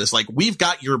trouble for this. Like, we've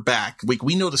got your back.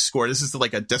 We know the score. This is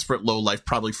like a desperate low life,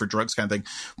 probably for drugs kind of thing.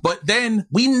 But then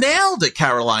we nailed it,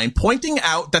 Caroline, pointing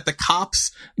out that the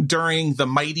cops during the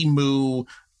Mighty Moo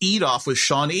eat off with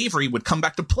Sean Avery would come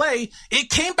back to play.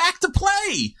 It came back to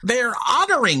play. They're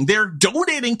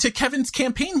donating to Kevin's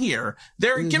campaign here.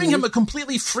 They're giving him a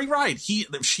completely free ride. She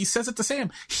says it to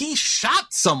Sam. He shot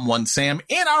someone, Sam,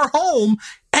 in our home,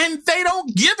 and they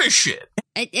don't give a shit.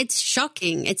 It's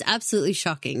shocking. It's absolutely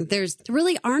shocking. There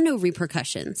really are no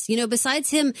repercussions.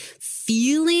 besides him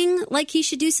feeling like he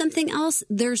should do something else,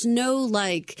 there's no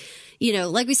like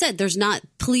we said, there's not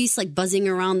police like buzzing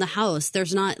around the house.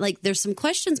 There's not there's some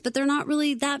questions, but they're not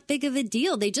really that big of a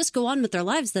deal. They just go on with their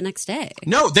lives the next day.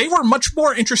 No, they were much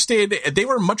more interested. They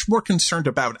were much more concerned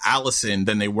about Allison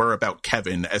than they were about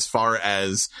Kevin as far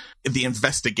as the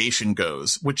investigation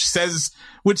goes, which says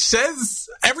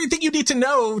everything you need to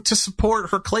know to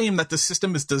support her claim that the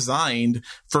system is designed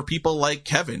for people like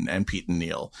Kevin and Pete and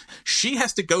Neil. She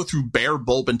has to go through bare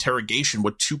bulb interrogation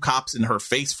with two cops in her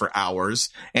face for hours,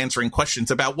 answering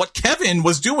questions about what Kevin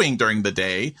was doing during the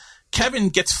day. Kevin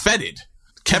gets feted.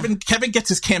 Kevin gets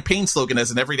his campaign slogan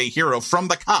as an everyday hero from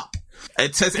the cop.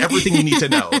 It says everything you need to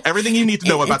know. Everything you need to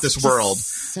know about this world.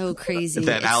 So crazy.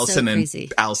 That Allison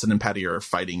and Patty are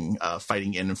fighting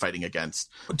in and fighting against.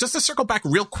 Just to circle back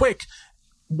real quick,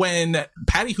 when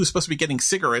Patty, who's supposed to be getting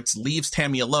cigarettes, leaves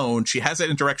Tammy alone, she has that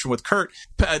interaction with Kurt.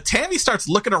 Tammy starts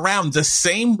looking around the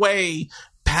same way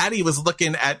Patty was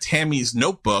looking at Tammy's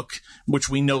notebook, which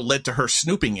we know led to her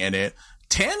snooping in it.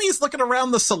 Tammy's looking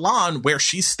around the salon where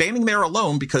she's standing there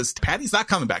alone because Patty's not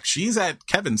coming back. She's at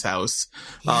Kevin's house,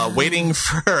 waiting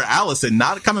for Allison,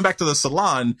 not coming back to the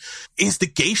salon. Is the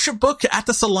geisha book at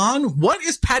the salon? What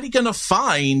is Patty going to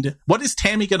find? What is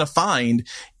Tammy going to find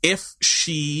if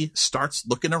she starts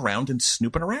looking around and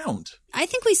snooping around? I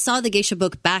think we saw the geisha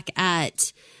book back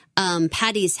at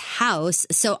Patty's house.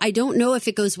 So I don't know if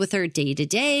it goes with her day to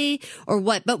day or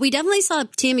what, but we definitely saw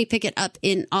Tammy pick it up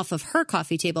off of her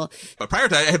coffee table. But prior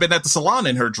to that, it had been at the salon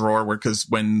in her drawer because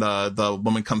when the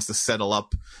woman comes to settle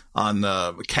up on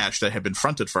the cash that had been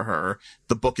fronted for her,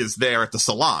 the book is there at the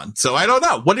salon. So I don't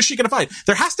know. What is she going to find?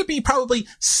 There has to be probably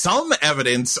some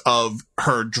evidence of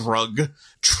her drug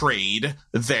trade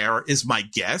there, is my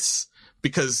guess.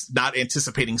 Because not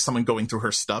anticipating someone going through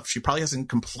her stuff, she probably hasn't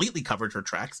completely covered her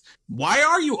tracks. Why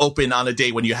are you open on a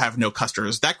day when you have no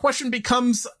customers? That question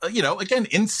becomes, again,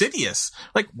 insidious.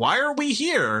 Like, why are we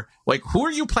here? Like, who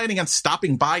are you planning on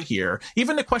stopping by here?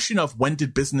 Even the question of when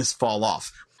did business fall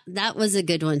off? That was a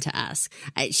good one to ask.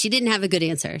 She didn't have a good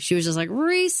answer. She was just like,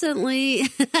 recently.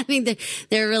 I mean,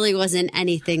 there really wasn't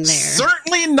anything there.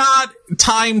 Certainly not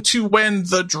time to when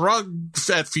the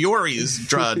drugs at Fiore's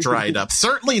dried up.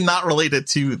 Certainly not related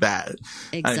to that.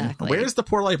 Exactly. Where's the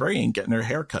poor librarian getting her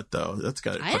hair cut, though? That's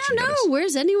got. I don't know.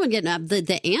 Where's anyone getting up?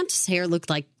 The aunt's hair looked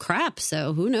like crap,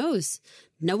 so who knows?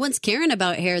 No one's caring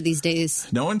about hair these days.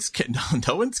 No one's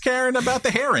caring about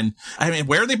the hair. And I mean,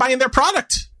 where are they buying their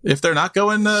product? if they're not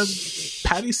going to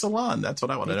Patty's salon? That's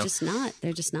what I want to know.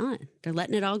 They're just not. They're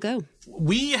letting it all go.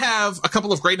 We have a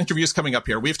couple of great interviews coming up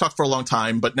here. We've talked for a long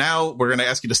time, but now we're going to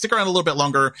ask you to stick around a little bit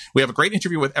longer. We have a great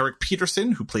interview with Eric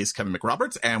Peterson, who plays Kevin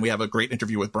McRoberts, and we have a great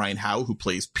interview with Brian Howe, who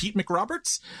plays Pete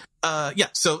McRoberts.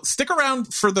 So stick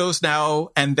around for those now,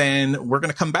 and then we're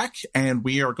going to come back, and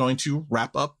we are going to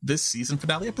wrap up this season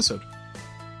finale episode.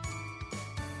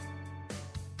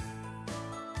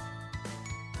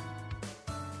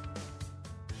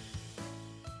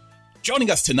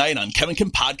 Joining us tonight on Kevin Can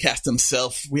Podcast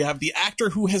himself, we have the actor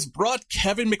who has brought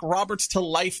Kevin McRoberts to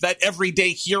life, that everyday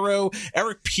hero.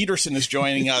 Eric Peterson is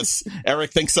joining us.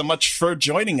 Eric, thanks so much for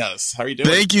joining us. How are you doing?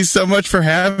 Thank you so much for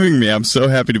having me. I'm so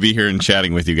happy to be here and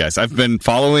chatting with you guys. I've been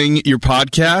following your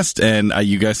podcast, and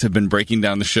you guys have been breaking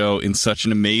down the show in such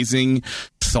an amazing,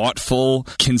 thoughtful,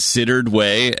 considered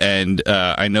way. And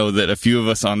I know that a few of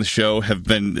us on the show have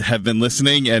been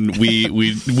listening, and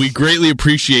we greatly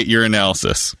appreciate your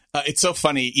analysis. It's so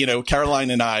funny,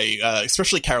 Caroline and I,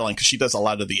 especially Caroline, because she does a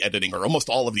lot of the editing, or almost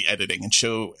all of the editing, and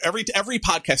every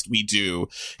podcast we do,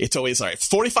 it's always all right,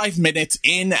 45 minutes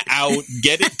in, out,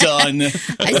 get it done.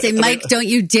 I say, Mike, don't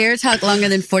you dare talk longer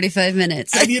than 45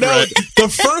 minutes. And the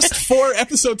first 4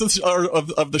 episodes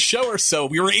of the show or so,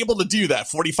 we were able to do that,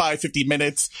 45, 50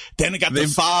 minutes. Then it got to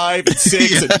 5 and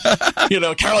 6. Yeah.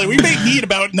 And, Caroline, we may need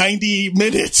about 90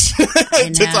 minutes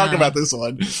to talk about this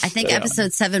one. I think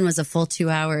episode 7 was a full 2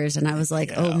 hours. And I was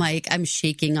like, oh, Mike, I'm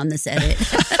shaking on this edit.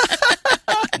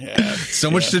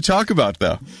 So much to talk about,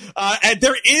 though. And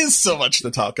there is so much to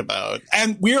talk about.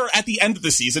 And we're at the end of the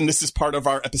season. This is part of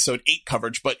our episode 8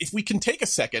 coverage. But if we can take a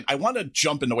second, I want to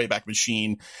jump in the Wayback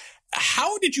Machine.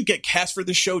 How did you get cast for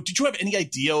this show? Did you have any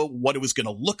idea what it was going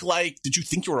to look like? Did you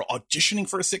think you were auditioning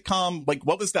for a sitcom? Like,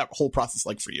 what was that whole process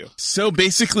like for you? So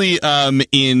basically,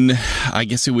 I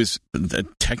guess it was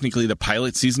technically the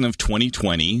pilot season of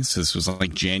 2020. So this was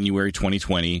like January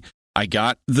 2020. I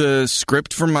got the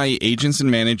script from my agents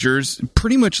and managers,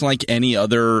 pretty much like any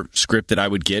other script that I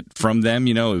would get from them.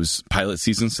 It was pilot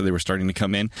season, so they were starting to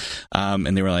come in.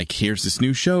 And they were like, here's this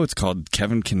new show. It's called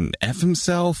Kevin Can F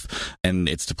Himself, and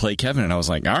it's to play Kevin. And I was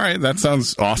like, all right, that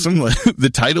sounds awesome.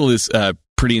 The title is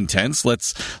pretty intense.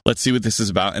 Let's see what this is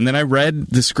about. And then I read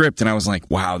the script, and I was like,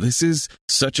 wow, this is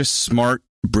such a smart,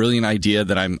 brilliant idea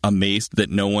that I'm amazed that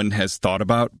no one has thought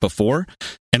about before.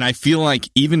 And I feel like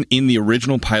even in the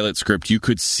original pilot script, you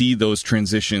could see those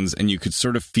transitions and you could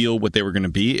sort of feel what they were going to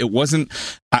be. It wasn't,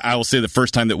 I will say the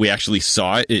first time that we actually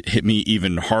saw it, it hit me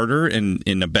even harder and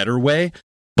in a better way.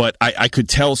 But I could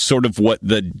tell sort of what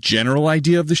the general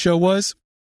idea of the show was.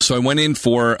 So I went in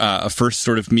for a first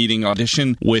sort of meeting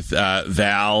audition with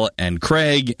Val and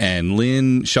Craig, and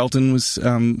Lynn Shelton was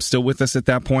still with us at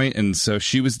that point. And so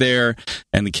she was there,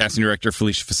 and the casting director,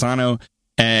 Felicia Fasano.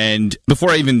 And before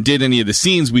I even did any of the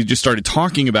scenes, we just started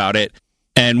talking about it.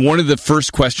 And one of the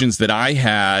first questions that I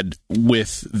had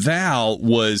with Val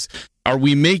was, are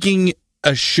we making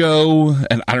a show?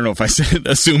 And I don't know if I said,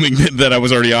 assuming that I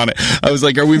was already on it. I was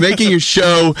like, are we making a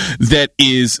show that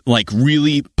is like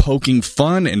really poking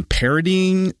fun and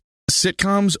parodying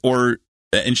sitcoms?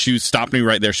 And she stopped me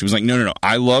right there. She was like, no.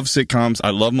 I love sitcoms.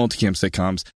 I love multicam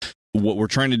sitcoms. What we're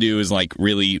trying to do is like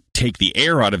really take the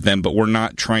air out of them, but we're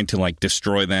not trying to like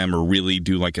destroy them or really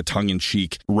do like a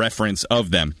tongue-in-cheek reference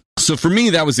of them. So for me,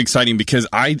 that was exciting because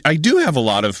I do have a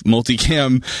lot of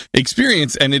multicam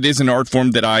experience, and it is an art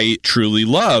form that I truly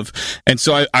love. And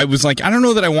so I was like, I don't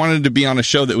know that I wanted to be on a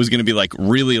show that was going to be like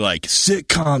really like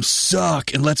sitcoms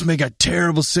suck and let's make a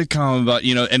terrible sitcom about,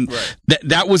 and right.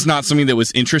 That was not something that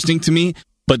was interesting to me.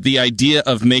 But the idea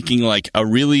of making like a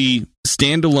really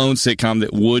standalone sitcom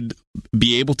that would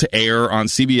be able to air on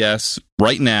CBS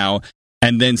right now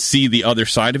and then see the other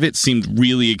side of it seemed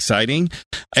really exciting.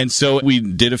 And so we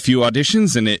did a few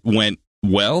auditions, and it went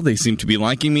well. They seemed to be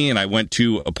liking me, and I went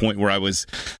to a point where I was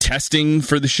testing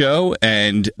for the show,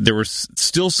 and there were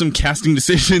still some casting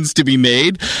decisions to be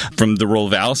made from the role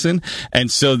of Allison. And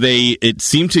so it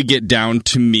seemed to get down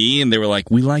to me, and they were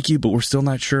like, we like you, but we're still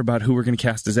not sure about who we're going to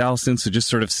cast as Allison, so just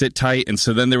sort of sit tight. And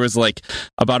so then there was like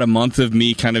about a month of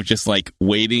me kind of just like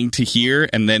waiting to hear,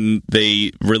 and then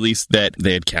they released that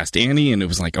they had cast Annie, and it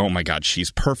was like, oh my God,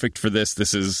 she's perfect for this.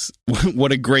 This is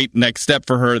what a great next step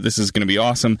for her. This is going to be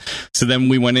awesome. So then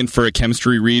we went in for a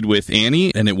chemistry read with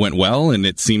Annie, and it went well, and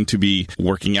it seemed to be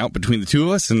working out between the two of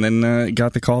us, and then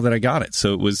got the call that I got it.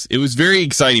 So it was very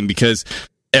exciting because,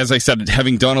 as I said,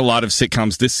 having done a lot of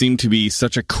sitcoms, this seemed to be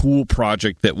such a cool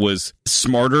project that was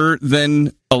smarter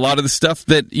than a lot of the stuff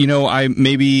that, I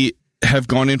maybe have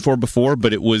gone in for before,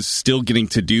 but it was still getting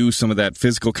to do some of that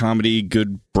physical comedy,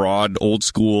 good, broad, old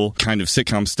school kind of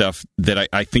sitcom stuff that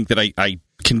I think that I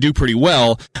can do pretty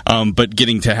well, but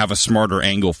getting to have a smarter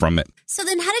angle from it. So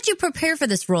then how did you prepare for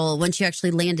this role once you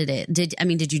actually landed it? Did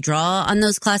you draw on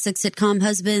those classic sitcom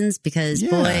husbands? Because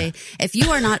boy, if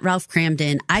you are not Ralph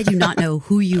Kramden, I do not know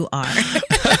who you are.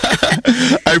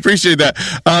 I appreciate that.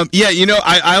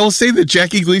 I will say that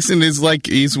Jackie Gleason is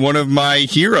he's one of my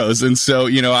heroes. And so,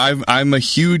 I'm a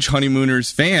huge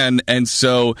Honeymooners fan. And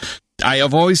so I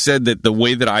have always said that the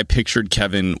way that I pictured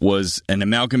Kevin was an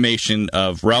amalgamation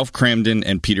of Ralph Kramden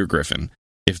and Peter Griffin.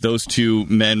 If those two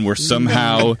men were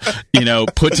somehow,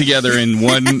 put together in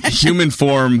one human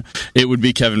form, it would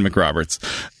be Kevin McRoberts.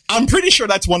 I'm pretty sure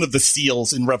that's one of the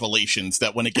seals in Revelations,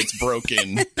 that when it gets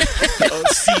broken,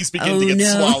 seas begin to get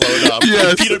swallowed up.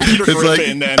 Yes. Peter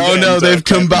Griffin they've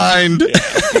combined.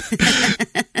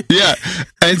 Yeah.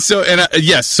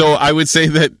 So I would say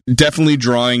that definitely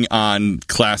drawing on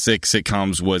classic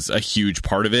sitcoms was a huge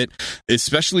part of it.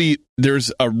 Especially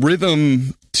there's a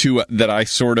rhythm to that I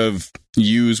sort of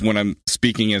use when I'm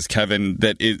speaking as Kevin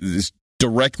that is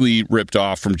directly ripped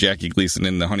off from Jackie Gleason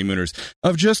in The Honeymooners,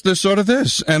 of just this sort of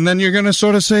this, and then you're going to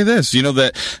sort of say this.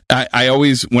 That I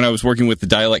always, when I was working with the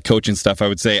dialect coach and stuff, I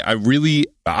would say,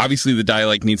 obviously the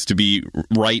dialect needs to be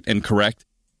right and correct,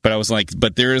 but I was like,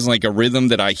 but there is a rhythm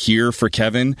that I hear for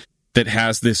Kevin that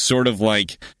has this sort of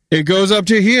it goes up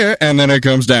to here and then it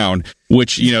comes down,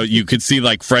 which, you could see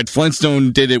Fred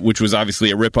Flintstone did it, which was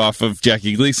obviously a ripoff of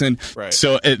Jackie Gleason. Right.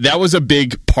 So that was a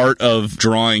big part of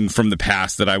drawing from the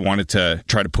past that I wanted to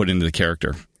try to put into the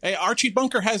character. Hey, Archie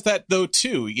Bunker has that though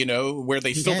too, where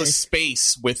they fill the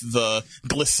space with the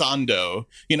glissando.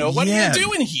 What are you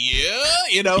doing here?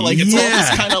 It's always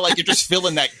kind of you're just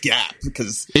filling that gap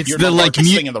because you're the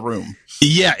largest thing in the room.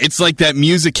 Yeah, it's that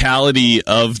musicality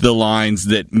of the lines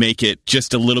that make it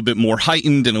just a little bit more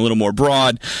heightened and a little more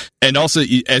broad. And also,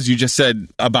 as you just said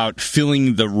about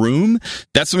filling the room,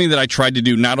 that's something that I tried to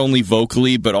do not only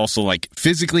vocally, but also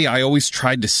physically. I always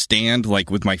tried to stand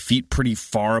with my feet pretty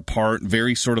far apart,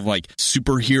 very sort of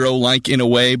superhero-like in a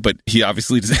way, but he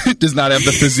obviously does not have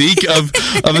the physique of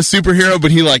a superhero,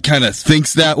 but he kind of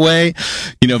thinks that way,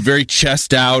 very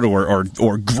chest out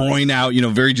or groin out,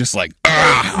 very just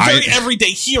very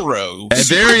everyday hero. A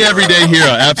very everyday hero.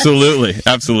 Absolutely.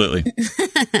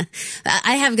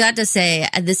 I have got to say,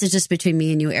 this is just between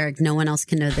me and you, Eric. No one else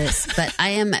can know this, but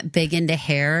I am big into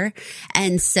hair.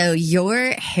 And so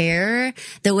your hair,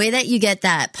 the way that you get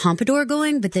that pompadour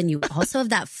going, but then you also have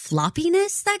that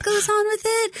floppiness that goes on with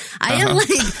it. I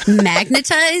am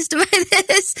magnetized by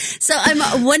this. So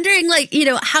I'm wondering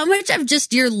how much of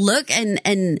just your look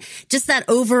and just that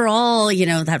overall,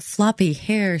 that floppy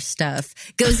hair stuff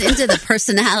goes into the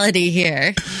personality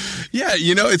here. Yeah,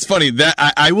 it's funny that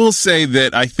I will say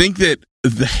that I think that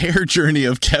the hair journey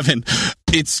of Kevin,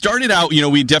 it started out,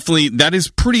 that is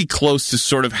pretty close to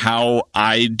sort of how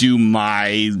I do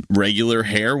my regular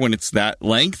hair when it's that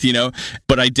length,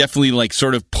 but I definitely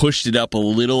sort of pushed it up a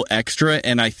little extra.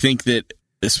 And I think that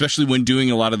especially when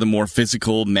doing a lot of the more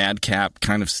physical madcap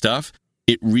kind of stuff,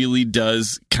 it really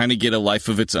does kind of get a life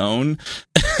of its own.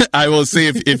 I will say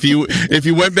if you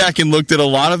went back and looked at a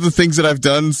lot of the things that I've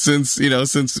done since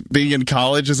being in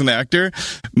college as an actor,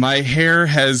 my hair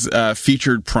has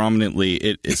featured prominently.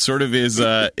 It sort of is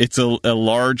it's a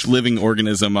large living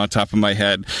organism on top of my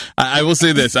head. I will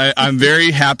say this: I'm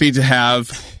very happy to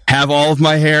have all of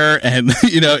my hair, and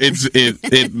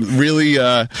it really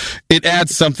it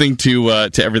adds something to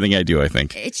everything I do. I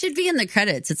think it should be in the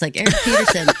credits. It's Eric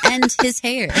Peterson and his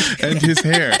hair.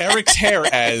 Eric's hair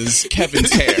as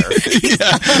Kevin's hair.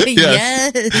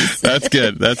 Yes. That's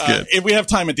good. If we have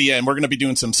time at the end, we're going to be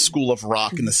doing some School of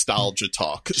Rock nostalgia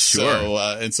talk.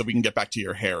 Sure. So we can get back to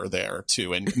your hair there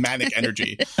too, and manic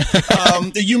energy.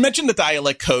 You mentioned the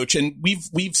dialect coach, and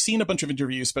we've seen a bunch of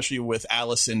interviews, especially with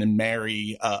Allison and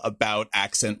Mary, about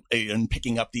accent and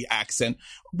picking up the accent.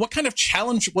 What kind of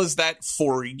challenge was that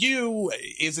for you?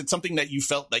 Is it something that you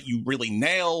felt that you really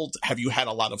nailed? Have you had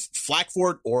a lot of flack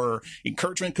for it or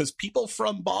encouragement? Because people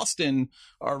from Boston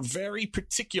are very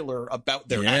particular about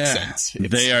their accents.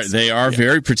 They are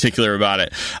very particular about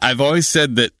it. I've always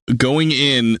said that going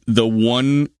in, the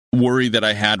one worry that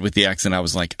I had with the accent, I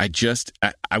was like,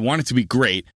 I want it to be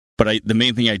great. But the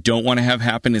main thing I don't want to have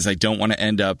happen is I don't want to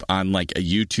end up on a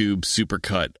YouTube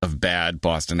supercut of bad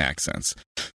Boston accents.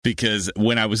 Because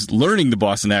when I was learning the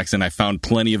Boston accent, I found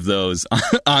plenty of those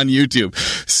on YouTube.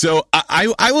 So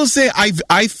I will say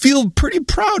I feel pretty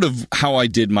proud of how I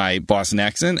did my Boston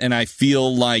accent. And I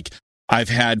feel like I've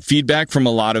had feedback from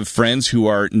a lot of friends who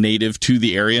are native to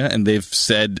the area, and they've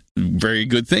said very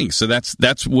good things. So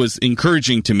that's was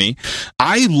encouraging to me.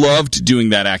 I loved doing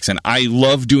that accent. I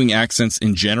love doing accents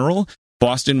in general,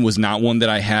 Boston was not one that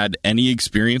I had any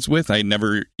experience with. I had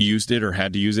never used it or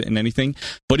had to use it in anything,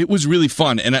 but it was really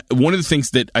fun. And one of the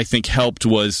things that I think helped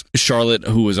was Charlotte,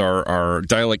 who was our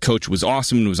dialect coach, was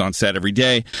awesome and was on set every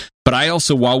day. But I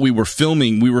also, while we were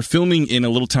filming in a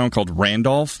little town called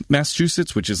Randolph,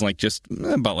 Massachusetts, which is like just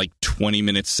about like 20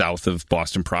 minutes south of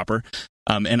Boston proper.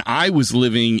 And I was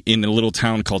living in a little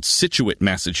town called Scituate,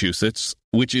 Massachusetts,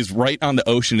 which is right on the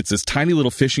ocean. It's this tiny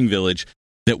little fishing village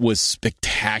that was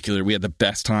spectacular. We had the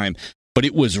best time, but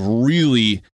it was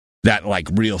really that like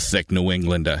real thick New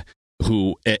Englander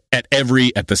who at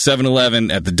the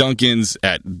 7-Eleven, at the Dunkin's,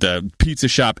 at the pizza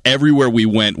shop, everywhere we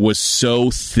went was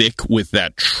so thick with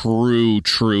that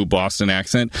true Boston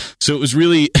accent. So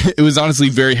it was honestly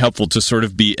very helpful to sort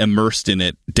of be immersed in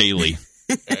it daily.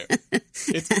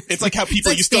 It's like how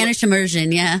people used Spanish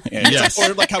immersion, yeah. Yes.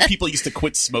 Or like how people used to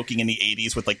quit smoking in the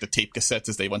 80s with like the tape cassettes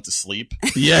as they went to sleep.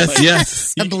 Yes, like,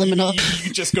 yes. Subliminal.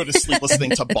 You just go to sleep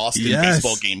listening to Boston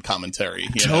baseball game commentary.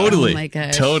 Totally. Oh my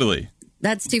gosh. Totally.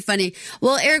 That's too funny.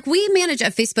 Well, Eric, we manage a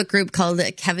Facebook group called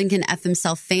Kevin Can F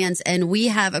Himself Fans, and we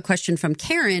have a question from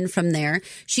Karen from there.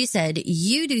 She said,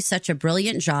 you do such a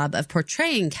brilliant job of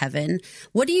portraying Kevin.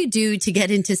 What do you do to get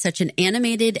into such an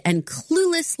animated and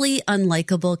cluelessly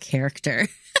unlikable character?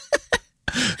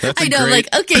 I know, like,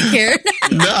 okay, Karen.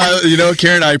 No,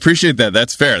 Karen, I appreciate that.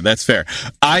 That's fair.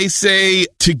 I say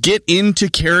to get into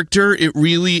character, it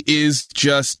really is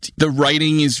just the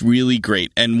writing is really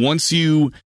great. And once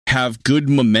you have good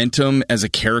momentum as a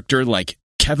character, like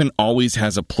Kevin always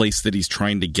has a place that he's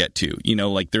trying to get to,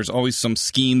 like there's always some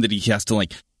scheme that he has to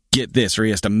like get this, or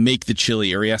he has to make the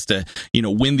chili, or he has to,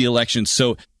 win the election.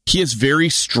 So he has very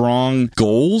strong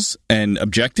goals and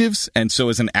objectives. And so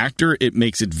as an actor, it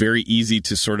makes it very easy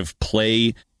to sort of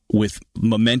play with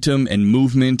momentum and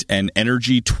movement and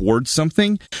energy towards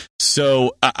something.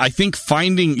 So I think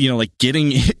finding, like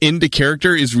getting into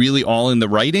character is really all in the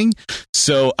writing.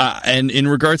 So, and in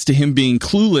regards to him being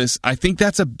clueless, I think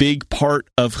that's a big part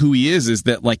of who he is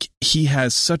that like he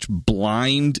has such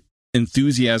blind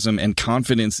enthusiasm and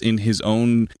confidence in his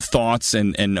own thoughts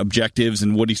and objectives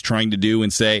and what he's trying to do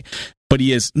and say, but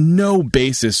he has no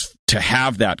basis to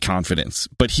have that confidence,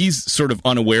 but he's sort of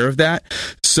unaware of that.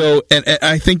 So, and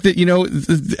I think that,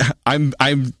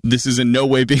 this is in no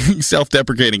way being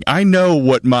self-deprecating. I know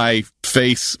what my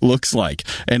face looks like,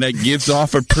 and it gives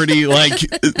off a pretty like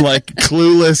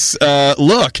clueless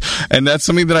look. And that's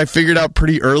something that I figured out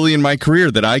pretty early in my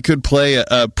career, that I could play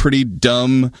a pretty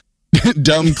dumb,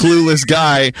 clueless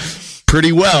guy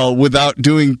pretty well without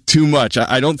doing too much.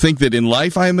 I don't think that in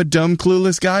life I am a dumb,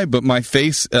 clueless guy, but my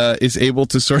face is able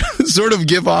to sort of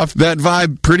give off that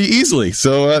vibe pretty easily.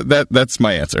 So that's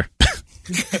my answer.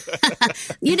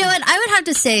 You know what? I would have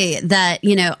to say that,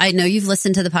 I know you've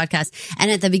listened to the podcast, and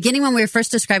at the beginning when we were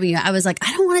first describing you, I was like,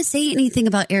 I don't want to say anything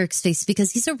about Eric's face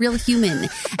because he's a real human.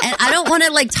 And I don't want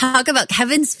to like talk about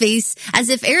Kevin's face as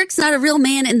if Eric's not a real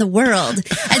man in the world.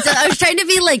 And so I was trying to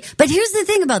be like, but here's the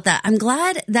thing about that. I'm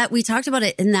glad that we talked about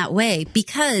it in that way,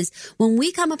 because when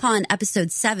we come upon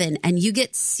episode 7 and you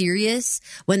get serious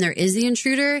when there is the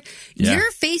intruder,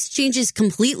 your face changes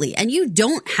completely and you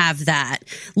don't have that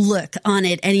look on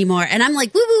it anymore. And I'm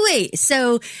like, wait.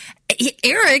 So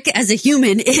Eric, as a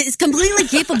human, is completely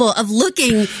capable of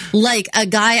looking like a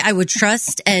guy I would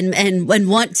trust and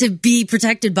want to be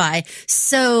protected by.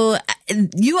 So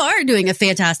you are doing a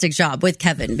fantastic job with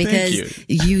Kevin, because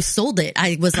you sold it.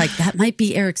 I was like, that might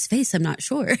be Eric's face. I'm not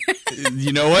sure.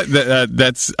 You know what?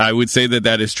 That's I would say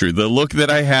that is true. The look that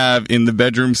I have in the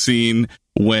bedroom scene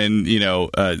when,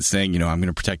 saying, I'm going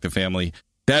to protect the family.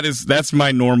 That's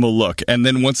my normal look. And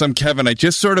then once I'm Kevin, I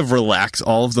just sort of relax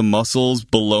all of the muscles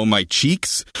below my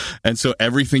cheeks. And so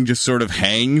everything just sort of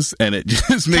hangs, and it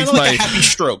just makes kind of like a happy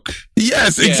stroke.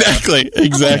 Yes, exactly.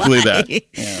 Exactly that.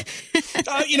 Yeah.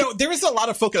 There is a lot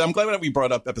of focus. I'm glad that we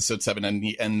brought up episode 7 and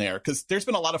the end there, because there's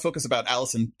been a lot of focus about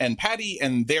Allison and Patty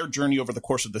and their journey over the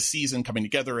course of the season, coming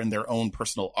together in their own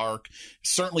personal arc.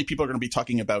 Certainly people are going to be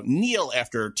talking about Neil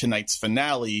after tonight's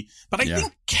finale, but I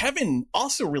think Kevin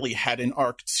also really had an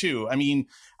arc too. I mean,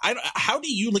 how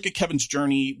do you look at Kevin's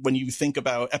journey when you think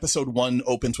about episode 1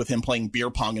 opens with him playing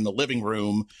beer pong in the living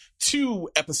room, to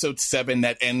episode 7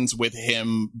 that ends with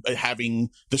him having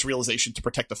this realization to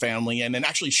protect the family and then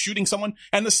actually shooting someone,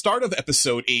 and the start of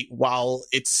episode 8, while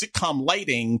it's sitcom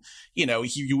lighting,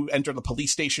 you enter the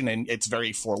police station and it's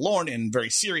very forlorn and very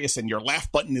serious and your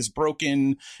laugh button is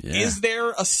broken. Yeah. Is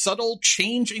there a subtle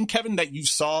change in Kevin that you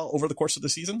saw over the course of the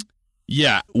season?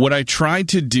 Yeah, what I tried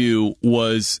to do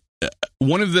was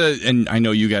one of the, and I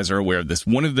know you guys are aware of this,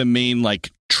 one of the main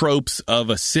like tropes of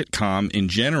a sitcom in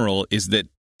general is that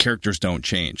characters don't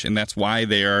change. And that's why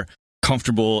they're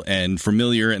comfortable and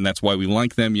familiar, and that's why we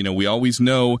like them. You know, we always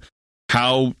know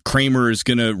how Kramer is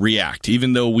going to react.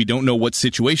 Even though we don't know what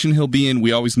situation he'll be in,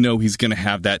 we always know he's going to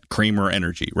have that Kramer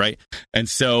energy, right? And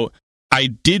so I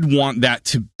did want that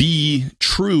to be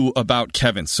true about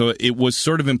Kevin. So it was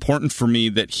sort of important for me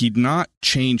that he'd not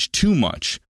change too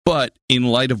much. But in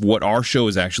light of what our show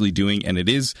is actually doing, and it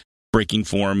is breaking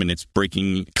form and it's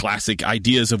breaking classic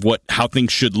ideas of how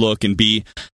things should look and be,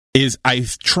 is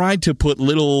I've tried to put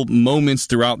little moments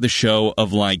throughout the show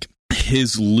of like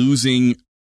his losing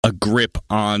a grip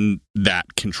on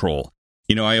that control.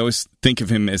 You know, I always think of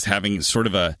him as having sort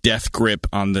of a death grip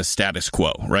on the status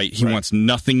quo, right? He wants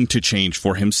nothing to change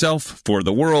for himself, for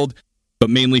the world, but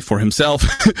mainly for himself.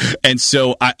 And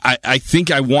so I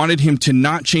think I wanted him to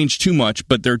not change too much,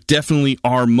 but there definitely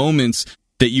are moments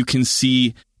that you can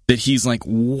see that he's like,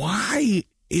 why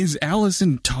is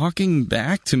Allison talking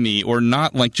back to me? Or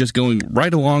not like just going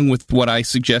right along with what I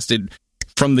suggested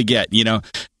from the get, you know?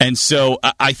 And so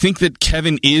I think that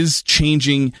Kevin is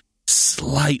changing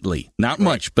slightly, not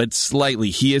much, but slightly.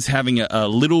 He is having a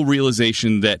little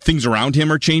realization that things around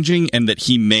him are changing and that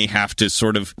he may have to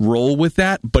sort of roll with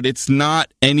that, but it's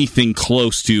not anything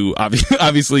close to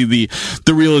obviously the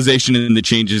realization and the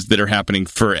changes that are happening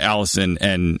for Allison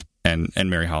and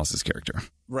Mary Hollis's character.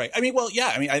 Right. I mean, well,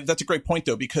 yeah. I mean, that's a great point,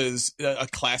 though, because a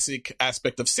classic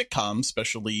aspect of sitcoms,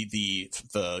 especially the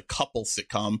couple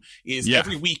sitcom, is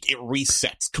every week it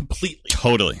resets completely.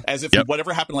 Totally. As if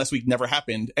whatever happened last week never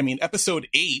happened. I mean, episode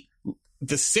 8,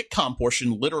 the sitcom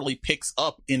portion literally picks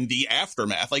up in the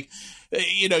aftermath. Like,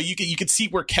 you know, you could see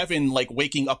where Kevin, like,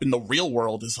 waking up in the real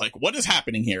world is like, what is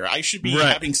happening here? I should be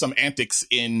having some antics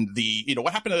in the, you know,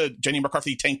 what happened to Jenny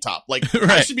McCarthy tank top? Like,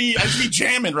 I should be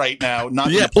jamming right now.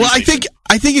 Not well,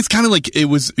 I think it's kind of like it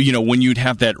was, you know, when you'd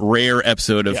have that rare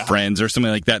episode of Friends or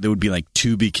something like that would be like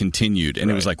to be continued, and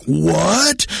it was like,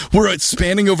 what? We're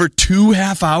spanning over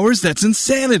 2.5 hours? That's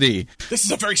insanity. This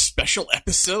is a very special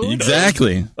episode,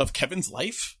 exactly, of Kevin's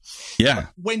life. Yeah.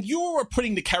 When you were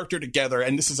putting the character together,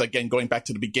 and this is again going back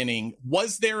to the beginning,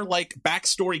 was there like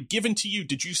backstory given to you?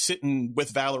 Did you sit with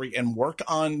Valerie and work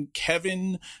on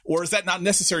Kevin, or is that not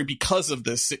necessary because of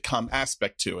the sitcom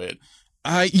aspect to it?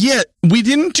 Yeah, we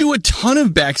didn't do a ton of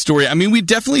backstory. I mean, we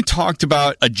definitely talked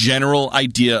about a general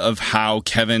idea of how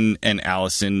Kevin and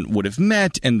Allison would have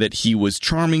met and that he was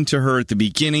charming to her at the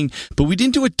beginning, but we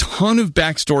didn't do a ton of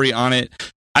backstory on it.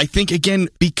 I think, again,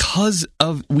 because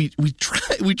of we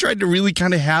tried to really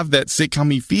kind of have that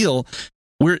sitcom-y feel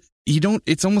where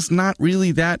it's almost not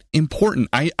really that important.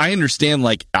 I understand,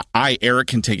 like, Eric,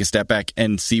 can take a step back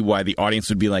and see why the audience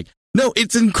would be like, no,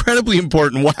 it's incredibly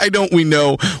important. Why don't we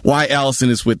know why Allison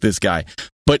is with this guy?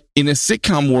 But in a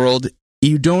sitcom world,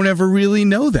 you don't ever really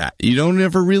know that. You don't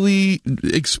ever really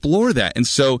explore that. And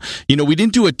so, you know, we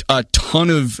didn't do a ton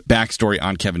of backstory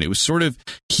on Kevin. It was sort of,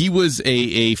 he was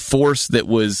a force that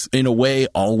was, in a way,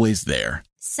 always there.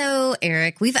 So,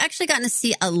 Eric, we've actually gotten to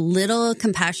see a little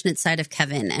compassionate side of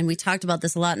Kevin. And we talked about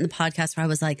this a lot in the podcast where I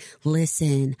was like,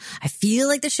 listen, I feel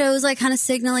like the show is like kind of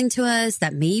signaling to us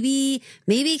that maybe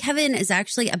Kevin is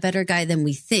actually a better guy than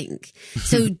we think.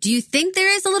 So do you think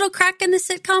there is a little crack in the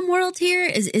sitcom world here?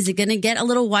 Is it going to get a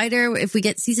little wider if we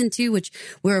get season 2, which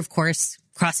we're, of course,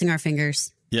 crossing our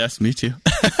fingers? Yes, me too.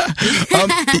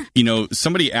 You know,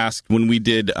 somebody asked when we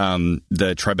did the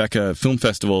Tribeca Film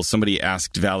Festival, somebody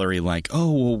asked Valerie, like,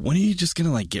 oh, well, when are you just going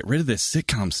to, like, get rid of this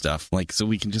sitcom stuff? Like, so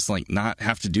we can just, like, not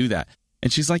have to do that.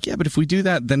 And she's like, yeah, but if we do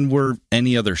that, then we're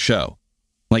any other show.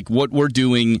 Like, what we're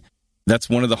doing, that's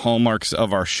one of the hallmarks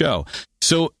of our show.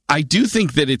 So I do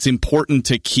think that it's important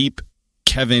to keep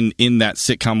Kevin in that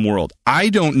sitcom world. I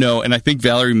don't know, and I think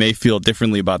Valerie may feel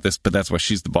differently about this, but that's why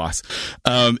she's the boss,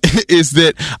 is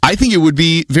that I think it would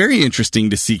be very interesting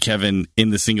to see Kevin in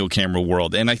the single camera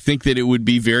world. And I think that it would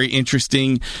be very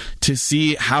interesting to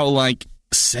see how, like,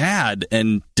 sad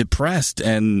and depressed,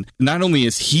 and not only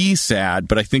is he sad,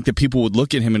 but I think that people would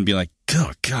look at him and be like,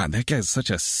 oh God, that guy's such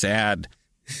a sad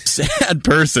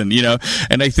person, you know?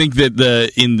 And I think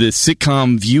that in the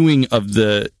sitcom viewing of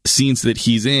the scenes that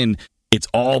he's in, it's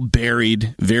all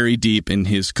buried very deep in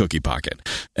his cookie pocket.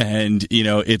 And, you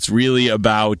know, it's really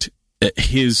about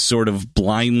his sort of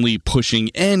blindly pushing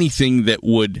anything that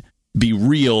would be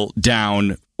real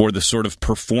down, or the sort of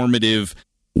performative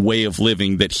way of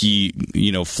living that he,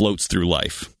 you know, floats through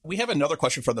life. We have another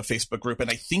question from the Facebook group, and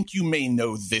I think you may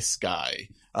know this guy.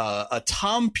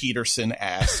 Tom Peterson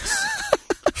asks,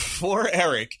 for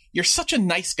Eric, you're such a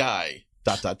nice guy, ...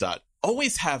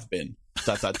 Always have been, ...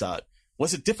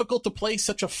 Was it difficult to play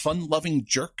such a fun-loving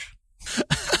jerk?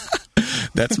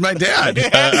 That's my dad.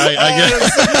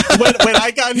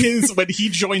 When he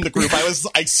joined the group,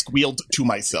 I squealed to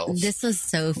myself. This was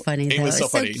so funny. It was so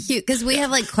funny. Cute because we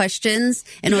have like questions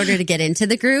in order to get into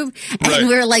the group, and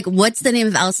we were like, "What's the name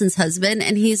of Allison's husband?"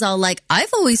 And he's all like,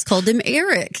 "I've always called him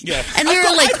Eric." Yeah, and we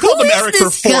were like, "Who is Eric this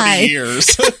for 40 guy?"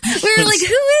 Years. We were like,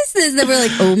 "Who is this?" And we're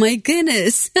like, "Oh my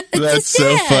goodness." That's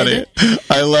so funny.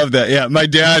 I love that. Yeah, my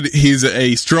dad, he's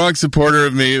a strong supporter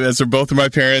of me, as are both of my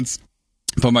parents.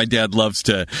 But my dad loves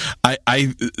to,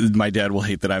 my dad will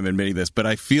hate that I'm admitting this, but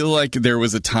I feel like there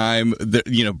was a time that,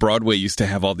 Broadway used to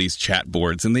have all these chat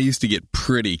boards, and they used to get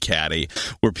pretty catty,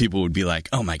 where people would be like,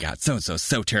 oh my God, so-and-so's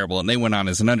so terrible, and they went on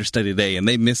as an understudy today, and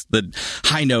they missed the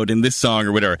high note in this song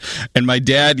or whatever. And my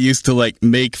dad used to like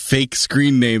make fake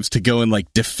screen names to go and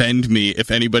like defend me if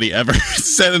anybody ever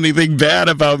said anything bad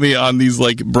about me on these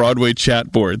like Broadway chat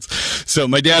boards. So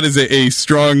my dad is a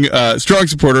strong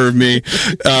supporter of me,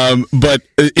 but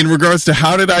in regards to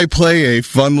how did I play a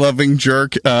fun-loving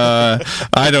jerk,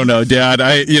 I don't know, Dad.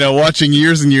 Watching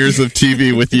years and years of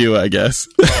TV with you, I guess.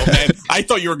 Oh, man. I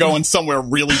thought you were going somewhere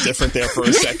really different there for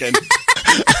a second.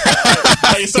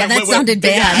 That sounded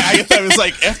bad. I was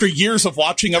like, after years of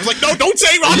watching, I was like, no, don't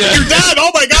say Rob to your dad. Oh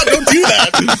my God, don't do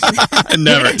that.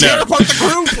 Never. Tear apart the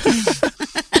group.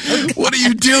 What are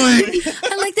you doing?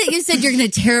 I like that you said you're going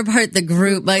to tear apart the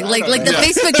group. Like the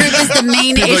Facebook group is the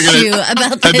main issue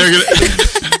about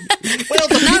this. Well,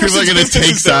 people are going to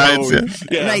take sides.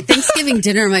 Yeah. Right. Thanksgiving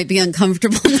dinner might be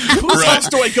uncomfortable now. Whose house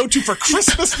do I go to for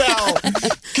Christmas now?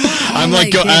 I'm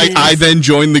like, I then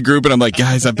joined the group and I'm like,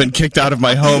 guys, I've been kicked out of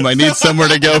my home. I need somewhere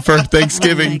to go for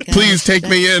Thanksgiving. Please take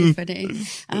me in.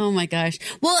 Oh my gosh.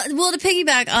 Well, to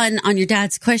piggyback on your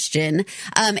dad's question,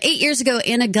 8 years ago,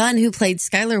 Anna Gunn, who played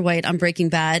Skylar White on Breaking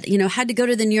Bad, had to go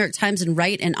to the New York Times and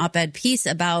write an op-ed piece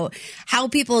about how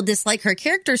people dislike her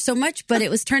character so much, but it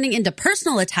was turning into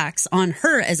personal attacks on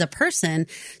her as a person.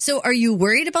 So are you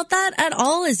worried about that at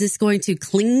all? Is this going to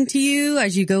cling to you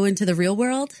as you go into the real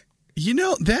world?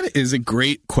 That is a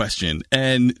great question.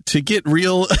 And to get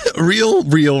real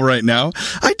right now,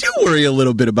 I do worry a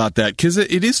little bit about that because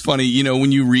it is funny,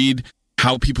 when you read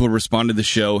how people respond to the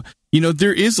show,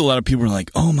 there is a lot of people who are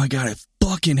like, oh my God, I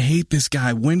fucking hate this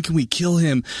guy. When can we kill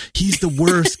him? He's the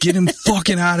worst. Get him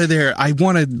fucking out of there. I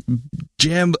want to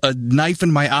jam a knife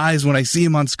in my eyes when I see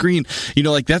him on screen.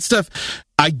 Like that stuff.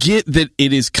 I get that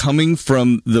it is coming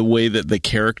from the way that the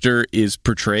character is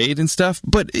portrayed and stuff.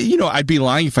 But, I'd be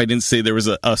lying if I didn't say there was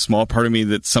a small part of me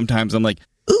that sometimes I'm like,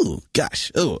 oh,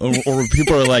 gosh. Oh, or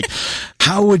people are like,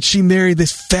 how would she marry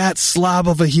this fat slob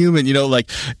of a human?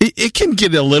 It can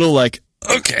get a little like,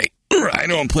 okay, I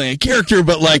know I'm playing a character,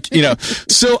 but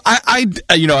so I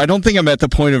don't think I'm at the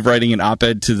point of writing an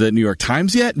op-ed to the New York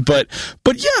Times yet, but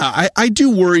yeah, I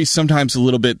do worry sometimes a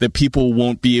little bit that people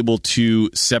won't be able to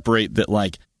separate that,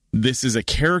 like, this is a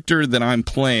character that I'm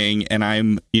playing and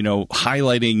I'm,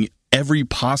 highlighting every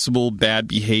possible bad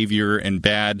behavior and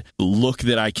bad look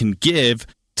that I can give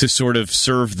to sort of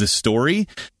serve the story.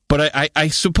 But I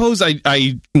suppose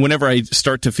I whenever I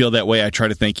start to feel that way, I try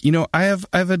to think, I have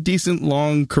a decent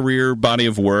long career body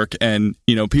of work, and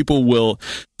people will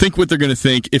think what they're going to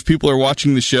think. If people are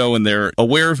watching the show and they're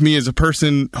aware of me as a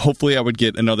person, hopefully I would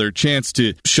get another chance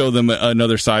to show them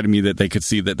another side of me that they could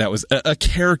see that was a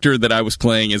character that I was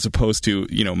playing as opposed to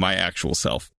my actual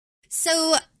self.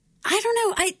 So I don't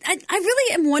know. I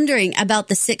really am wondering about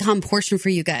the sitcom portion for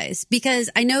you guys, because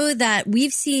I know that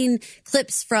we've seen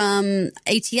clips from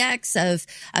ATX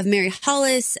of Mary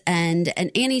Hollis and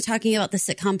Annie talking about the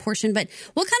sitcom portion. But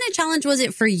what kind of challenge was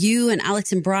it for you and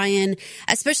Alex and Brian,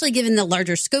 especially given the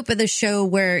larger scope of the show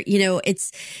where,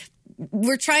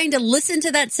 we're trying to listen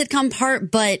to that sitcom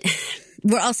part, but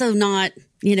we're also not,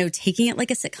 taking it like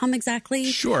a sitcom exactly?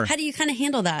 Sure. How do you kind of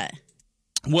handle that?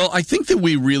 Well, I think that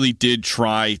we really did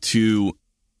try to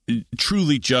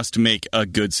truly just make a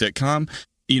good sitcom.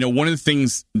 One of the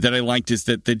things that I liked is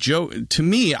that the joke, to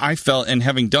me, I felt, and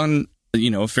having done,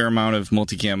 a fair amount of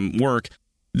multicam work,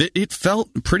 that it felt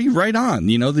pretty right on.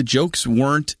 The jokes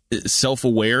weren't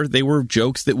self-aware. They were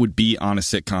jokes that would be on a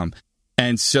sitcom.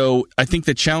 And so I think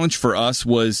the challenge for us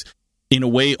was, in a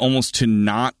way, almost to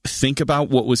not think about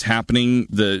what was happening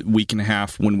the week and a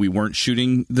half when we weren't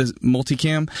shooting the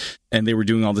multicam and they were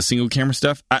doing all the single camera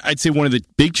stuff. I'd say one of the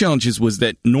big challenges was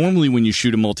that normally when you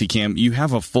shoot a multicam, you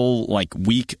have a full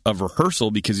week of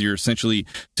rehearsal because you're essentially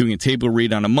doing a table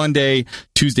read on a Monday,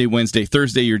 Tuesday, Wednesday,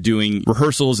 Thursday, you're doing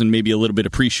rehearsals and maybe a little bit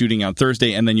of pre-shooting on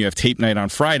Thursday, and then you have tape night on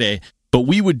Friday. But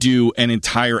we would do an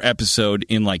entire episode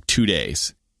in 2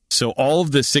 days. So all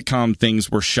of the sitcom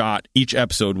things were shot. Each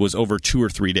episode was over 2 or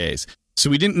 3 days. So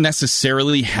we didn't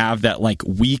necessarily have that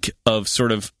week of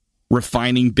sort of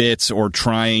refining bits or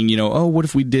trying, what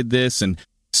if we did this? And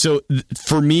so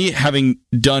for me, having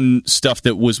done stuff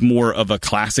that was more of a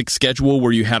classic schedule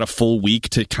where you had a full week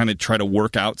to kind of try to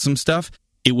work out some stuff,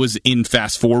 it was in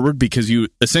fast forward because you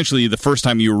essentially the first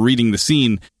time you were reading the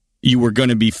scene, you were going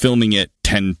to be filming it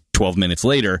 10, 12 minutes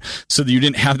later. So that you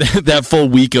didn't have that full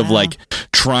week of like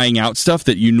trying out stuff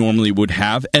that you normally would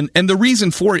have. And the reason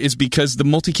for it is because the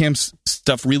multicam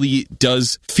stuff really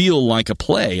does feel like a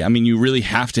play. I mean, you really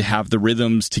have to have the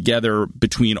rhythms together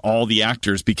between all the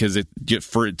actors because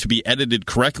for it to be edited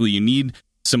correctly, you need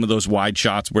some of those wide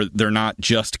shots where they're not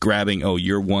just grabbing,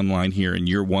 you're one line here and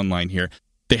you're one line here.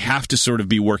 They have to sort of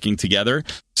be working together.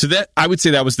 So that I would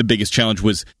say that was the biggest challenge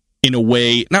was, in a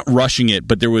way, not rushing it,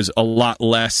 but there was a lot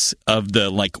less of the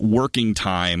like working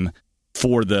time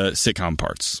for the sitcom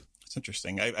parts. It's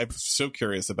interesting. I'm so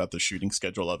curious about the shooting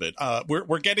schedule of it.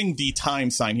 We're getting the time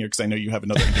sign here because I know you have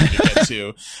another interview to get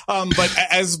to. But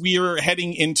as we're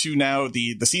heading into now,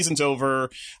 the season's over.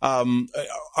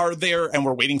 Are there, and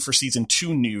we're waiting for season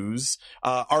 2 news.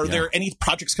 Are there any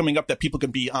projects coming up that people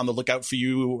can be on the lookout for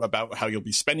you about how you'll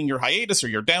be spending your hiatus or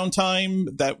your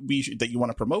downtime that you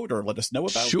want to promote or let us know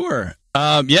about? Sure.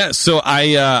 So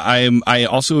I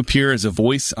also appear as a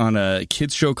voice on a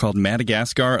kids show called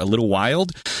Madagascar, A Little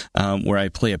Wild, where I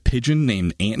play a pigeon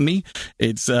named Anthony.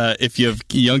 It's if you have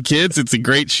young kids, it's a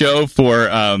great show for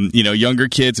younger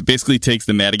kids. It basically takes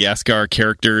the Madagascar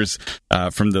characters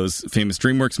from those famous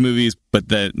DreamWorks movies, but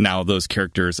now those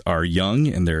characters are young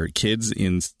and they're kids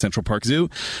in Central Park Zoo,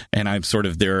 and I'm sort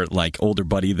of their like older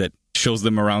buddy that shows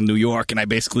them around New York, and I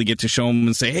basically get to show them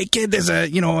and say, hey kid, there's a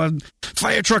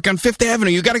fire truck on Fifth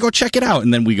Avenue, you got to go check it out.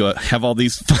 And then we go have all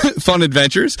these fun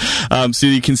adventures. So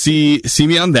you can see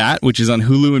me on that, which is on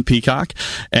Hulu and Peacock.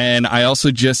 And I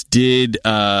also just did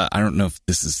I don't know if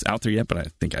this is out there yet, but I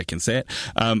think I can say it.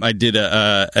 I did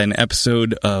an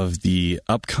episode of the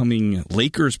upcoming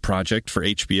Lakers project for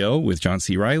HBO with John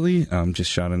C. Reilly.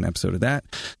 Just shot an episode of that,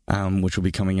 which will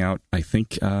be coming out I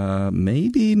think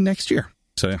maybe next year.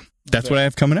 So yeah, that's what I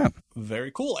have coming up.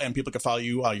 Very cool. And people can follow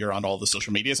you. You're on all the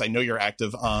social medias. I know you're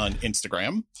active on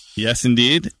Instagram. Yes,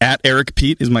 indeed. At Eric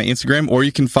Pete is my Instagram, or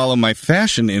you can follow my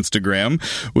fashion Instagram,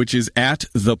 which is at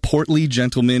The Portly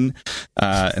Gentleman.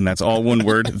 And that's all one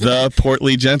word, The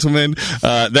Portly Gentleman.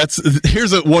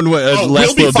 Here's one way.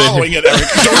 We'll be following it, Eric.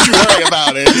 Don't you worry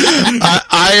about it.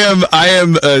 I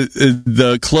am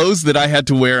the clothes that I had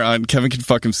to wear on Kevin Can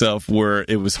Fuck Himself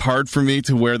it was hard for me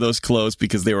to wear those clothes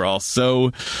because they were all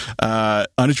so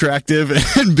unattractive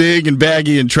and big and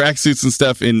baggy and tracksuits and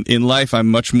stuff. In life, I'm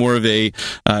much more of a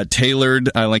tailored.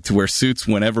 I like to wear suits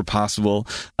whenever possible,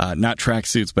 not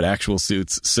tracksuits, but actual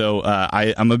suits. So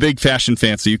I'm a big fashion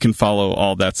fan, so you can follow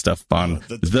all that stuff on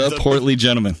the Portly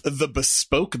Gentleman. The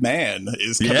bespoke man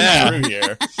is coming through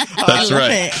here. That's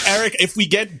right. Eric, if we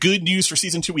get good news for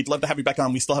season 2, we'd love to have you back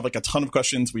on. We still have like a ton of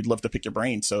questions. We'd love to pick your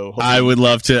brain. So I would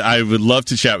love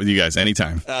to chat with you guys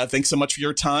anytime. Thanks so much for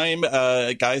your time.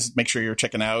 Guys, make sure you're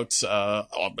checking out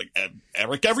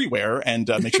Eric everywhere, and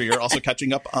make sure you're also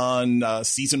catching up on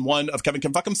season 1 of Kevin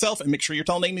Can Fuck Himself, and make sure you're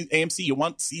telling AMC you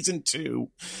want season 2.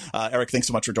 Eric, thanks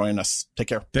so much for joining us. Take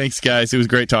care. Thanks, guys. It was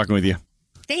great talking with you.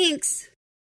 Thanks.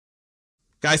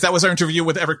 Guys, that was our interview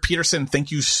with Eric Peterson.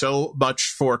 Thank you so much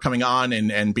for coming on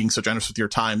and being so generous with your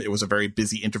time. It was a very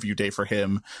busy interview day for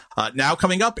him. Now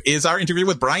coming up is our interview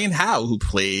with Brian Howe, who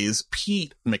plays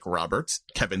Pete McRoberts,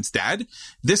 Kevin's dad.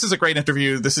 This is a great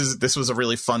interview. This was a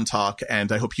really fun talk,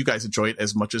 and I hope you guys enjoy it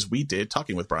as much as we did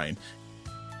talking with Brian.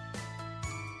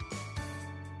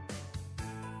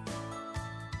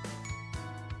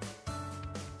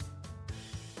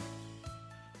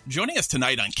 Joining us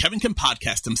tonight on Kevin Can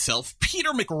Podcast himself,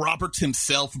 Peter McRoberts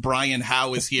himself, Brian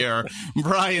Howe is here.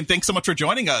 Brian, thanks so much for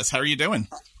joining us. How are you doing?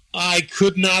 I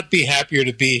could not be happier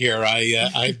to be here.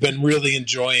 I've been really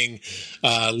enjoying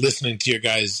listening to your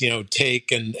guys,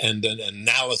 take and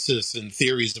analysis and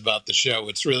theories about the show.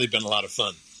 It's really been a lot of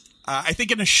fun. I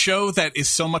think in a show that is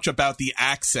so much about the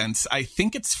accents, I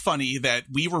think it's funny that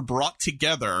we were brought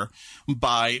together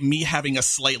by me having a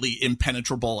slightly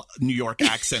impenetrable New York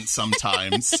accent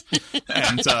sometimes,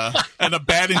 and a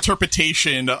bad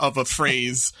interpretation of a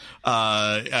phrase.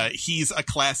 He's a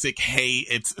classic. Hey,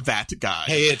 it's that guy.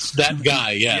 Hey, it's that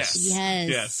guy. Yes.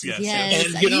 Yes.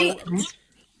 And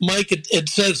Mike, it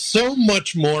says so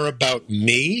much more about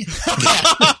me,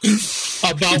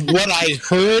 about what I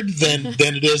heard than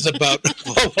it is about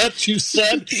what you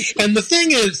said. And the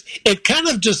thing is, it kind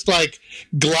of just like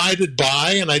glided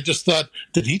by, and I just thought,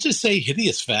 did he just say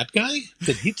hideous fat guy?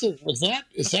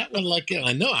 Is that what like,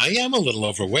 I know I am a little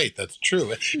overweight. That's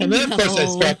true. And then of course I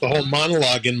start the whole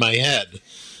monologue in my head.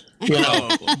 You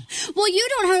know? Well, you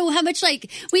don't know how much, like,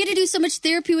 we had to do so much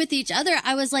therapy with each other.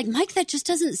 I was like, Mike, that just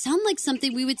doesn't sound like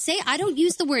something we would say. I don't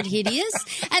use the word hideous.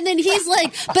 And then he's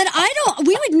like, but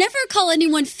we would never call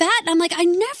anyone fat. And I'm like, I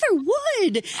never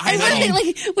would. And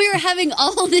like, we were having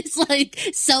all this, like,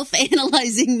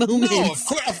 self-analyzing moments.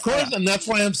 No, of course. And that's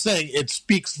why I'm saying it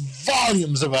speaks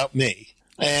volumes about me.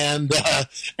 And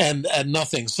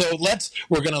nothing. So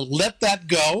we're going to let that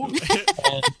go.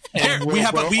 And we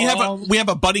have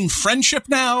a budding friendship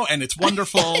now, and it's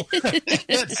wonderful.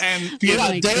 And Day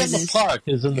in the Park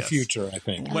is in the future, I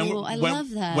think. I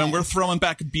love that. When we're throwing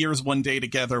back beers one day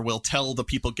together, we'll tell the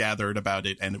people gathered about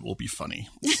it, and it will be funny.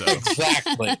 So.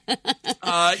 Exactly.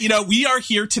 We are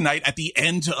here tonight at the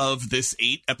end of this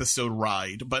 8-episode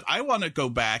ride, but I want to go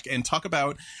back and talk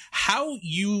about how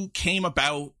you came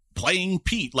about playing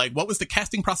Pete. Like, what was the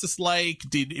casting process like?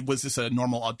 Was this a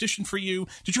normal audition for you?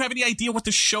 Did you have any idea what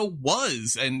the show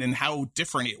was and how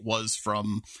different it was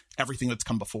from everything that's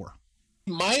come before?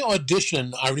 My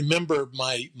audition, I remember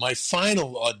my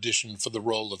final audition for the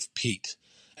role of Pete.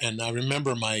 And I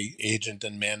remember my agents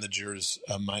and manager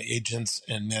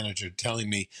telling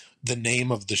me the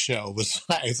name of the show was,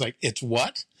 I was like, it's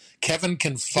what? Kevin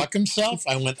can fuck himself?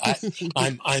 I went,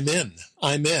 I'm in.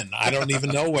 I don't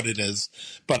even know what it is,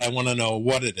 but I want to know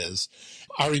what it is.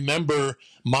 I remember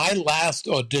my last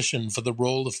audition for the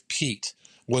role of Pete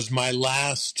was my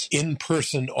last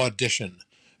in-person audition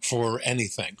for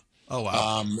anything. Oh,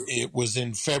 wow. It was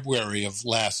in February of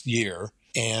last year,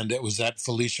 and it was at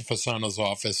Felicia Fasano's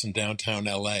office in downtown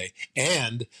L.A.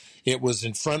 And it was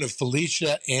in front of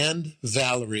Felicia and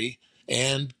Valerie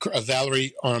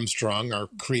Armstrong, our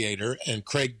creator, and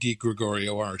Craig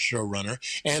DiGregorio, our showrunner.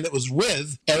 And it was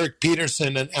with Eric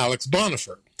Peterson and Alex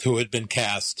Bonifer, who had been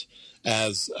cast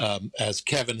as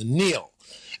Kevin and Neil.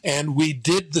 And we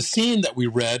did the scene that we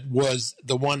read was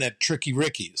the one at Tricky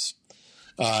Ricky's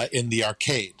in the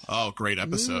arcade. Oh, great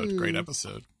episode. Great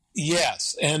episode.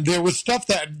 Yes, and there was stuff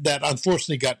that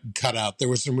unfortunately got cut out. There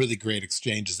were some really great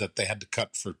exchanges that they had to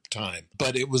cut for time.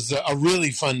 But it was a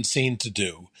really fun scene to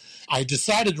do. I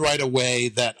decided right away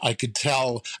that I could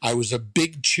tell I was a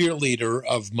big cheerleader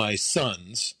of my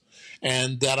sons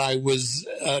and that I was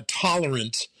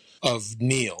tolerant of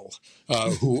Neil,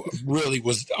 who really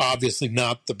was obviously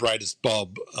not the brightest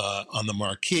bulb on the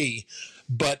marquee.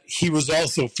 But he was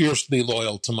also fiercely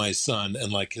loyal to my son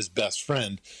and like his best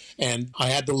friend. And I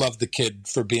had to love the kid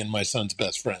for being my son's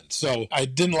best friend. So I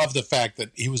didn't love the fact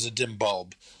that he was a dim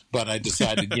bulb, but I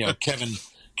decided,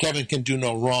 Kevin can do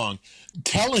no wrong.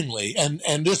 Tellingly, and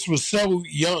this was so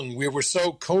young, we were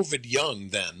so COVID young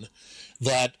then,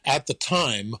 that at the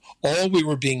time, all we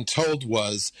were being told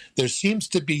was there seems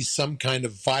to be some kind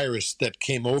of virus that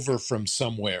came over from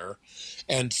somewhere,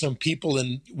 and some people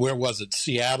in, where was it,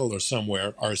 Seattle or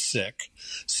somewhere, are sick.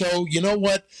 So you know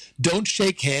what? Don't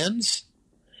shake hands.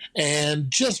 And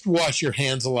just wash your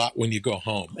hands a lot when you go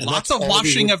home. And lots of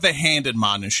washing of the hand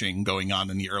admonishing going on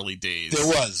in the early days. There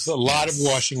was a lot of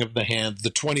washing of the hands,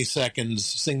 the 20 seconds,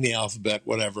 sing the alphabet,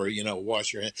 whatever,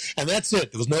 wash your hands. And that's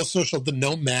it. There was no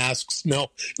no masks, we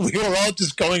were all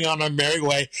just going on our merry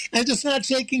way and just not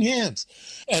shaking hands.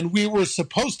 And we were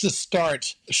supposed to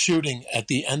start shooting at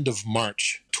the end of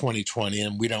March 2020,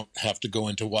 and we don't have to go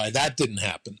into why that didn't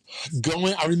happen.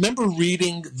 I remember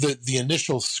reading the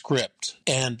initial script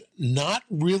and not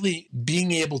really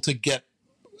being able to get,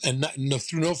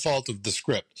 through no fault of the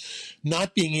script,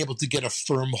 not being able to get a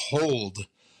firm hold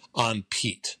on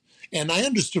Pete. And I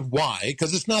understood why,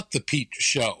 because it's not the Pete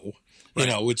show. Right.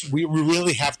 We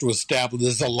really have to establish.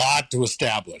 There's a lot to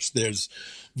establish. There's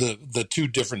the two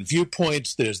different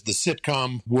viewpoints. There's the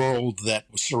sitcom world that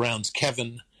surrounds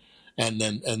Kevin, and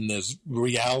there's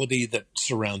reality that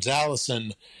surrounds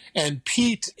Allison. And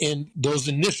Pete in those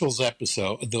initial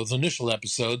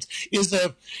episodes is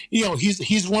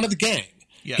he's one of the gang.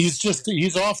 Yes.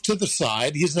 He's off to the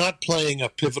side. He's not playing a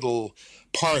pivotal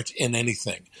part in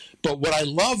anything. But what I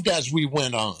loved as we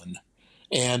went on,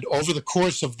 and over the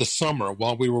course of the summer,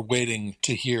 while we were waiting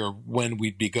to hear when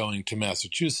we'd be going to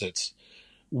Massachusetts,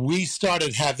 we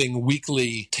started having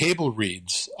weekly table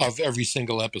reads of every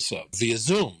single episode via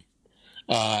Zoom.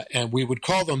 And we would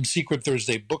call them Secret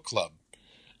Thursday Book Club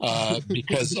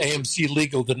because AMC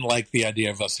Legal didn't like the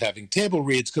idea of us having table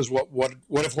reads because what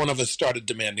if one of us started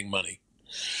demanding money?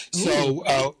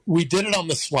 So we did it on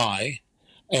the sly,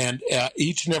 and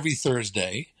each and every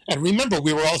Thursday. And remember,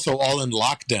 we were also all in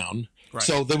lockdown. Right.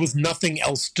 So there was nothing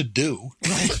else to do.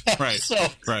 Right. So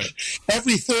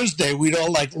every Thursday we'd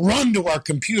all run to our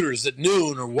computers at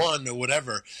noon or 1 or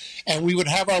whatever, and we would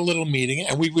have our little meeting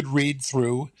and we would read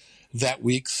through that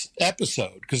week's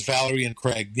episode because Valerie and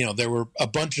Craig, there were a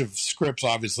bunch of scripts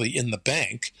obviously in the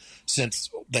bank since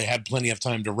they had plenty of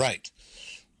time to write.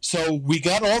 So we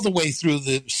got all the way through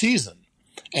the season.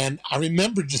 And I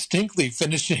remember distinctly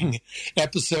finishing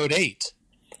episode 8.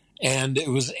 And it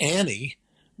was Annie,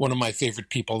 one of my favorite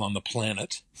people on the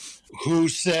planet, who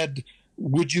said,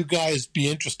 would you guys be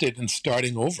interested in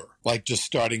starting over? Like just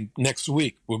starting next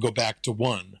week, we'll go back to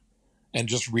 1 and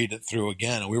just read it through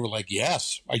again. And we were like,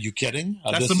 yes, are you kidding?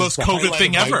 That's the most COVID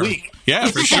thing ever. Yeah,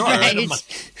 for sure.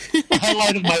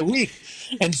 Highlight of my week.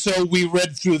 And so we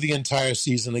read through the entire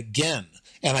season again.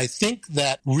 And I think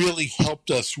that really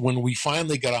helped us when we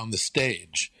finally got on the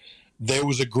stage. There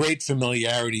was a great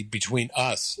familiarity between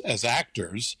us as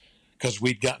actors because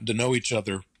we'd gotten to know each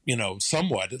other,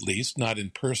 somewhat at least, not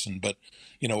in person, but,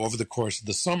 over the course of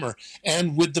the summer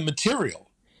and with the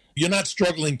material. You're not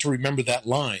struggling to remember that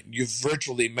line. You've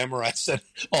virtually memorized it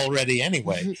already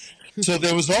anyway. So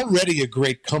there was already a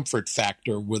great comfort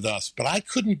factor with us, but I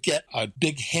couldn't get a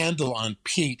big handle on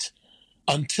Pete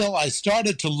until I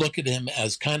started to look at him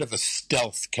as kind of a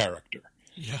stealth character.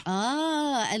 Yeah.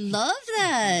 Oh, I love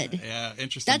that. Yeah,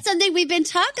 interesting. That's something we've been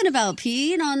talking about,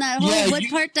 Pete, on that whole what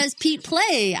part does Pete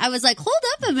play? I was like, hold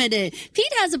up a minute.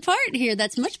 Pete has a part here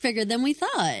that's much bigger than we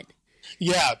thought.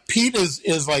 Yeah, Pete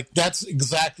is like, that's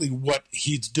exactly what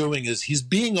he's doing is he's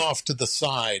being off to the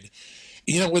side.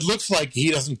 It looks like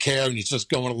he doesn't care and he's just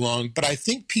going along, but I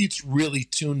think Pete's really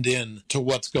tuned in to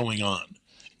what's going on.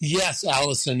 Yes,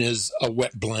 Allison is a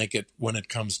wet blanket when it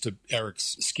comes to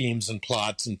Eric's schemes and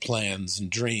plots and plans and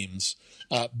dreams.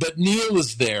 But Neil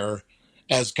is there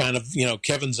as kind of,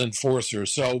 Kevin's enforcer.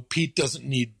 So Pete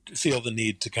doesn't feel the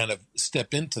need to kind of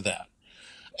step into that.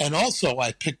 And also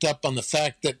I picked up on the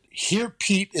fact that here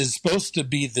Pete is supposed to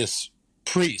be this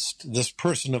priest, this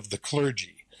person of the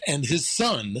clergy. And his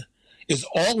son is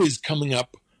always coming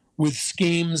up with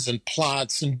schemes and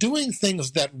plots and doing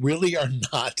things that really are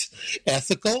not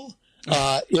ethical,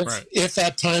 if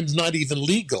at times not even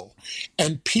legal.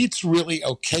 And Pete's really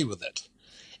okay with it.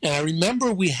 And I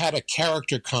remember we had a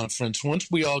character conference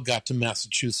once we all got to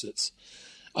Massachusetts.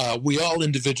 We all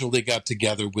individually got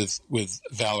together with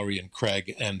Valerie and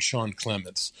Craig and Sean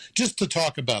Clements just to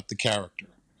talk about the character.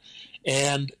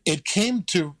 And it came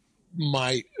to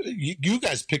you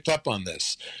guys picked up on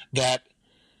this, that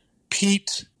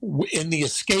Pete, in the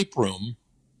escape room,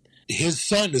 his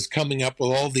son is coming up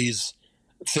with all these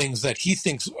things that he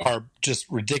thinks are just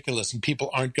ridiculous and people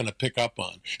aren't going to pick up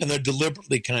on. And they're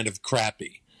deliberately kind of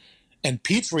crappy. And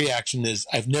Pete's reaction is,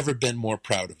 I've never been more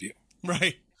proud of you.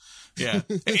 Right. Yeah.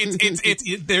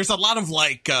 There's a lot of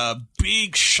like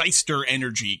big shyster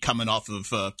energy coming off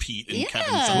of Pete and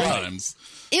Kevin sometimes.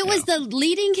 It was the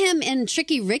leading him in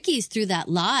Tricky Ricky's through that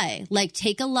lie. Like,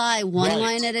 take a lie one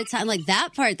line at a time. Like,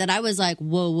 that part that I was like,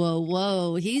 whoa, whoa,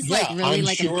 whoa. He's like really I'm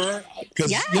like sure,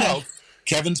 because,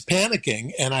 Kevin's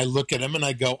panicking, and I look at him and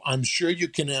I go, I'm sure you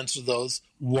can answer those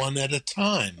one at a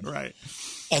time. Right.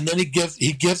 And then he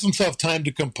gives himself time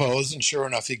to compose, and sure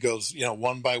enough, he goes,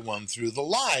 one by one through the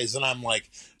lies. And I'm like,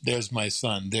 there's my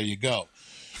son. There you go.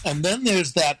 And then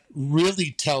there's that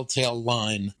really telltale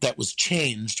line that was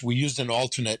changed. We used an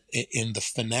alternate in the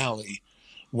finale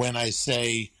when I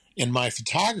say, in my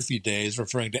photography days,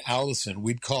 referring to Allison,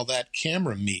 we'd call that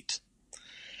camera meet.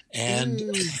 And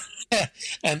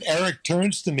and Eric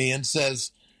turns to me and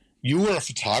says, you were a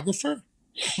photographer?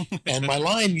 And my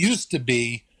line used to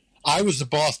be, I was a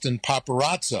Boston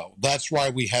paparazzo. That's why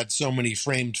we had so many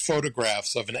framed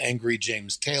photographs of an angry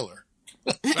James Taylor.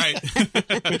 Right.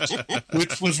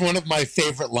 which was one of my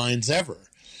favorite lines ever.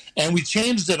 And we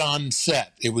changed it on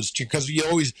set. It was because you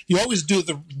always do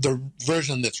the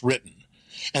version that's written.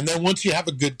 And then once you have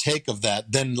a good take of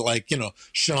that, then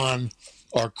Sean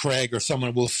or Craig or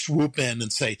someone will swoop in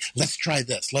and say, let's try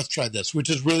this, which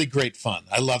is really great fun.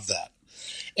 I love that.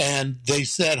 And they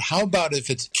said, how about if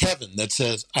it's Kevin that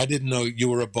says, I didn't know you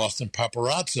were a Boston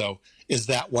paparazzo. Is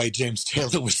that why James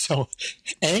Taylor was so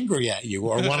angry at you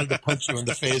or wanted to punch you in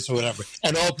the face or whatever?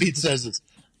 And all Pete says is,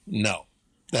 no,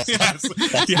 that's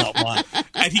not mine.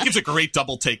 And he gives a great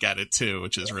double take at it, too,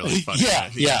 which is really funny.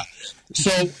 Yeah.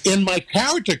 So in my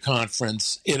character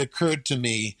conference, it occurred to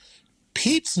me,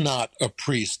 Pete's not a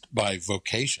priest by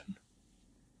vocation.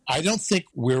 I don't think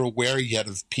we're aware yet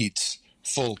of Pete's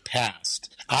full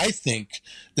past. I think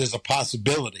there's a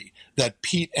possibility that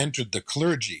Pete entered the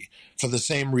clergy for the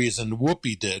same reason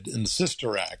Whoopi did in the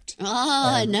Sister Act.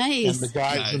 Oh, nice. And the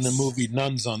guys in the movie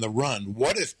Nuns on the Run.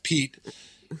 What if Pete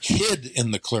hid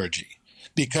in the clergy?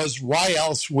 Because why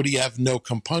else would he have no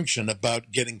compunction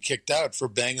about getting kicked out for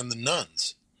banging the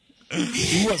nuns?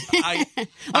 He was.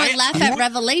 Or laugh at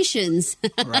Revelations.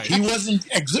 Right. He wasn't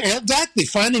exactly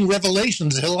finding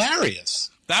Revelations hilarious.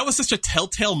 That was such a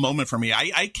telltale moment for me.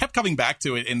 I kept coming back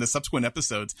to it in the subsequent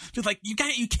episodes. Just like, you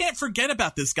can't forget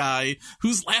about this guy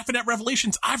who's laughing at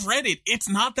Revelations. I've read it. It's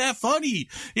not that funny.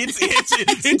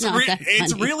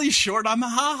 It's really short on the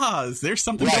ha-has. There's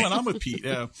something going on with Pete.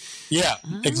 Yeah,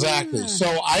 exactly.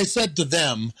 So I said to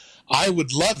them, I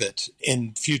would love it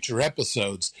in future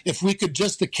episodes if we could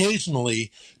just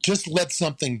occasionally just let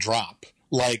something drop,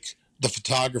 like the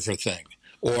photographer thing.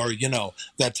 Or,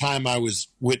 that time I was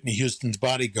Whitney Houston's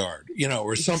bodyguard,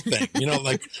 or something,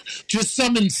 like just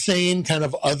some insane kind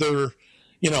of other,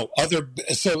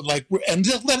 so like, and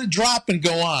just let it drop and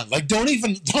go on. Like, don't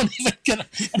even get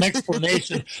an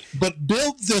explanation, but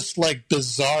build this like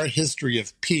bizarre history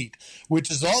of Pete,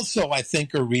 which is also, I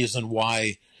think, a reason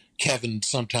why Kevin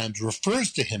sometimes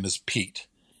refers to him as Pete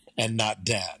and not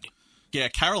Dad. Yeah,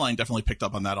 Caroline definitely picked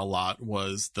up on that a lot,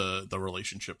 was the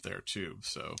relationship there, too.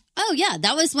 So. Oh, yeah.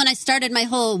 That was when I started my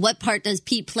whole what part does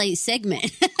Pete play segment.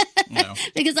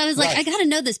 Because I was like, I got to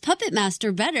know this puppet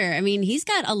master better. I mean, he's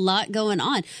got a lot going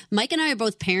on. Mike and I are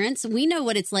both parents. We know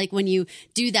what it's like when you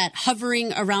do that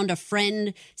hovering around a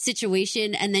friend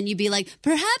situation and then you be like,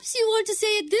 perhaps you want to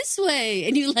say it this way.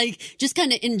 And you like just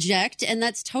kind of inject. And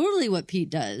that's totally what Pete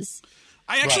does.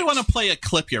 I actually want to play a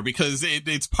clip here because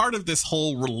it's part of this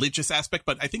whole religious aspect,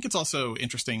 but I think it's also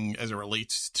interesting as it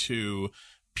relates to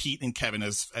Pete and Kevin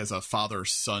as a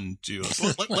father-son duo.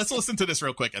 So let's listen to this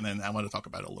real quick, and then I want to talk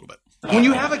about it a little bit. When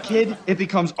you have a kid, it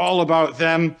becomes all about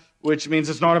them, which means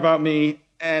it's not about me,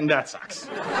 and that sucks.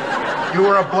 You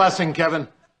were a blessing, Kevin.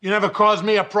 You never caused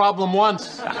me a problem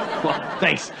once. Well,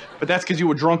 thanks, but that's because you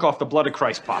were drunk off the blood of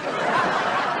Christ,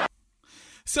 Papa.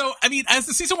 So, I mean, as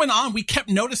the season went on, we kept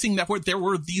noticing that there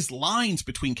were these lines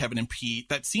between Kevin and Pete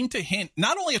that seemed to hint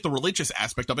not only at the religious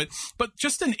aspect of it, but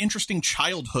just an interesting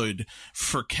childhood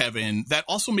for Kevin that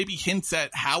also maybe hints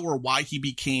at how or why he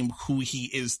became who he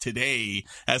is today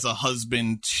as a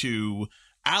husband to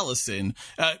Allison.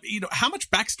 How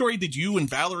much backstory did you and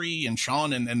Valerie and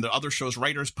Sean and the other show's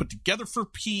writers put together for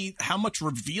Pete? How much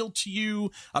revealed to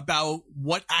you about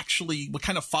what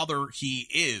kind of father he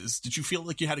is? Did you feel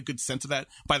like you had a good sense of that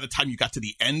by the time you got to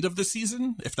the end of the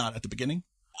season, if not at the beginning?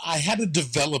 I had a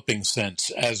developing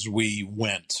sense as we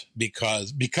went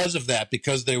because of that,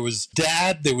 because there was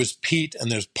Dad, there was Pete,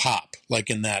 and there's Pop,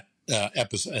 like in that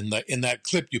episode, in that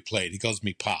clip you played, he calls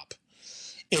me Pop.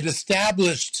 It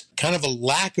established kind of a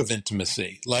lack of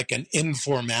intimacy, like an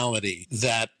informality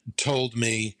that told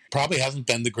me probably hasn't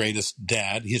been the greatest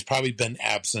dad. He's probably been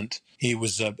absent. He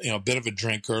was a bit of a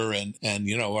drinker and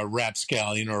a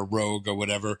rapscallion or a rogue or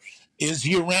whatever. Is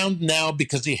he around now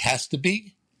because he has to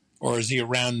be? Or is he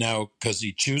around now because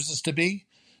he chooses to be?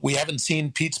 We haven't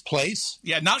seen Pete's place.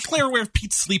 Yeah, not clear where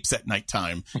Pete sleeps at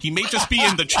nighttime. He may just be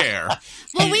in the chair.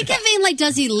 Well, we kept being like,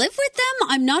 does he live with them?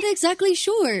 I'm not exactly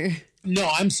sure.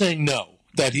 No, I'm saying no,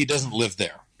 that he doesn't live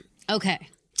there. Okay,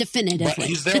 definitively. But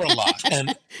he's there a lot.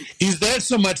 And he's there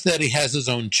so much that he has his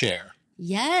own chair.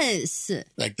 Yes.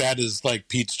 Like that is like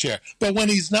Pete's chair. But when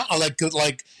he's not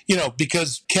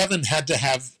because Kevin had to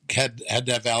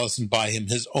have Allison buy him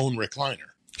his own recliner.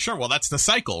 Sure, well, that's the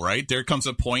cycle, right? There comes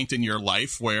a point in your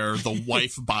life where the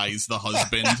wife buys the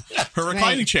husband her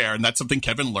reclining chair, and that's something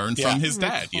Kevin learned from his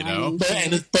dad,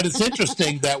 But it's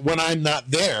interesting that when I'm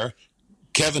not there,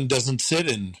 Kevin doesn't sit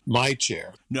in my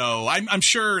chair. No, I'm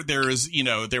sure there was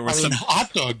some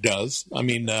Hot Dog does.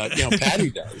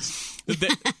 Patty does.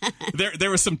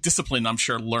 There was some discipline, I'm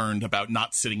sure, learned about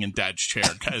not sitting in Dad's chair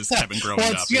as Kevin growing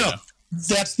up.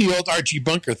 That's the old Archie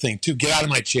Bunker thing too. Get out of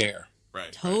my chair.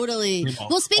 Right. Totally.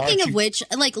 Well, speaking of which,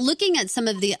 like looking at some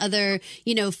of the other,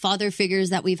 father figures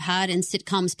that we've had in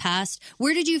sitcoms past,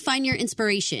 where did you find your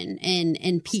inspiration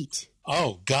in Pete?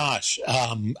 Oh, gosh.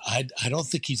 I don't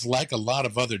think he's like a lot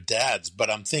of other dads, but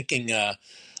I'm thinking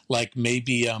like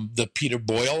maybe the Peter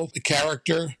Boyle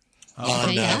character.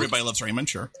 Everybody Loves Raymond,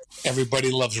 sure.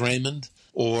 Everybody Loves Raymond.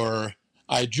 Or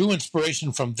I drew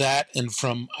inspiration from that and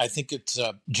from, I think it's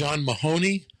John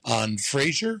Mahoney on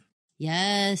Frasier.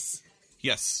 Yes.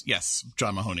 Yes,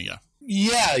 John Mahoney, yeah.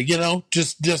 Yeah,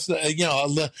 just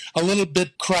a little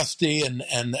bit crusty and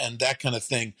that kind of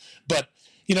thing. But,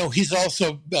 he's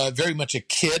also very much a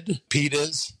kid, Pete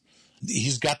is.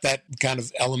 He's got that kind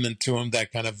of element to him,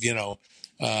 that kind of,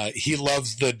 he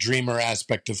loves the dreamer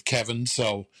aspect of Kevin.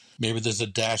 So maybe there's a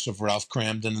dash of Ralph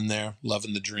Cramden in there,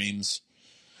 loving the dreams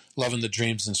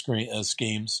and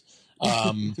schemes.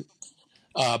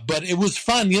 But it was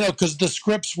fun, because the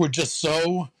scripts were just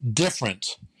so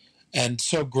different and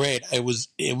so great. It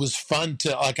was fun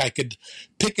to I could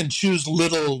pick and choose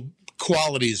little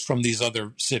qualities from these other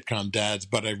sitcom dads,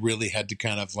 but I really had to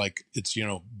kind of like, it's,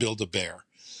 build a bear.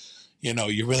 You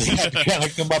really had to kind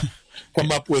of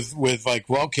come up with like,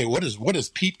 well, okay, what is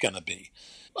Pete going to be?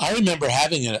 I remember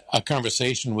having a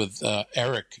conversation with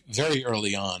Eric very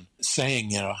early on,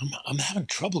 saying, I'm having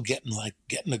trouble getting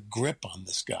a grip on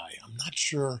this guy. I'm not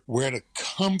sure where to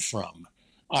come from.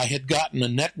 I had gotten a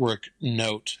network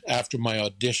note after my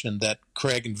audition that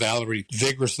Craig and Valerie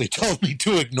vigorously told me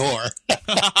to ignore.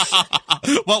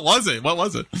 What was it?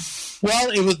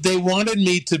 Well, they wanted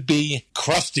me to be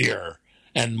crustier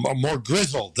and more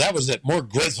grizzled. That was it, more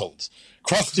grizzled.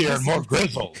 Crustier and more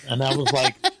grizzled. And I was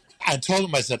like, I told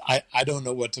them, I said, I don't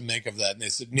know what to make of that. And they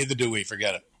said, neither do we,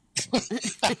 forget it.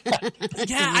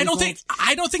 Yeah, I don't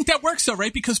think that works though,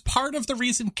 right? Because part of the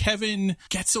reason Kevin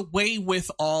gets away with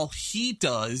all he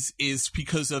does is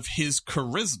because of his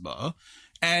charisma.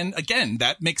 And again,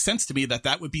 that makes sense to me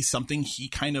that would be something he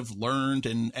kind of learned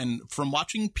and from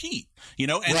watching Pete,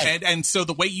 right. and so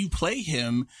the way you play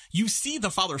him, you see the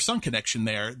father-son connection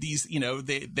there. These,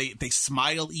 they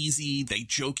smile easy, they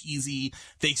joke easy,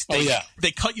 they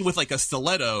cut you with like a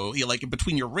stiletto, like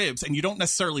between your ribs, and you don't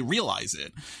necessarily realize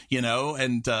it,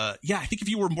 and I think if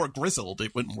you were more grizzled,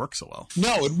 it wouldn't work so well.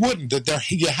 No, it wouldn't.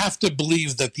 You have to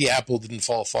believe that the apple didn't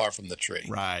fall far from the tree.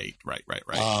 Right.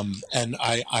 And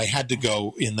I had to go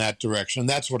in that direction.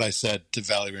 That's what I said to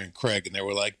Valerie and Craig, and they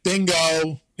were like,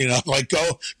 bingo, like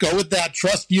go with that.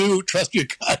 Trust your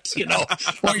gut, we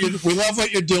love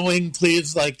what you're doing.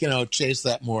 Please, chase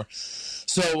that more.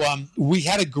 So we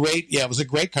had it was a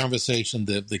great conversation,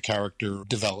 the character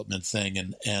development thing.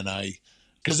 And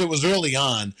because it was early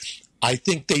on, I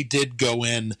think they did go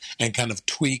in and kind of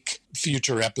tweak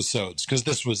future episodes, because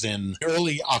this was in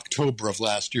early October of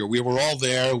last year. We were all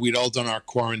there. We'd all done our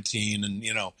quarantine, and,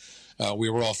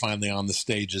 we were all finally on the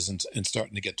stages and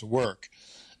starting to get to work.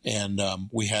 And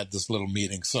we had this little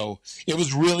meeting. So it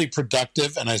was really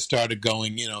productive. And I started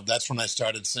going, that's when I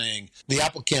started saying, the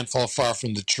apple can't fall far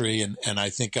from the tree. And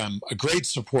I think I'm a great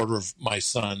supporter of my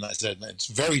son. I said, it's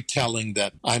very telling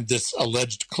that I'm this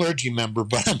alleged clergy member,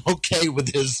 but I'm okay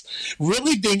with his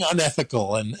really being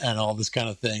unethical and all this kind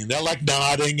of thing. And they're like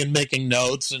nodding and making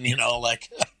notes and,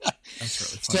 That's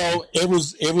really funny. So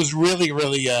it was really,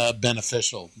 really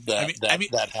beneficial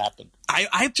that happened.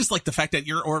 I just like the fact that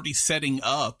you're already setting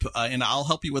up, and I'll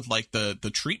help you with like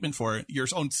the treatment for it, your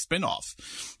own spinoff,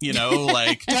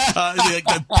 like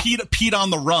Pete on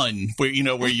the Run, where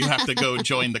you have to go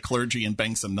join the clergy and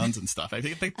bang some nuns and stuff. I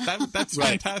think that's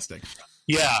right. Fantastic.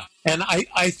 Yeah, and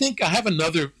I think I have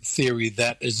another theory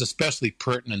that is especially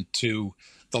pertinent to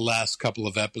the last couple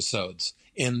of episodes,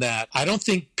 in that I don't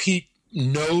think Pete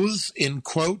knows, in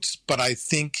quotes, but I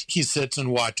think he sits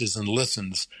and watches and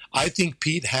listens. I think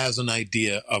Pete has an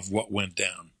idea of what went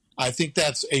down. I think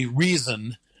that's a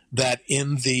reason that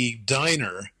in the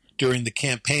diner during the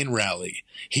campaign rally,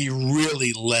 he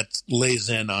really lays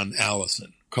in on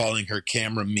Allison, calling her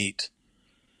camera meat.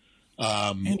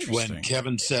 When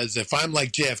Kevin says, if I'm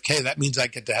like JFK, that means I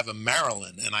get to have a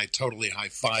Marilyn, and I totally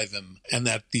high-five him. And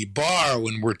at the bar,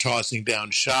 when we're tossing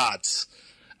down shots,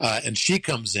 and she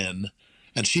comes in,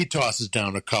 and she tosses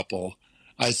down a couple,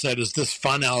 I said, is this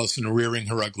fun, Allison rearing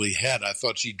her ugly head? I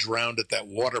thought she drowned at that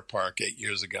water park 8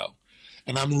 years ago.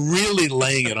 And I'm really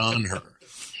laying it on her.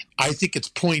 I think it's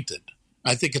pointed.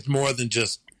 I think it's more than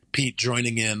just Pete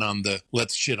joining in on the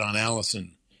let's shit on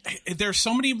Allison. There's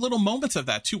so many little moments of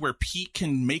that too, where Pete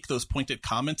can make those pointed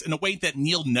comments in a way that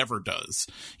Neil never does.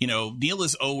 Neil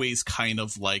is always kind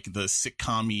of like the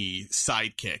sitcom-y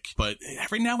sidekick, but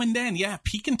every now and then,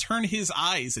 Pete can turn his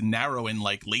eyes and narrow and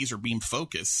like laser beam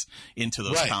focus into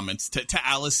those comments to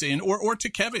Allison or to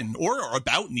Kevin or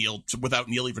about Neil without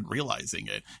Neil even realizing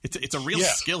it. It's a real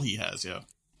skill he has. Yeah.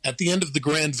 At the end of the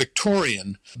Grand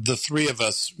Victorian, the three of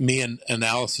us, me and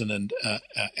Allison and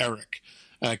Eric,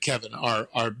 Kevin are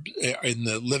in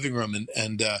the living room,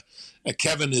 and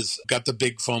Kevin has got the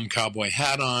big foam cowboy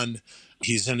hat on.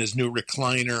 He's in his new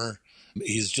recliner.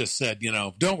 He's just said,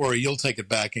 don't worry, you'll take it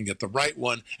back and get the right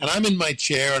one. And I'm in my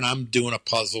chair and I'm doing a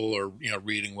puzzle or,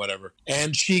 reading whatever.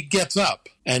 And she gets up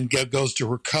and goes to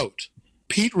her coat.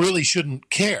 Pete really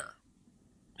shouldn't care.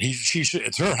 She should.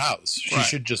 It's her house. She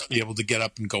should just be able to get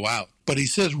up and go out. But he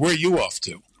says, "Where are you off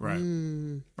to?" Right.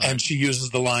 And she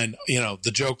uses the line,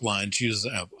 the joke line. She uses,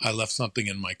 "I left something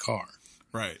in my car."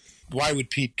 Right. Why would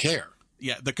Pete care?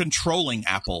 Yeah, the controlling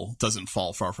apple doesn't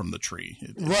fall far from the tree.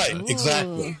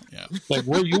 Exactly. Yeah. Like,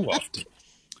 where are you off to?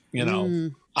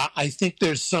 I think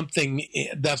there's something,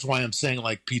 that's why I'm saying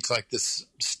like Pete's like this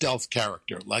stealth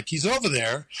character. Like he's over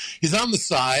there, he's on the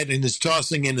side and he's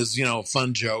tossing in his,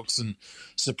 fun jokes and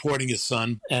supporting his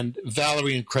son. And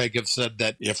Valerie and Craig have said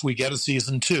that if we get a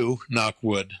season 2, knock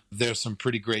wood, there's some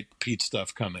pretty great Pete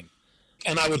stuff coming.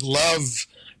 And I would love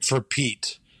for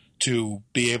Pete to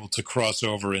be able to cross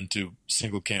over into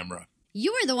single camera.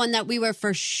 You were the one that we were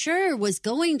for sure was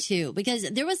going to, because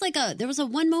there was a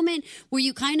one moment where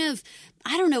you kind of,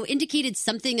 I don't know, indicated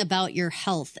something about your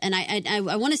health. And I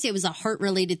want to say it was a heart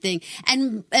related thing.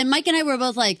 And Mike and I were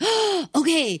both like, oh,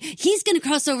 okay, he's going to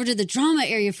cross over to the drama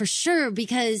area for sure,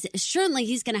 because certainly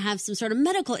he's going to have some sort of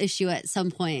medical issue at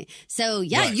some point. So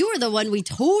yeah, right. You were the one we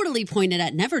totally pointed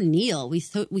at, never Neil. We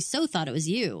so thought it was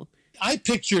you. I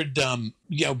pictured,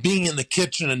 being in the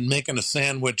kitchen and making a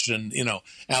sandwich and,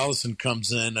 Allison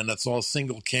comes in and it's all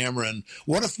single camera. And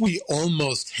what if we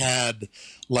almost had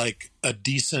like a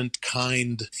decent,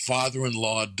 kind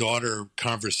father-in-law, daughter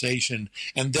conversation,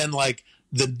 and then like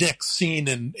the next scene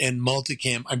in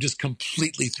multicam, I'm just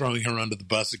completely throwing her under the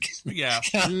bus again. Yeah.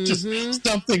 Just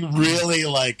something really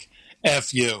like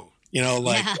F you.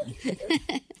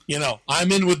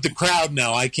 I'm in with the crowd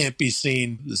now. I can't be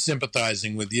seen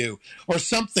sympathizing with you or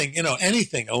something,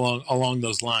 anything along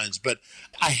those lines. But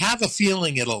I have a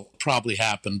feeling it'll probably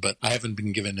happen, but I haven't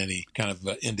been given any kind of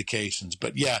indications.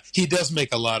 But yeah, he does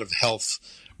make a lot of health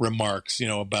remarks,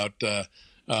 about,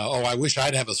 I wish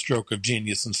I'd have a stroke of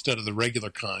genius instead of the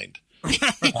regular kind.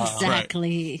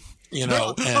 Exactly. Right.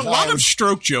 A lot of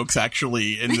stroke jokes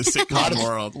actually in the sitcom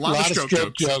world. A lot of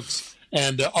stroke jokes.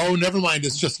 And, never mind,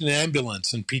 it's just an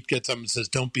ambulance. And Pete gets up and says,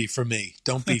 don't be for me.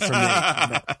 Don't be for me.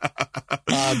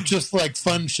 Just like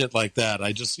fun shit like that.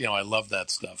 I just, I love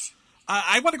that stuff.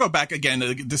 I want to go back again.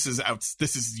 This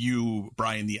is you,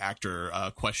 Brian, the actor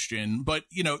question. But,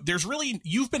 there's really,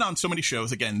 you've been on so many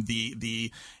shows. Again, you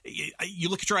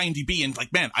look at your IMDb and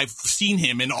like, man, I've seen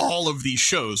him in all of these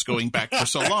shows going back for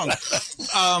so long.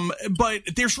 But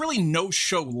there's really no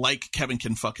show like Kevin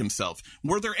Can Fuck Himself.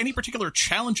 Were there any particular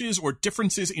challenges or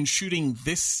differences in shooting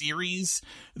this series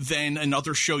than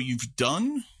another show you've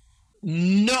done?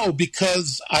 No,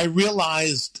 because I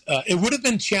realized it would have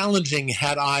been challenging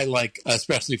had I,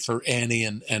 especially for Annie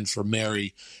and for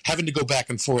Mary, having to go back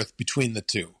and forth between the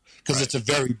two, because It's a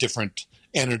very different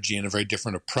energy and a very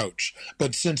different approach.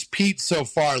 But since Pete so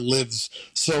far lives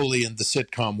solely in the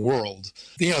sitcom world,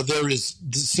 there is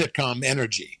the sitcom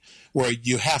energy where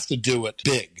you have to do it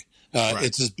big.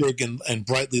 It's as big and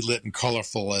brightly lit and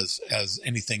colorful as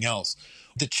anything else.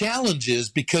 The challenge is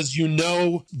because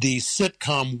the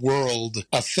sitcom world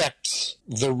affects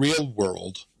the real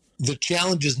world. The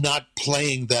challenge is not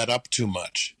playing that up too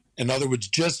much. In other words,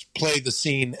 just play the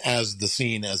scene as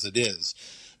it is.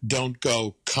 Don't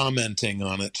go commenting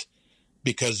on it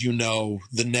because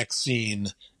the next scene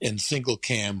in single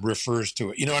cam refers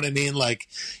to it. You know what I mean? Like,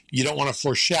 you don't want to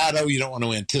foreshadow, you don't want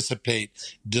to anticipate.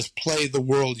 Just play the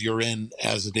world you're in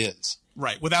as it is.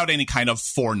 Right, without any kind of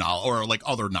foreknowledge or like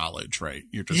other knowledge, right?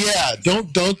 You're just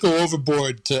don't go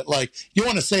overboard to you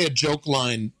want to say a joke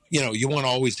line, you want to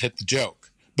always hit the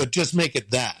joke, but just make it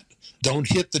that. Don't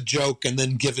hit the joke and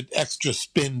then give it extra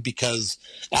spin because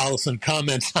Allison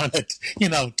comments on it,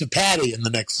 to Patty in the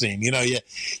next scene.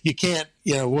 You can't,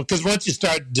 because once you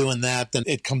start doing that, then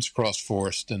it comes across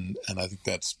forced, and I think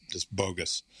that's just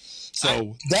bogus.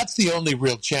 So that's the only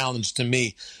real challenge to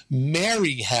me.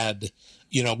 Mary had.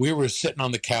 We were sitting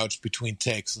on the couch between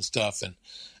takes and stuff,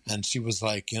 and she was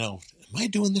like, am I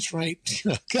doing this right?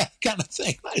 Kind of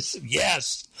thing. I said,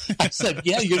 yes. I said,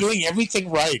 yeah, you're doing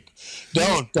everything right.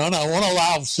 Don't. I won't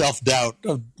allow self-doubt.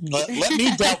 Let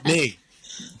me doubt me.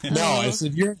 No, I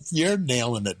said, you're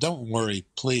nailing it. Don't worry,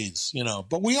 please.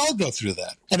 But we all go through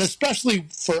that. And especially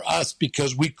for us,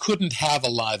 because we couldn't have a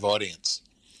live audience.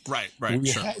 Right.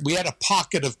 We had a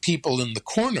pocket of people in the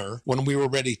corner when we were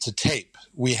ready to tape.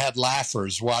 We had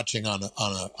laughers watching on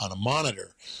a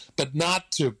monitor, but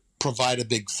not to provide a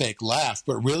big fake laugh,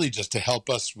 but really just to help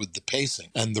us with the pacing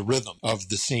and the rhythm of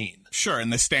the scene. Sure,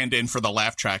 and the stand-in for the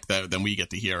laugh track that then we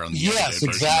get to hear on the Yes,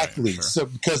 exactly. Right, sure. So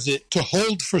because to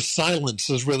hold for silence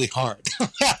is really hard.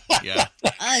 Yeah,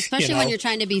 especially when you're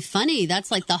trying to be funny.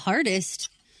 That's like the hardest.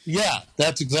 Yeah,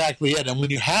 that's exactly it. And when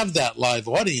you have that live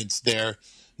audience there,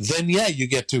 then you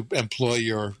get to employ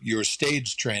your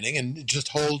stage training and just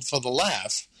hold for the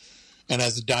laugh. And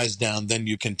as it dies down, then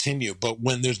you continue. But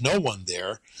when there's no one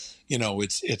there,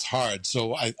 it's hard.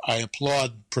 So I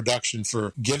applaud production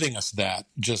for giving us that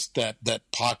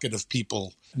pocket of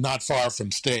people not far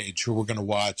from stage who were going to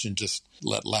watch and just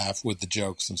laugh with the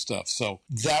jokes and stuff. So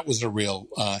that was a real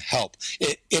help.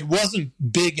 It wasn't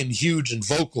big and huge and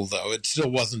vocal, though. It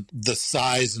still wasn't the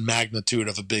size and magnitude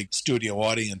of a big studio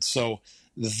audience. So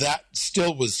that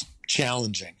still was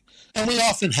challenging. And we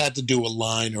often had to do a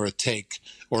line or a take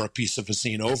or a piece of a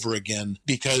scene over again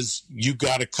because you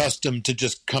got accustomed to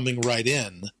just coming right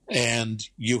in and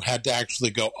you had to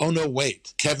actually go, oh, no,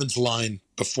 wait, Kevin's line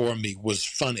before me was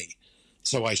funny,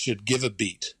 so I should give a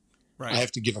beat. Right. I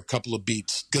have to give a couple of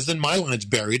beats because then my line's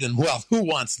buried, and well, who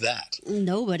wants that?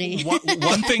 Nobody.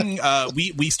 One thing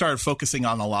we started focusing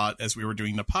on a lot as we were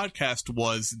doing the podcast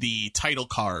was the title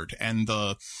card and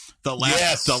the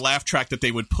laugh track that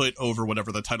they would put over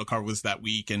whatever the title card was that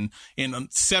week. And in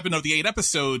 7 of the 8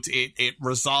 episodes, it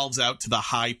resolves out to the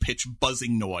high pitched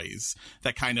buzzing noise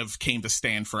that kind of came to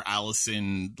stand for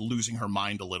Allison losing her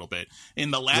mind a little bit. In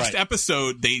the last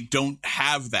episode, they don't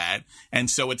have that,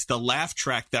 and so it's the laugh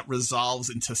track that resolves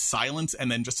into silence and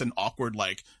then just an awkward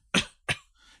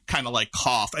kind of like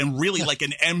cough and really like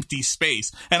an empty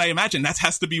space. And I imagine that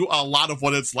has to be a lot of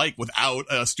what it's like without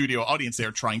a studio audience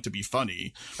there trying to be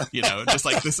funny, just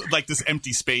like this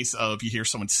empty space of you hear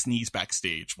someone sneeze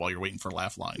backstage while you're waiting for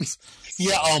laugh lines.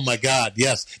 Yeah. Oh my God.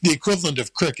 Yes. The equivalent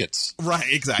of crickets. Right.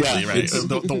 Exactly. Yeah, right.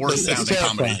 The worst sound in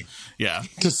comedy. Yeah.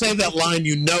 To say that line,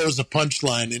 is a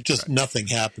punchline, and just nothing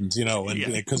happens,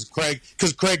 and because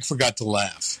Craig forgot to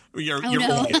laugh.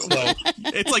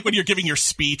 It's like when you're giving your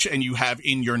speech and you have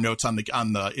in your notes on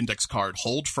the index card,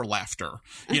 hold for laughter,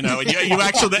 and you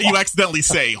accidentally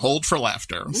say hold for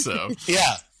laughter. So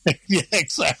yeah. Yeah,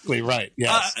 exactly right.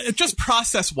 Yes. Just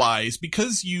process wise,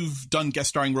 because you've done guest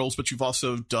starring roles, but you've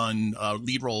also done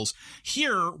lead roles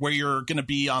here where you're going to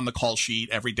be on the call sheet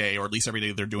every day, or at least every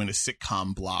day they're doing a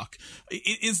sitcom block.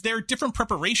 Is there different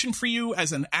preparation for you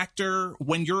as an actor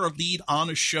when you're a lead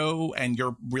on a show and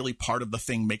you're really part of the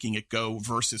thing making it go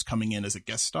versus coming in as a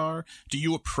guest star? Do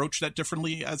you approach that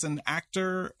differently as an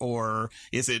actor, or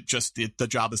is it just the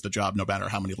job is the job no matter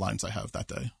how many lines I have that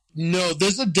day? No,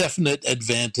 there's a definite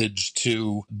advantage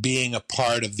to being a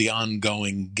part of the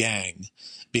ongoing gang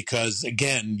because,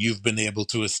 again, you've been able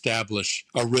to establish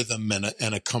a rhythm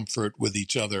and a comfort with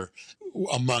each other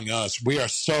among us. We are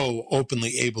so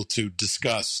openly able to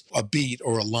discuss a beat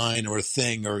or a line or a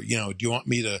thing or, do you want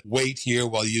me to wait here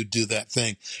while you do that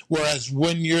thing? Whereas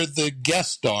when you're the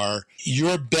guest star,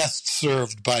 you're best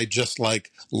served by just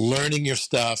like learning your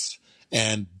stuff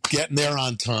and getting there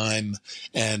on time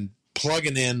and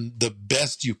plugging in the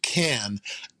best you can.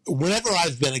 Whenever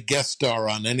I've been a guest star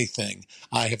on anything,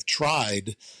 I have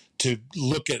tried to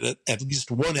look at at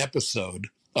least one episode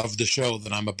of the show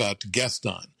that I'm about to guest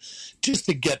on, just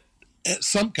to get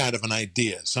some kind of an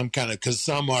idea, because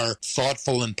some are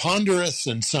thoughtful and ponderous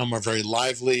and some are very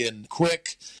lively and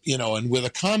quick, and with a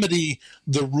comedy,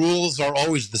 the rules are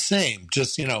always the same.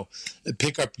 Just,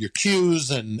 pick up your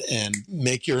cues and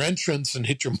make your entrance and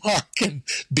hit your mark and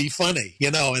be funny,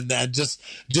 and then just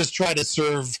try to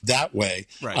serve that way.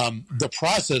 Right. The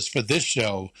process for this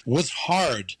show was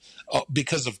hard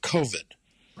because of COVID.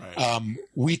 Right.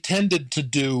 We tended to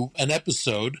do an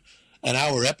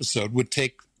hour episode would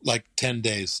take like 10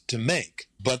 days to make,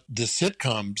 but the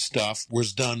sitcom stuff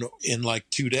was done in like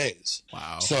 2 days.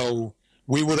 Wow. So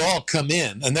we would all come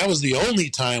in, and that was the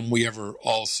only time we ever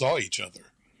all saw each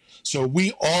other. So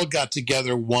we all got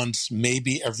together once,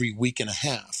 maybe every week and a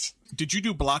half. Did you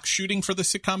do block shooting for the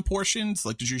sitcom portions?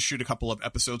 Like, did you shoot a couple of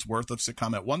episodes worth of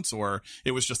sitcom at once, or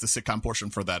it was just the sitcom portion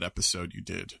for that episode you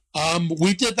did?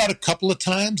 We did that a couple of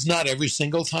times, not every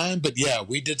single time, but yeah,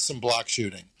 we did some block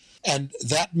shooting. And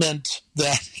that meant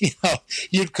that,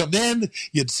 you'd come in,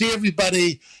 you'd see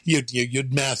everybody,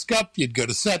 you'd mask up, you'd go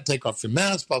to set, take off your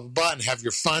mask, blah, blah, blah, and have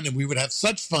your fun. And we would have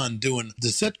such fun doing the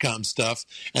sitcom stuff.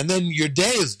 And then your day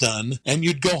is done and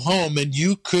you'd go home and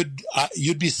you'd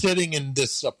be sitting in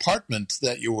this apartment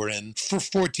that you were in for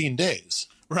 14 days.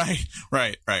 Right.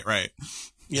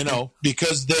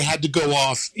 Because they had to go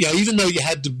off, even though you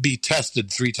had to be tested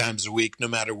 3 times a week, no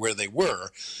matter where they were,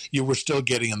 you were still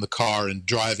getting in the car and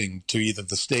driving to either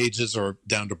the stages or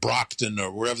down to Brockton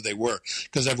or wherever they were,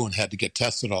 because everyone had to get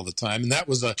tested all the time. And that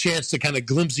was a chance to kind of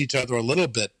glimpse each other a little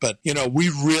bit. But, we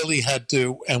really had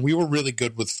to, and we were really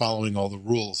good with following all the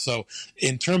rules. So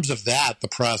in terms of that, the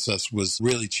process was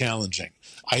really challenging.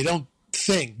 I don't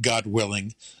think, God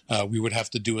willing, we would have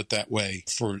to do it that way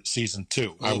for season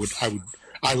 2.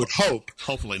 I would hope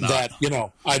hopefully not.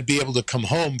 That, I'd be able to come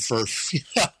home for 4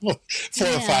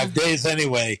 or 5 days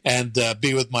anyway and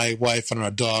be with my wife and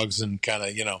our dogs and kind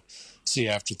of, see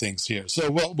after things here.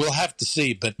 So we'll have to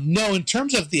see. But no, in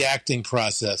terms of the acting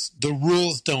process, the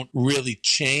rules don't really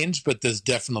change, but there's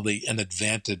definitely an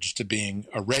advantage to being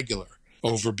a regular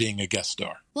over being a guest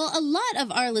star. Well, a lot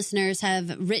of our listeners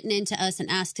have written into us and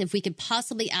asked if we could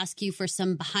possibly ask you for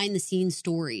some behind-the-scenes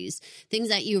stories, things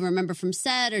that you remember from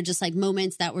set or just like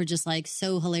moments that were just like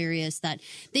so hilarious that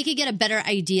they could get a better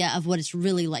idea of what it's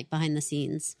really like behind the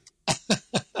scenes.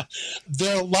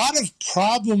 There are a lot of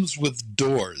problems with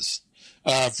doors.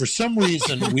 For some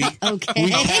reason, we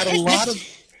had a lot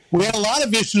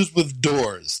of issues with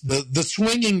doors. The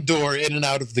swinging door in and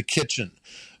out of the kitchen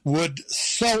would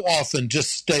so often just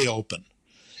stay open.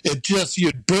 It just,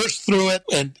 you'd burst through it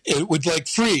and it would like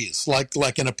freeze, like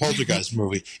in a Poltergeist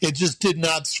movie. It just did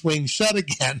not swing shut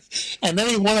again. And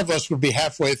any one of us would be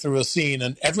halfway through a scene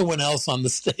and everyone else on the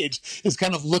stage is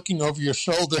kind of looking over your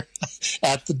shoulder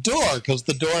at the door because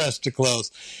the door has to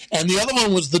close. And the other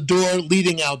one was the door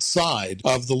leading outside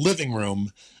of the living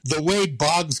room. The Wade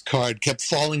Boggs card kept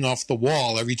falling off the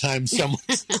wall every time someone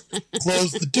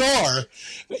closed the door.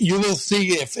 You will see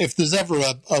if there's ever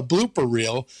a blooper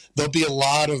reel, there'll be a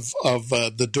lot of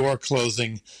the door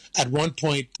closing. At one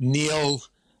point, Neil,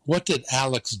 what did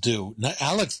Alex do? Now,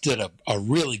 Alex did a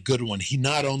really good one. He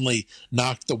not only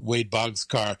knocked the Wade Boggs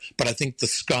car, but I think the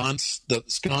sconce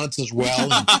as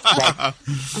well, and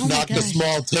knocked a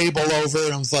small table over.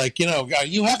 And I was like, are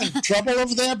you having trouble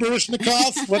over there,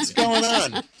 Baryshnikov? What's going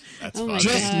on? That's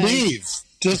just leave.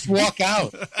 Just walk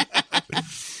out.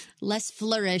 Less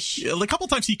flourish. Yeah, a couple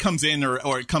times he comes in or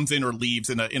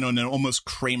leaves in an almost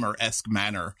Kramer-esque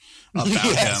manner about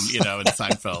him, in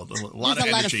Seinfeld. A lot of energy.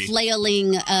 A lot of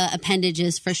flailing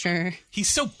appendages for sure. He's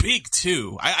so big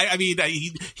too. I mean,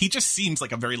 he just seems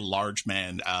like a very large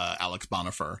man, Alex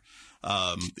Bonifer.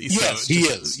 Yes, he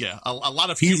is. Yeah, a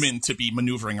lot of human to be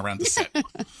maneuvering around the set.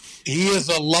 He is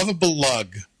a lovable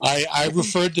lug. I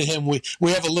referred to him, we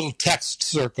have a little text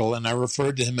circle, and I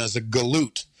referred to him as a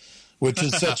galoot, which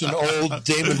is such an old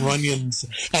Damon Runyon's.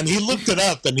 And he looked it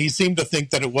up, and he seemed to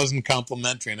think that it wasn't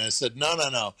complimentary. And I said,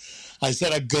 no. I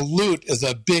said, a galoot is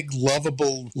a big,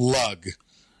 lovable lug.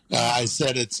 I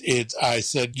said, I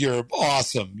said, you're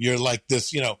awesome. You're like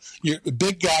this, you're a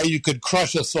big guy. You could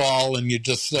crush us all. And you're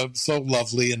just so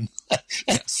lovely and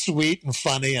sweet and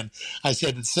funny. And I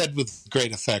said, it's said with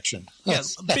great affection.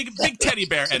 Yes, big teddy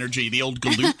bear energy, the old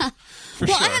galoot. Well,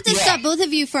 sure. I have to stop both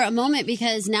of you for a moment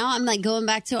because now I'm like going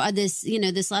back to this,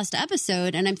 this last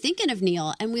episode, and I'm thinking of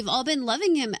Neil, and we've all been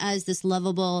loving him as this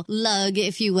lovable lug,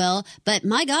 if you will. But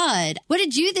my God, what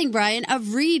did you think, Brian,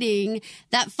 of reading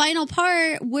that final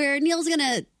part where Neil's going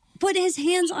to put his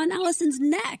hands on Allison's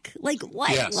neck? Like, what?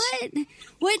 Yes.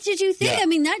 What did you think? Yeah. I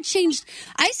mean, that changed.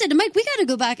 I said to Mike, we got to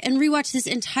go back and rewatch this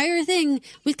entire thing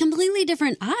with completely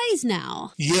different eyes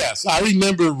now. Yes, I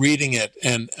remember reading it,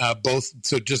 and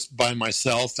just by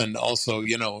myself and also,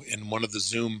 in one of the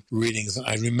Zoom readings,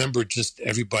 I remember just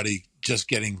everybody just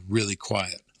getting really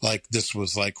quiet. Like, this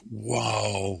was like,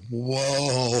 whoa,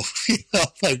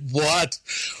 like,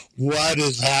 what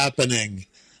is happening?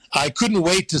 I couldn't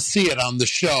wait to see it on the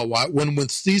show. When the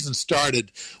season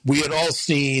started, we had all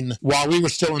seen, while we were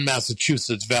still in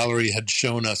Massachusetts, Valerie had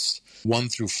shown us 1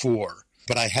 through 4,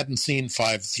 but I hadn't seen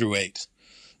 5 through 8.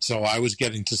 So I was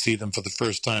getting to see them for the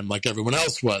first time like everyone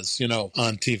else was,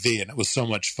 on TV, and it was so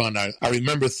much fun. I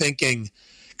remember thinking,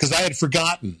 because I had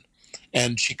forgotten,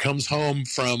 and she comes home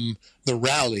from the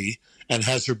rally and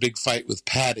has her big fight with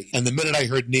Patty. And the minute I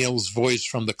heard Neil's voice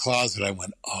from the closet, I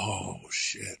went, oh,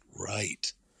 shit,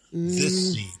 right.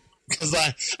 This scene. Because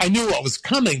I knew what was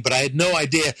coming, but I had no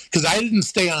idea, because I didn't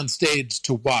stay on stage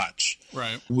to watch.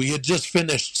 Right. We had just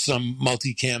finished some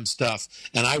multicam stuff,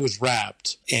 and I was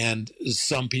wrapped, and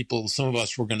some of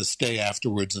us were going to stay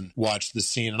afterwards and watch the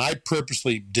scene, and I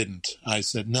purposely didn't. I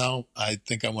said, no, I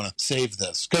think I want to save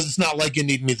this, because it's not like you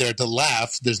need me there to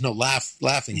laugh. There's no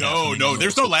laughing. No,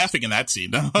 there's no laughing in that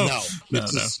scene. No,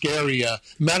 it's a scary.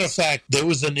 Matter of fact, there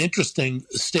was an interesting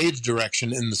stage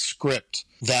direction in the script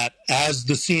that as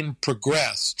the scene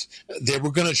progressed, they were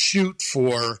going to shoot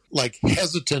for like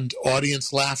hesitant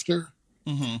audience laughter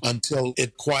until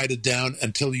it quieted down,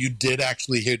 until you did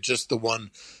actually hear just the one,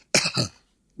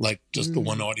 the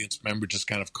one audience member just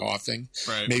kind of coughing.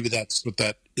 Right. Maybe that's what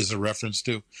that is a reference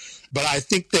to. But I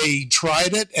think they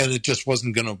tried it and it just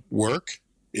wasn't going to work.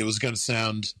 It was going to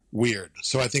sound weird.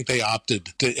 So I think they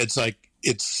opted to, it's like,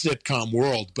 it's sitcom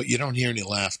world, but you don't hear any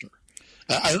laughter.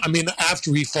 I mean,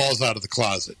 after he falls out of the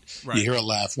closet, Right. you hear a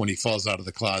laugh when he falls out of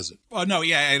the closet. Well, no,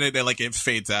 yeah, and it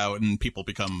fades out and people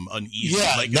become uneasy.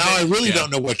 Yeah, Like, now I really yeah.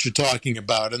 don't know what you're talking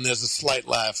about, and there's a slight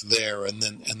laugh there, and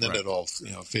then Right. it all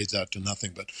fades out to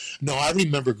nothing. But no, I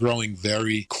remember growing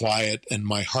very quiet and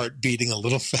my heart beating a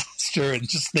little faster, and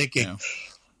just thinking,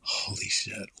 "Holy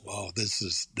shit! Whoa, this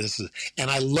is," and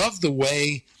I love the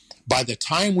way. By the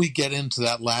time we get into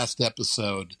that last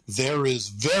episode, there is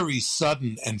very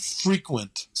sudden and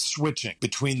frequent switching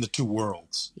between the two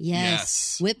worlds.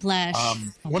 Yes. Whiplash.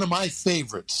 One of my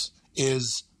favorites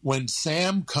is when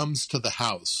Sam comes to the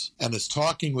house and is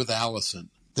talking with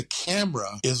Allison. The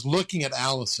camera is looking at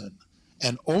Allison,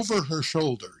 and over her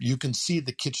shoulder, you can see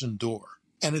the kitchen door.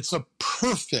 And it's a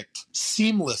perfect,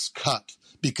 seamless cut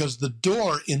because the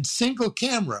door, in single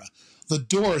camera, the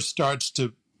door starts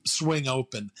to swing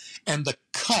open, and the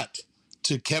cut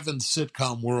to Kevin's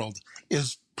sitcom world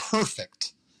is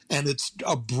perfect, and it's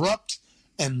abrupt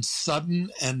and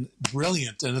sudden and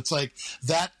brilliant, and it's like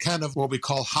that kind of what we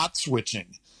call hot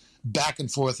switching back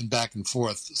and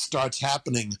forth starts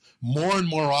happening more and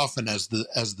more often as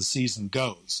the season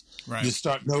goes. Right. You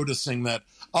start noticing that,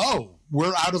 oh,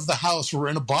 we're out of the house, we're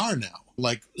in a bar now.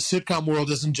 Like, sitcom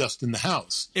world isn't just in the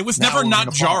house. It was Now never we're in not a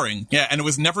bar. jarring. Yeah, and it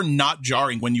was never not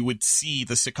jarring when you would see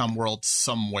the sitcom world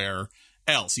somewhere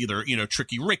else, either,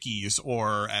 Tricky Ricky's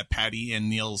or at Patty and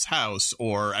Neil's house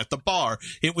or at the bar.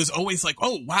 It was always like,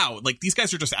 oh, wow, like these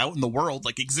guys are just out in the world,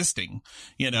 like existing,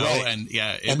 Right. and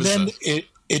yeah.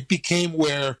 It became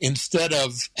where instead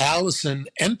of Allison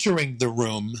entering the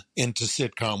room into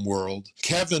sitcom world,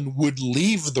 Kevin would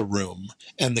leave the room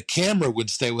and the camera would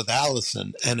stay with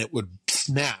Allison and it would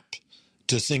snap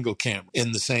to single camera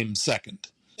in the same second.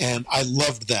 And I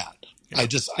loved that. I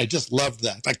just loved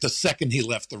that. Like the second he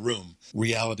left the room,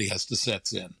 reality has to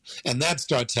set in. And that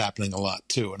starts happening a lot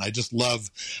too. And I just love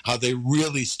how they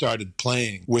really started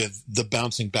playing with the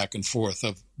bouncing back and forth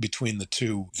of between the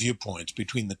two viewpoints,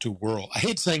 between the two worlds. I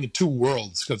hate saying two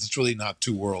worlds because it's really not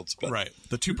two worlds, but right.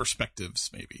 The two perspectives,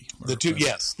 maybe.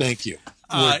 Yes, thank you.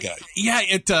 Word guy.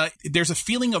 Yeah, there's a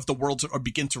feeling of the worlds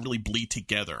begin to really bleed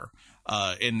together.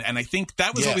 And I think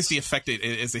that was always the effect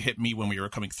as it hit me when we were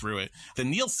coming through it. The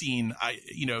Neil scene,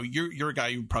 you're a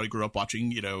guy who probably grew up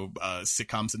watching,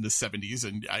 sitcoms in the 70s,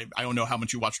 and I don't know how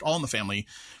much you watched All in the Family.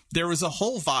 There was a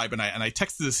whole vibe, and I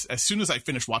texted this as soon as I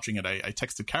finished watching it. I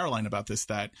texted Caroline about this,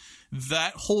 that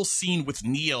whole scene with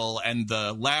Neil and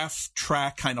the laugh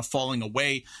track kind of falling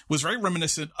away was very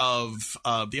reminiscent of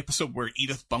the episode where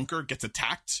Edith Bunker gets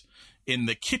attacked in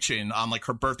the kitchen on like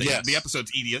her birthday. Yes. The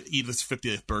episode's Edith's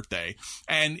 50th birthday,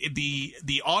 and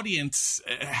the audience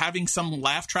having some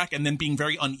laugh track and then being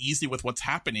very uneasy with what's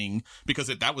happening because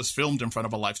that was filmed in front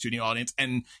of a live studio audience,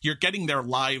 and you're getting their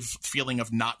live feeling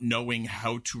of not knowing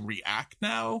how to react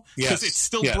now because it's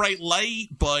still bright light,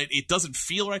 but it doesn't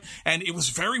feel right. And it was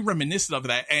very reminiscent of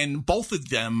that, and both of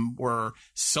them were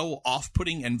so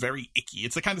off-putting and very icky.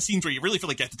 It's the kind of scenes where you really feel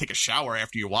like you have to take a shower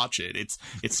after you watch it. It's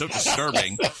so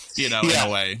disturbing. In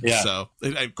a way. Yeah. So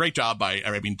great job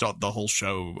the whole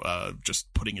show,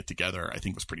 just putting it together, I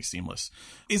think was pretty seamless.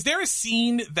 Is there a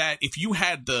scene that if you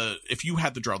had the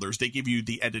druthers, they give you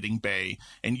the editing bay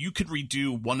and you could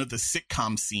redo one of the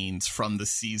sitcom scenes from the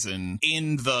season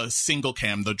in the single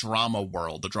cam, the drama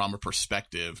world, the drama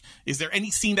perspective, is there any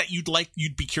scene that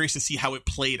you'd be curious to see how it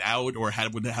played out or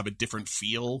would it have a different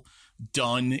feel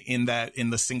done in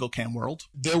the single cam world?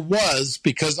 There was,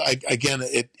 because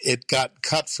it got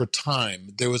cut for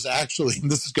time. There was actually, and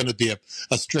this is going to be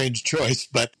a strange choice,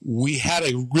 but we had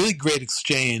a really great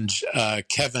exchange,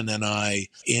 Kevin and I,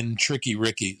 in Tricky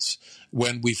Ricky's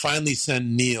when we finally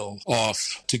send Neil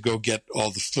off to go get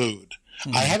all the food.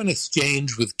 Mm-hmm. I have an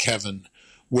exchange with Kevin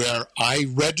where I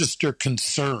register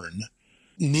concern.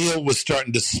 Neil was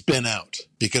starting to spin out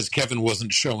because Kevin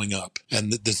wasn't showing up,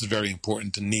 and this is very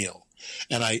important to Neil.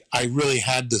 And I really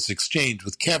had this exchange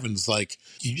with Kevin. It's like,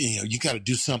 you got to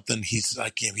do something. He's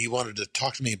like, he wanted to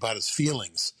talk to me about his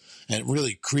feelings, and it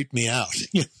really creeped me out.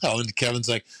 And Kevin's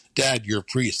like, Dad, you're a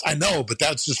priest. I know, but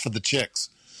that's just for the chicks.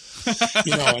 But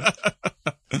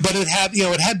it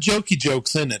had jokey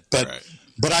jokes in it. But right.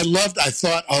 But I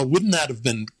thought, wouldn't that have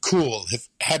been cool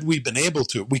had we been able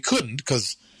to? We couldn't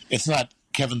because it's not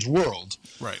Kevin's world.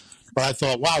 Right. But I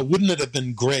thought, wow, wouldn't it have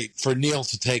been great for Neil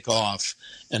to take off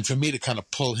and for me to kind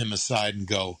of pull him aside and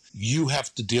go, you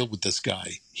have to deal with this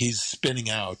guy. He's spinning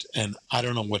out, and I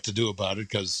don't know what to do about it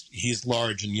because he's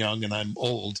large and young and I'm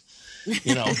old,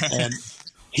 and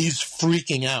he's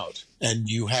freaking out, and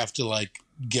you have to,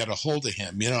 get a hold of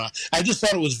him. I just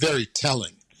thought it was very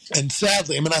telling. And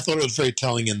sadly, I mean, I thought it was very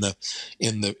telling in the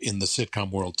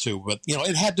sitcom world too. But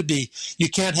it had to be. You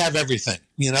can't have everything,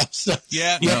 So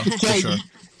yeah, you no, for sure.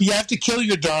 You have to kill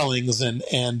your darlings, and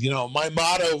my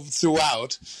motto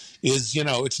throughout is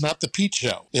it's not the Pete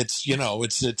show. It's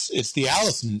it's the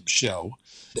Allison show,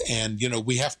 and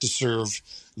we have to serve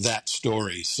that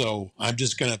story. So I'm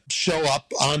just going to show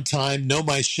up on time, know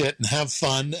my shit, and have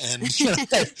fun, and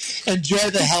enjoy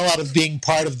the hell out of being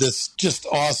part of this just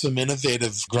awesome,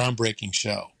 innovative, groundbreaking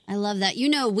show. I love that.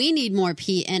 We need more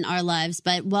Pete in our lives,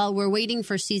 but while we're waiting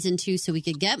for season 2 so we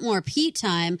could get more Pete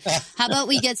time, how about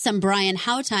we get some Brian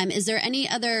Howe time? Is there any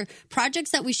other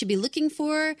projects that we should be looking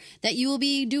for that you will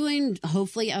be doing?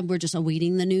 Hopefully, we're just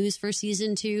awaiting the news for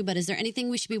season 2, but is there anything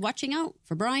we should be watching out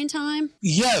for Brian time?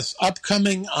 Yes,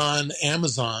 upcoming on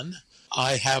Amazon.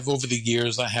 I have, over the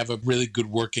years, I have a really good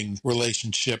working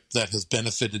relationship that has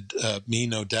benefited me,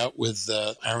 no doubt, with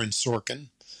Aaron Sorkin.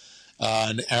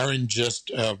 And Aaron just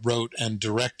wrote and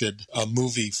directed a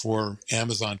movie for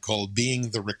Amazon called Being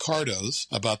the Ricardos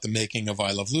about the making of I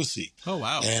Love Lucy. Oh,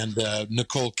 wow. And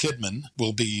Nicole Kidman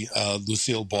will be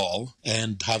Lucille Ball,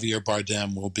 and Javier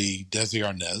Bardem will be Desi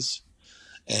Arnaz.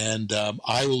 And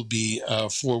I will be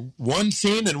for one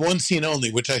scene and one scene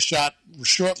only, which I shot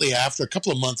shortly after, a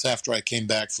couple of months after I came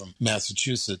back from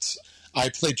Massachusetts. I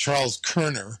played Charles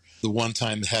Kerner, the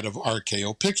one-time head of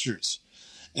RKO Pictures.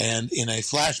 And in a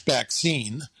flashback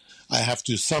scene, I have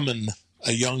to summon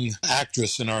a young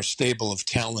actress in our stable of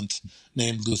talent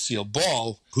named Lucille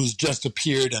Ball, who's just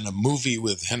appeared in a movie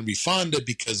with Henry Fonda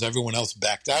because everyone else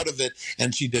backed out of it,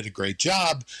 and she did a great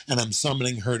job, and I'm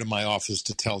summoning her to my office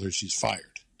to tell her she's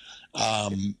fired.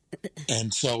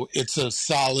 And so it's a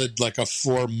solid, like a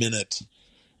 4-minute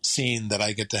scene that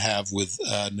I get to have with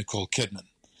Nicole Kidman.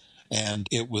 And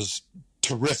it was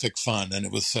terrific fun, and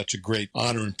it was such a great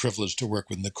honor and privilege to work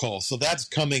with Nicole. So that's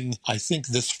coming, I think,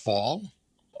 this fall.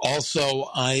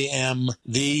 Also, I am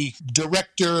the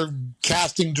director,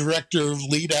 casting director,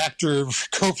 lead actor,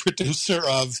 co-producer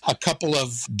of a couple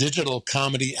of digital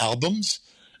comedy albums,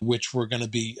 which we're going to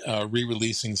be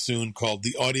re-releasing soon, called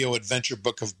The Audio Adventure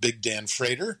Book of Big Dan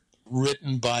Frater,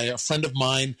 written by a friend of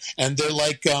mine. And they're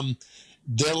like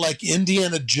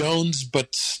Indiana Jones,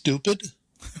 but stupid.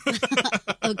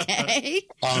 Okay.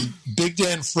 Big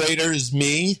Dan Frater is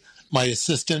me. My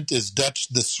assistant is Dutch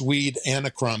the Swede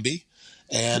Anna Crombie,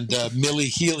 and Millie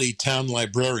Healy, town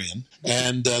librarian.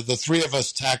 And the three of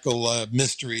us tackle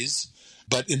mysteries.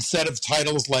 But instead of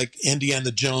titles like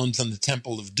Indiana Jones and the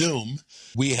Temple of Doom,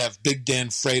 we have Big Dan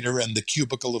Frater and the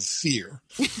Cubicle of Fear.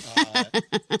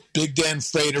 Big Dan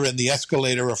Frater and the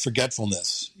Escalator of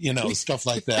Forgetfulness, stuff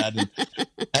like that.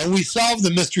 And we solve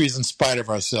the mysteries in spite of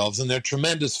ourselves, and they're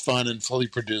tremendous fun and fully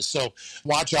produced. So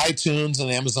watch iTunes and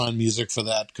Amazon Music for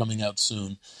that, coming out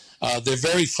soon. They're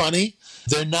very funny.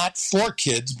 They're not for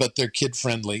kids, but they're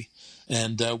kid-friendly.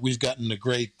 And we've gotten a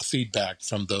great feedback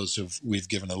from those who we've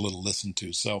given a little listen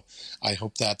to. So I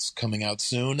hope that's coming out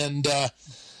soon. And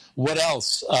what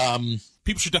else?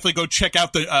 People should definitely go check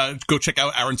out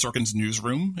Aaron Sorkin's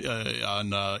Newsroom on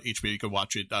HBO. You can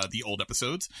watch it, the old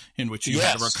episodes in which you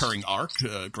had a recurring arc.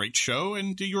 Great show,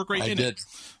 and you were great in it.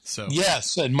 So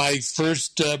yes, and my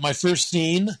first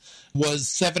scene was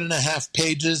 7.5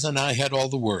 pages, and I had all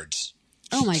the words.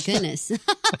 Oh my goodness!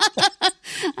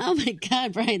 Oh my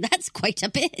God, Brian, that's quite a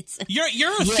bit.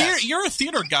 You're a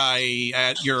theater guy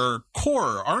at your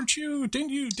core, aren't you?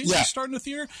 Didn't you start in the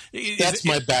theater? That's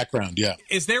my background. Yeah.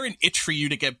 Is there an itch for you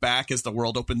to get back as the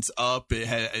world opens up?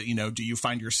 Do you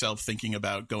find yourself thinking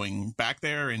about going back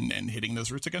there and hitting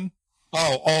those roots again?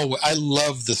 Oh, I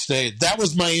love the stage. That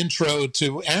was my intro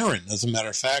to Aaron. As a matter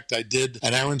of fact, I did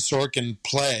an Aaron Sorkin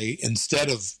play instead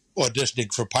of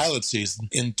auditioning for pilot season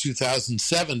in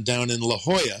 2007 down in La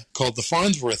Jolla, called The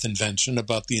Farnsworth Invention,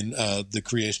 about the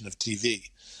creation of TV.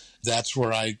 That's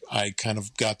where I kind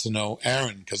of got to know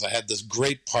Aaron, because I had this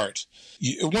great part.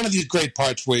 One of these great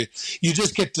parts where you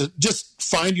just get to just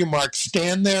find your mark,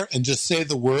 stand there, and just say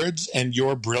the words, and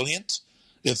you're brilliant.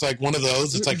 It's like one of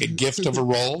those. It's like a gift of a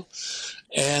role.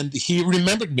 And he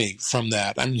remembered me from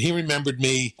that. I mean, he remembered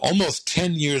me almost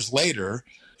 10 years later.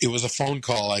 It was a phone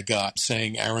call I got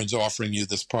saying, Aaron's offering you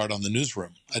this part on the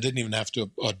Newsroom. I didn't even have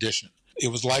to audition. It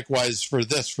was likewise for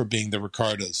Being the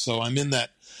Ricardos. So I'm in a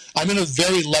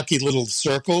very lucky little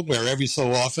circle where every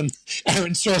so often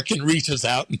Aaron Sorkin reaches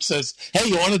out and says, hey,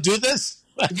 you want to do this?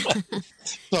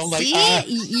 So I'm like,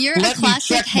 you're a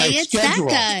classic, hey, it's schedule.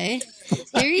 That guy.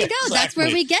 There you go. Exactly. That's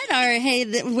where we get our,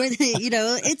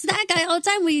 it's that guy all the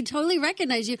time. We totally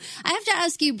recognize you. I have to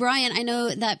ask you, Brian, I know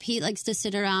that Pete likes to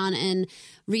sit around and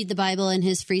read the Bible in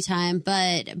his free time,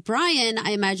 but Brian,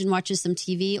 I imagine, watches some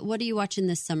TV. What are you watching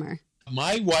this summer?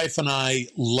 My wife and I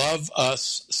love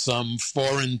us some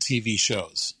foreign TV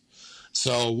shows.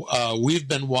 So we've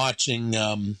been watching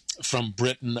from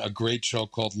Britain a great show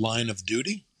called Line of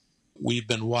Duty. We've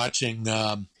been watching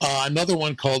another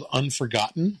one called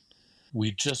Unforgotten.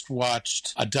 We just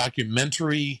watched a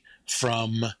documentary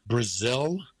from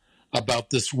Brazil about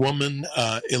this woman,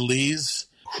 Elise,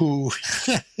 who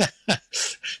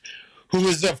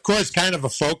is, of course, kind of a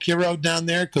folk hero down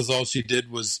there because all she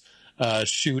did was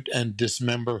shoot and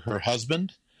dismember her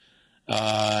husband.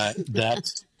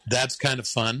 That's kind of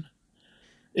fun.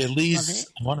 Elise,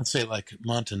 I want to say like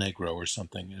Montenegro or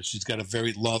something. She's got a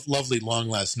very lovely long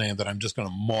last name that I'm just going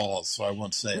to maul, so I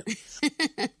won't say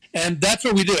it. And that's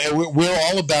what we do. We're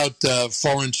all about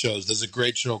foreign shows. There's a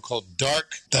great show called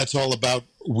Dark. That's all about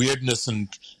weirdness and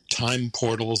time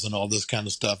portals and all this kind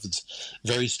of stuff. It's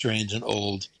very strange and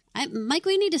old. Mike,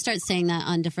 we need to start saying that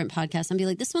on different podcasts and be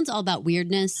like, this one's all about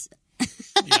weirdness.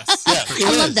 Yes.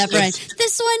 I love that, Brian.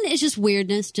 This one is just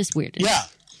weirdness, Yeah.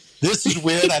 This is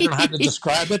weird. I don't know how to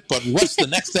describe it, but what's the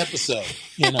next episode?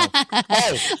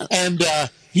 Oh, and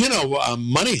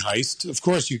Money Heist. Of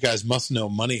course, you guys must know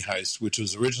Money Heist, which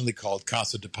was originally called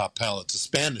Casa de Papel. It's a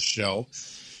Spanish show.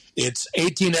 It's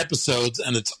 18 episodes,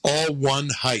 and it's all one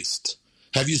heist.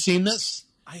 Have you seen this?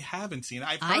 I haven't seen it.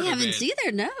 I haven't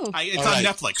either, no. It's on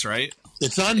Netflix, right?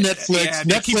 It's on Netflix. Yeah,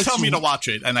 they keep telling me to watch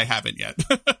it, and I haven't yet.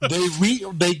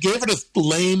 They gave it a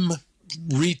lame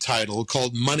retitle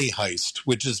called Money Heist,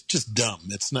 which is just dumb.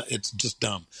 It's just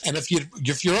dumb. And if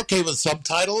you're okay with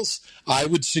subtitles, I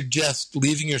would suggest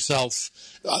leaving yourself.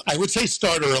 I would say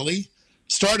start early,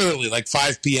 like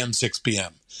 5 p.m., 6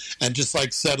 p.m., and just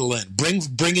like settle in.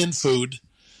 Bring in food.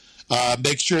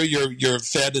 Make sure you're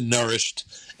fed and nourished,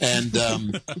 and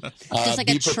just like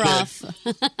a trough.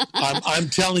 I'm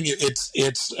telling you,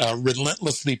 it's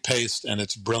relentlessly paced and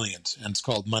it's brilliant. And it's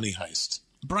called Money Heist.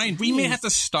 Brian, we may have to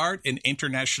start an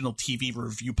international TV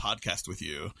review podcast with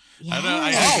you.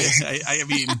 Yes. I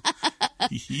mean,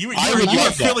 you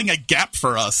are filling a gap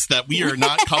for us that we are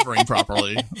not covering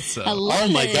properly. So. Oh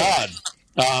my God!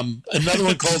 Another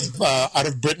one called out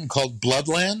of Britain called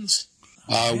Bloodlands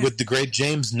with the great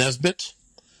James Nesbitt.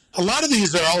 A lot of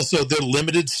these are also they're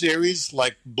limited series.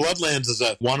 Like Bloodlands is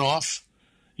a one-off,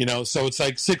 so it's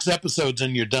like 6 episodes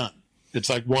and you're done. It's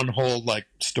like one whole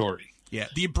story. Yeah,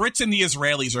 the Brits and the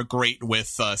Israelis are great with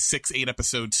 6-8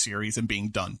 episode series and being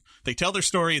done. They tell their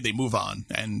story, they move on,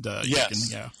 and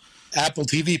yes, Apple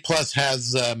TV Plus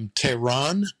has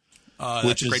Tehran,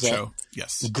 which is a great show.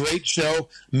 Yes, great show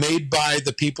made by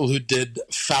the people who did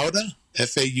Fauda,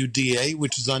 Fauda,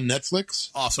 which is on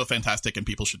Netflix. Also fantastic, and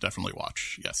people should definitely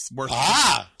watch. Yes,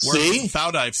 see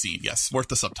Fauda I've seen. Yes, worth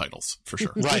the subtitles for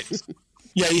sure. Right.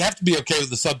 Yeah, you have to be okay with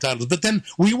the subtitles. But then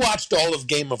we watched all of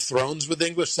Game of Thrones with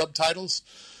English subtitles,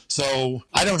 so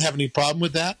I don't have any problem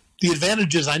with that. The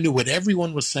advantage is I knew what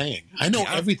everyone was saying. I know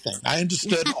everything. I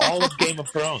understood all of Game of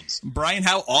Thrones. Brian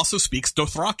Howe also speaks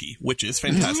Dothraki, which is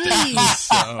fantastic.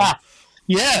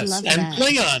 Yes, and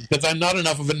Klingon, because I'm not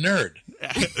enough of a nerd.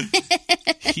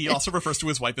 He also refers to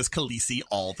his wife as Khaleesi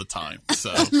all the time.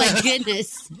 So, oh my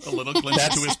goodness! A little glimpse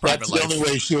into his private life. That's the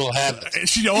only way she will have it.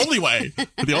 The only way.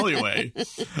 The only way.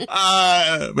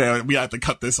 Man, we have to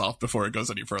cut this off before it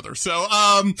goes any further. So,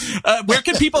 where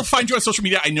can people find you on social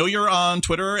media? I know you're on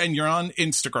Twitter and you're on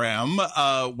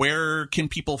Instagram. Where can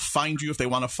people find you if they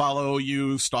want to follow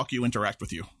you, stalk you, interact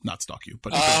with you? Not stalk you,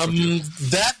 but interact with you.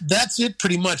 That's it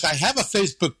pretty much. I have a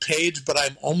Facebook page, but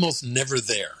I'm almost never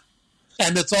there.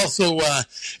 And it's also,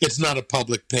 it's not a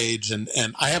public page, and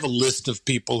I have a list of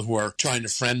people who are trying to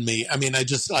friend me. I mean,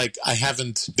 I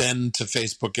haven't been to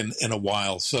Facebook in a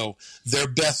while, so they're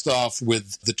best off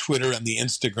with the Twitter and the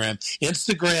Instagram.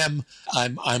 Instagram,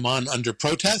 I'm on under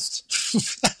protest.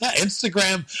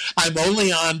 Instagram, I'm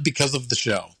only on because of the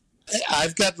show.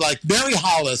 I've got Mary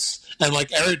Hollis and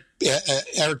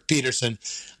Eric Peterson.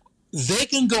 They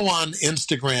can go on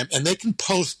Instagram and they can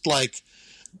post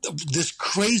this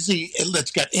crazy, it's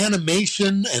got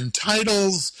animation and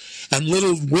titles and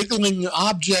little wiggling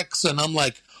objects, and I'm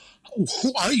like,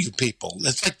 who are you people?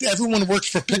 It's like everyone works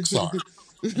for Pixar.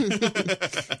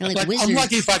 I'm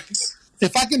lucky if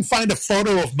I can find a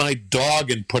photo of my dog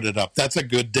and put it up. That's a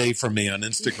good day for me on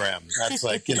Instagram. That's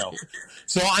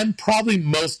So I'm probably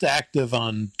most active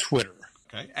on Twitter.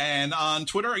 Okay, and on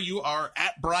Twitter you are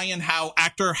at Brian Howe,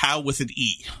 actor Howe with an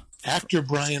E. Actor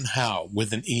Brian Howe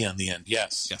with an E on the end.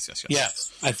 Yes.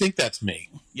 Yes. I think that's me.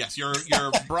 Yes, you're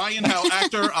Brian Howe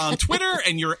actor on Twitter,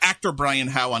 and you're actor Brian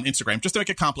Howe on Instagram. Just to make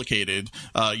it complicated,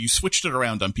 you switched it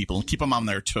around on people and keep them on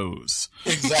their toes.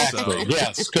 Exactly.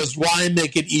 Yes, because why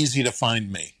make it easy to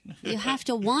find me? You have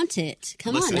to want it.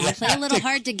 Come on, now, play a little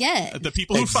hard to get. The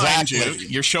people who find you,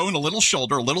 you're showing a little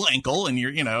shoulder, a little ankle, and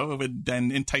you're and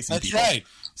enticing people. That's right.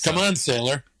 So. Come on,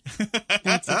 sailor.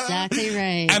 That's exactly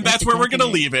right. And that's where we're going to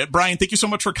leave it. Brian, thank you so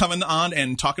much for coming on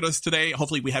and talking to us today.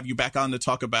 Hopefully we have you back on to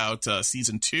talk about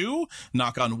season 2,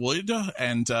 knock on wood.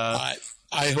 And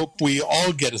I hope we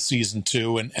all get a season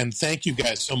 2, and thank you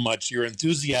guys so much. Your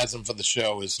enthusiasm for the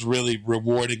show is really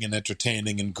rewarding and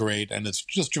entertaining and great, and it's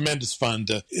just tremendous fun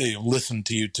to listen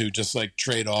to you two just like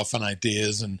trade off on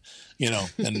ideas and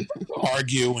and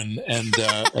argue and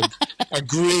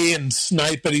agree and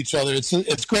snipe at each other.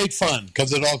 It's great fun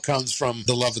because it all comes from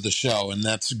the love of the show, and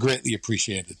that's greatly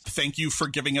appreciated. Thank you for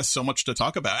giving us so much to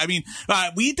talk about. I mean,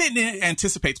 we didn't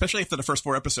anticipate, especially after the first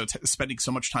 4 episodes, spending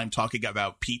so much time talking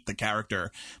about Pete the character,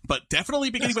 but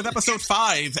definitely beginning with episode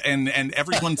 5 and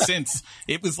everyone since,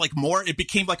 it was like more, it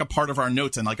became like a part of our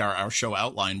notes, and like our show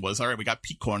outline was, all right, we got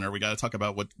Pete Corner, we got to talk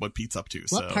about what Pete's up to.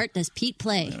 What part does Pete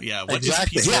play? What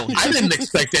exactly. is Pete's role? I didn't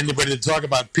expect anybody to talk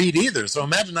about Pete either, so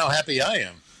imagine how happy I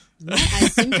am. Well, I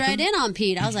zoomed right in on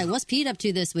Pete. I was like, what's Pete up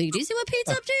to this week? Do you see what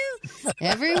Pete's up to?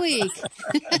 Every week.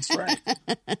 That's right.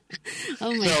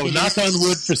 Oh my So goodness. knock on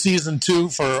wood for season 2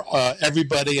 for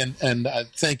everybody, and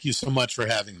thank you so much for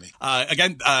having me.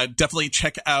 Again, definitely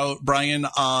check out Brian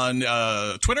on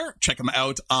Twitter. Check him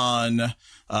out on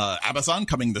Amazon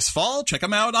coming this fall. Check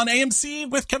him out on AMC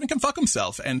with Kevin Can Fuck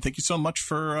Himself. And thank you so much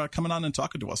for coming on and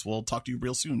talking to us. We'll talk to you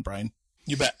real soon, Brian.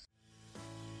 You bet.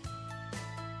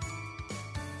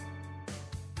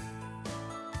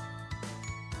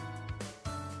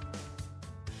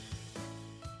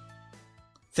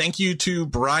 Thank you to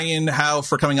Brian Howe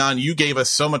for coming on. You gave us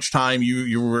so much time.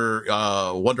 You were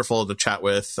wonderful to chat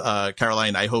with.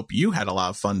 Caroline, I hope you had a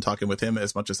lot of fun talking with him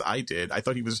as much as I did. I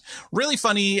thought he was really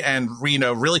funny and,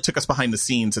 really took us behind the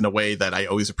scenes in a way that I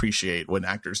always appreciate when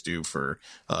actors do for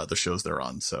the shows they're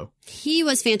on. So he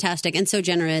was fantastic and so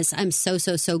generous. I'm so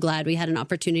glad we had an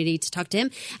opportunity to talk to him.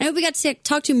 I hope we got to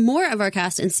talk to more of our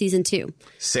cast in season 2.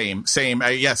 Same.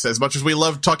 Yes, as much as we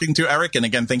love talking to Eric, and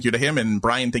again, thank you to him, and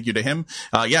Brian, thank you to him.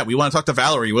 We want to talk to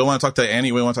Valerie. We want to talk to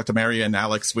Annie. We want to talk to Mary and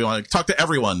Alex. We want to talk to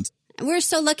everyone. We're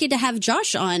so lucky to have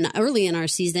Josh on early in our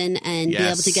season and be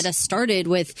able to get us started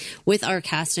with our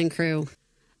cast and crew.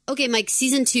 Okay, Mike,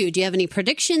 season 2, do you have any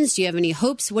predictions? Do you have any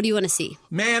hopes? What do you want to see?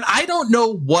 Man, I don't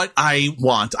know what I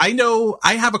want. I know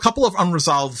I have a couple of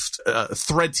unresolved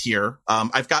threads here.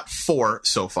 I've got 4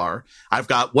 so far. I've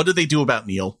got, what do they do about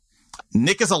Neil?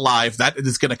 Nick is alive. That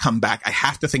is going to come back. I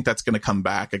have to think that's going to come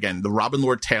back. Again, the Robin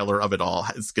Lord Taylor of it all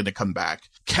is going to come back.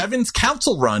 Kevin's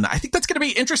council run. I think that's going to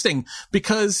be interesting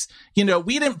because, we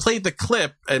didn't play the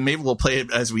clip, and maybe we'll play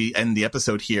it as we end the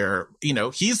episode here.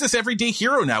 He's this everyday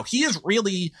hero now. He is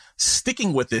really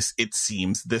sticking with this, it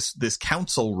seems, this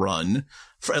council run.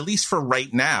 At least for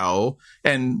right now.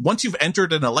 And once you've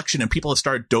entered an election and people have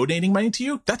started donating money to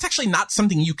you, that's actually not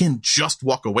something you can just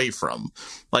walk away from.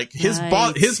 Like his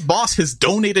boss has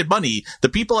donated money. The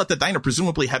people at the diner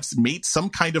presumably have made some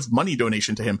kind of money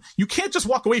donation to him. You can't just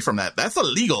walk away from that. That's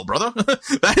illegal, brother.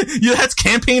 That's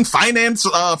campaign finance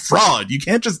fraud. You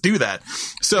can't just do that.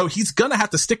 So he's going to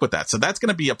have to stick with that. So that's going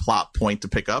to be a plot point to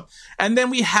pick up. And then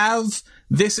we have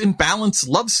this imbalanced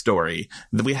love story.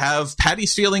 We have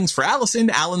Patty's feelings for Allison,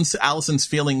 Allison's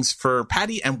feelings for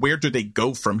Patty, and where do they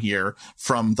go from here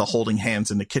from the holding hands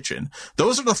in the kitchen?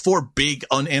 Those are the 4 big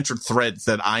unanswered threads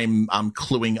that I'm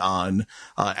cluing on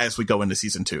as we go into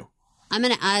season 2. I'm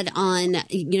going to add on,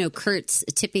 Kurt's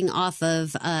tipping off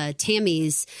of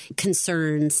Tammy's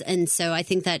concerns. And so I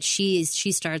think that she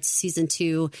starts season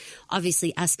 2,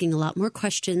 obviously asking a lot more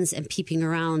questions and peeping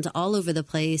around all over the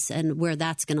place and where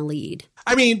that's going to lead.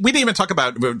 I mean, we didn't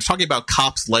even we were talking about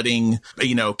cops letting,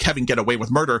 Kevin get away with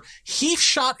murder. He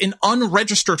shot an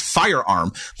unregistered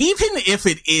firearm. Even if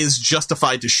it is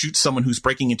justified to shoot someone who's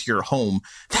breaking into your home,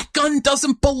 that gun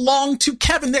doesn't belong to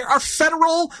Kevin. There are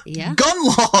federal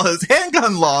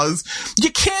handgun laws.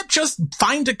 You can't just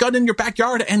find a gun in your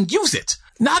backyard and use it.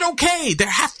 not okay. There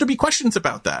have to be questions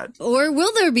about that. Or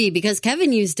will there be? Because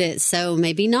Kevin used it, so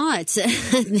maybe not.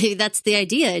 Maybe that's the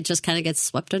idea. It just kind of gets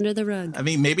swept under the rug. I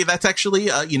mean, maybe that's actually,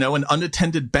 an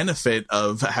unattended benefit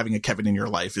of having a Kevin in your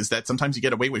life is that sometimes you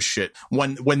get away with shit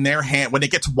when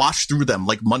it gets washed through them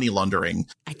like money laundering.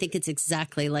 I think it's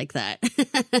exactly like that.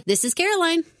 This is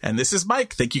Caroline. And this is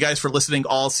Mike. Thank you guys for listening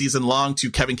all season long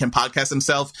to Kevin Can Podcast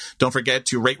himself. Don't forget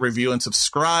to rate, review, and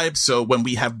subscribe. So when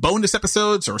we have bonus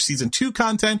episodes or season 2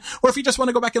 content, or if you just want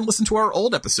to go back and listen to our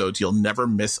old episodes, you'll never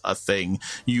miss a thing.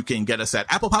 You can get us at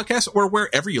Apple Podcasts or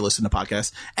wherever you listen to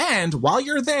podcasts. And while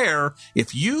you're there,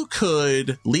 if you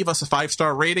could leave us a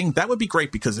 5-star rating, that would be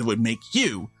great because it would make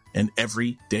you an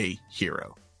everyday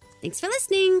hero. Thanks for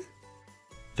listening.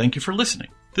 Thank you for listening.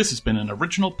 This has been an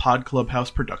original Pod Clubhouse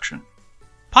production.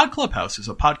 Pod Clubhouse is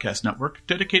a podcast network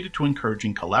dedicated to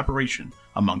encouraging collaboration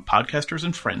among podcasters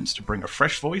and friends to bring a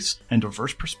fresh voice and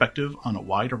diverse perspective on a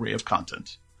wide array of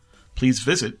content. Please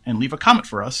visit and leave a comment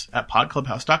for us at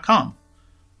podclubhouse.com.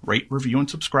 Rate, review, and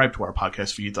subscribe to our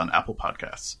podcast feeds on Apple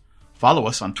Podcasts. Follow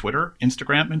us on Twitter,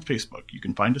 Instagram, and Facebook. You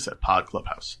can find us at Pod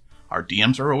Clubhouse. Our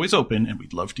DMs are always open, and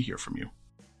we'd love to hear from you.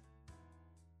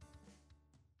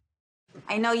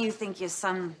 I know you think you're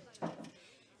some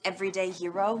everyday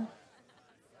hero,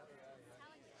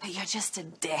 but you're just a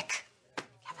dick,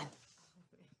 Kevin.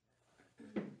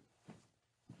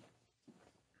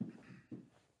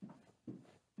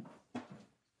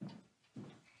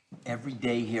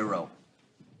 Everyday hero.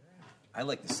 I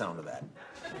like the sound of that.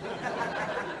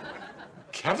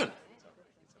 Kevin,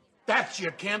 that's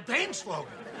your campaign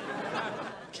slogan.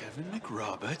 Kevin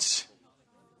McRoberts,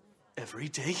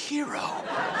 everyday hero.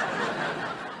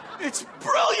 It's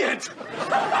brilliant!